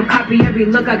 10. See, I'm copy every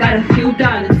look, I got a few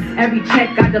dollars. Every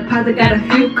check I deposit got a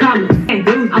few commas.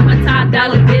 I'm a top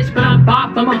dollar bitch, but I'm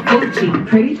bought from a Gucci.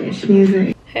 Pretty bitch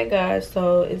music. Hey guys,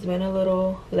 so it's been a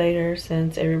little later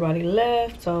since everybody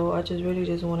left, so I just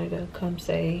wanted to come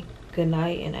say good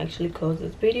night and actually close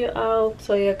this video out.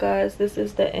 So yeah guys, this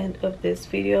is the end of this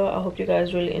video. I hope you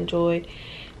guys really enjoyed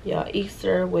y'all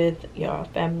Easter with y'all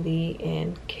family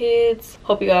and kids.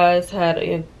 Hope you guys had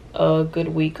a good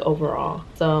week overall.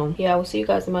 So yeah, I will see you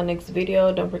guys in my next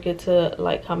video. Don't forget to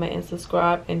like, comment, and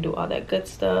subscribe and do all that good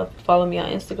stuff. Follow me on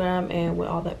Instagram, and with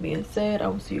all that being said, I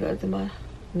will see you guys in my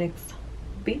next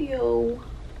video.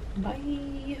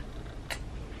 Bye.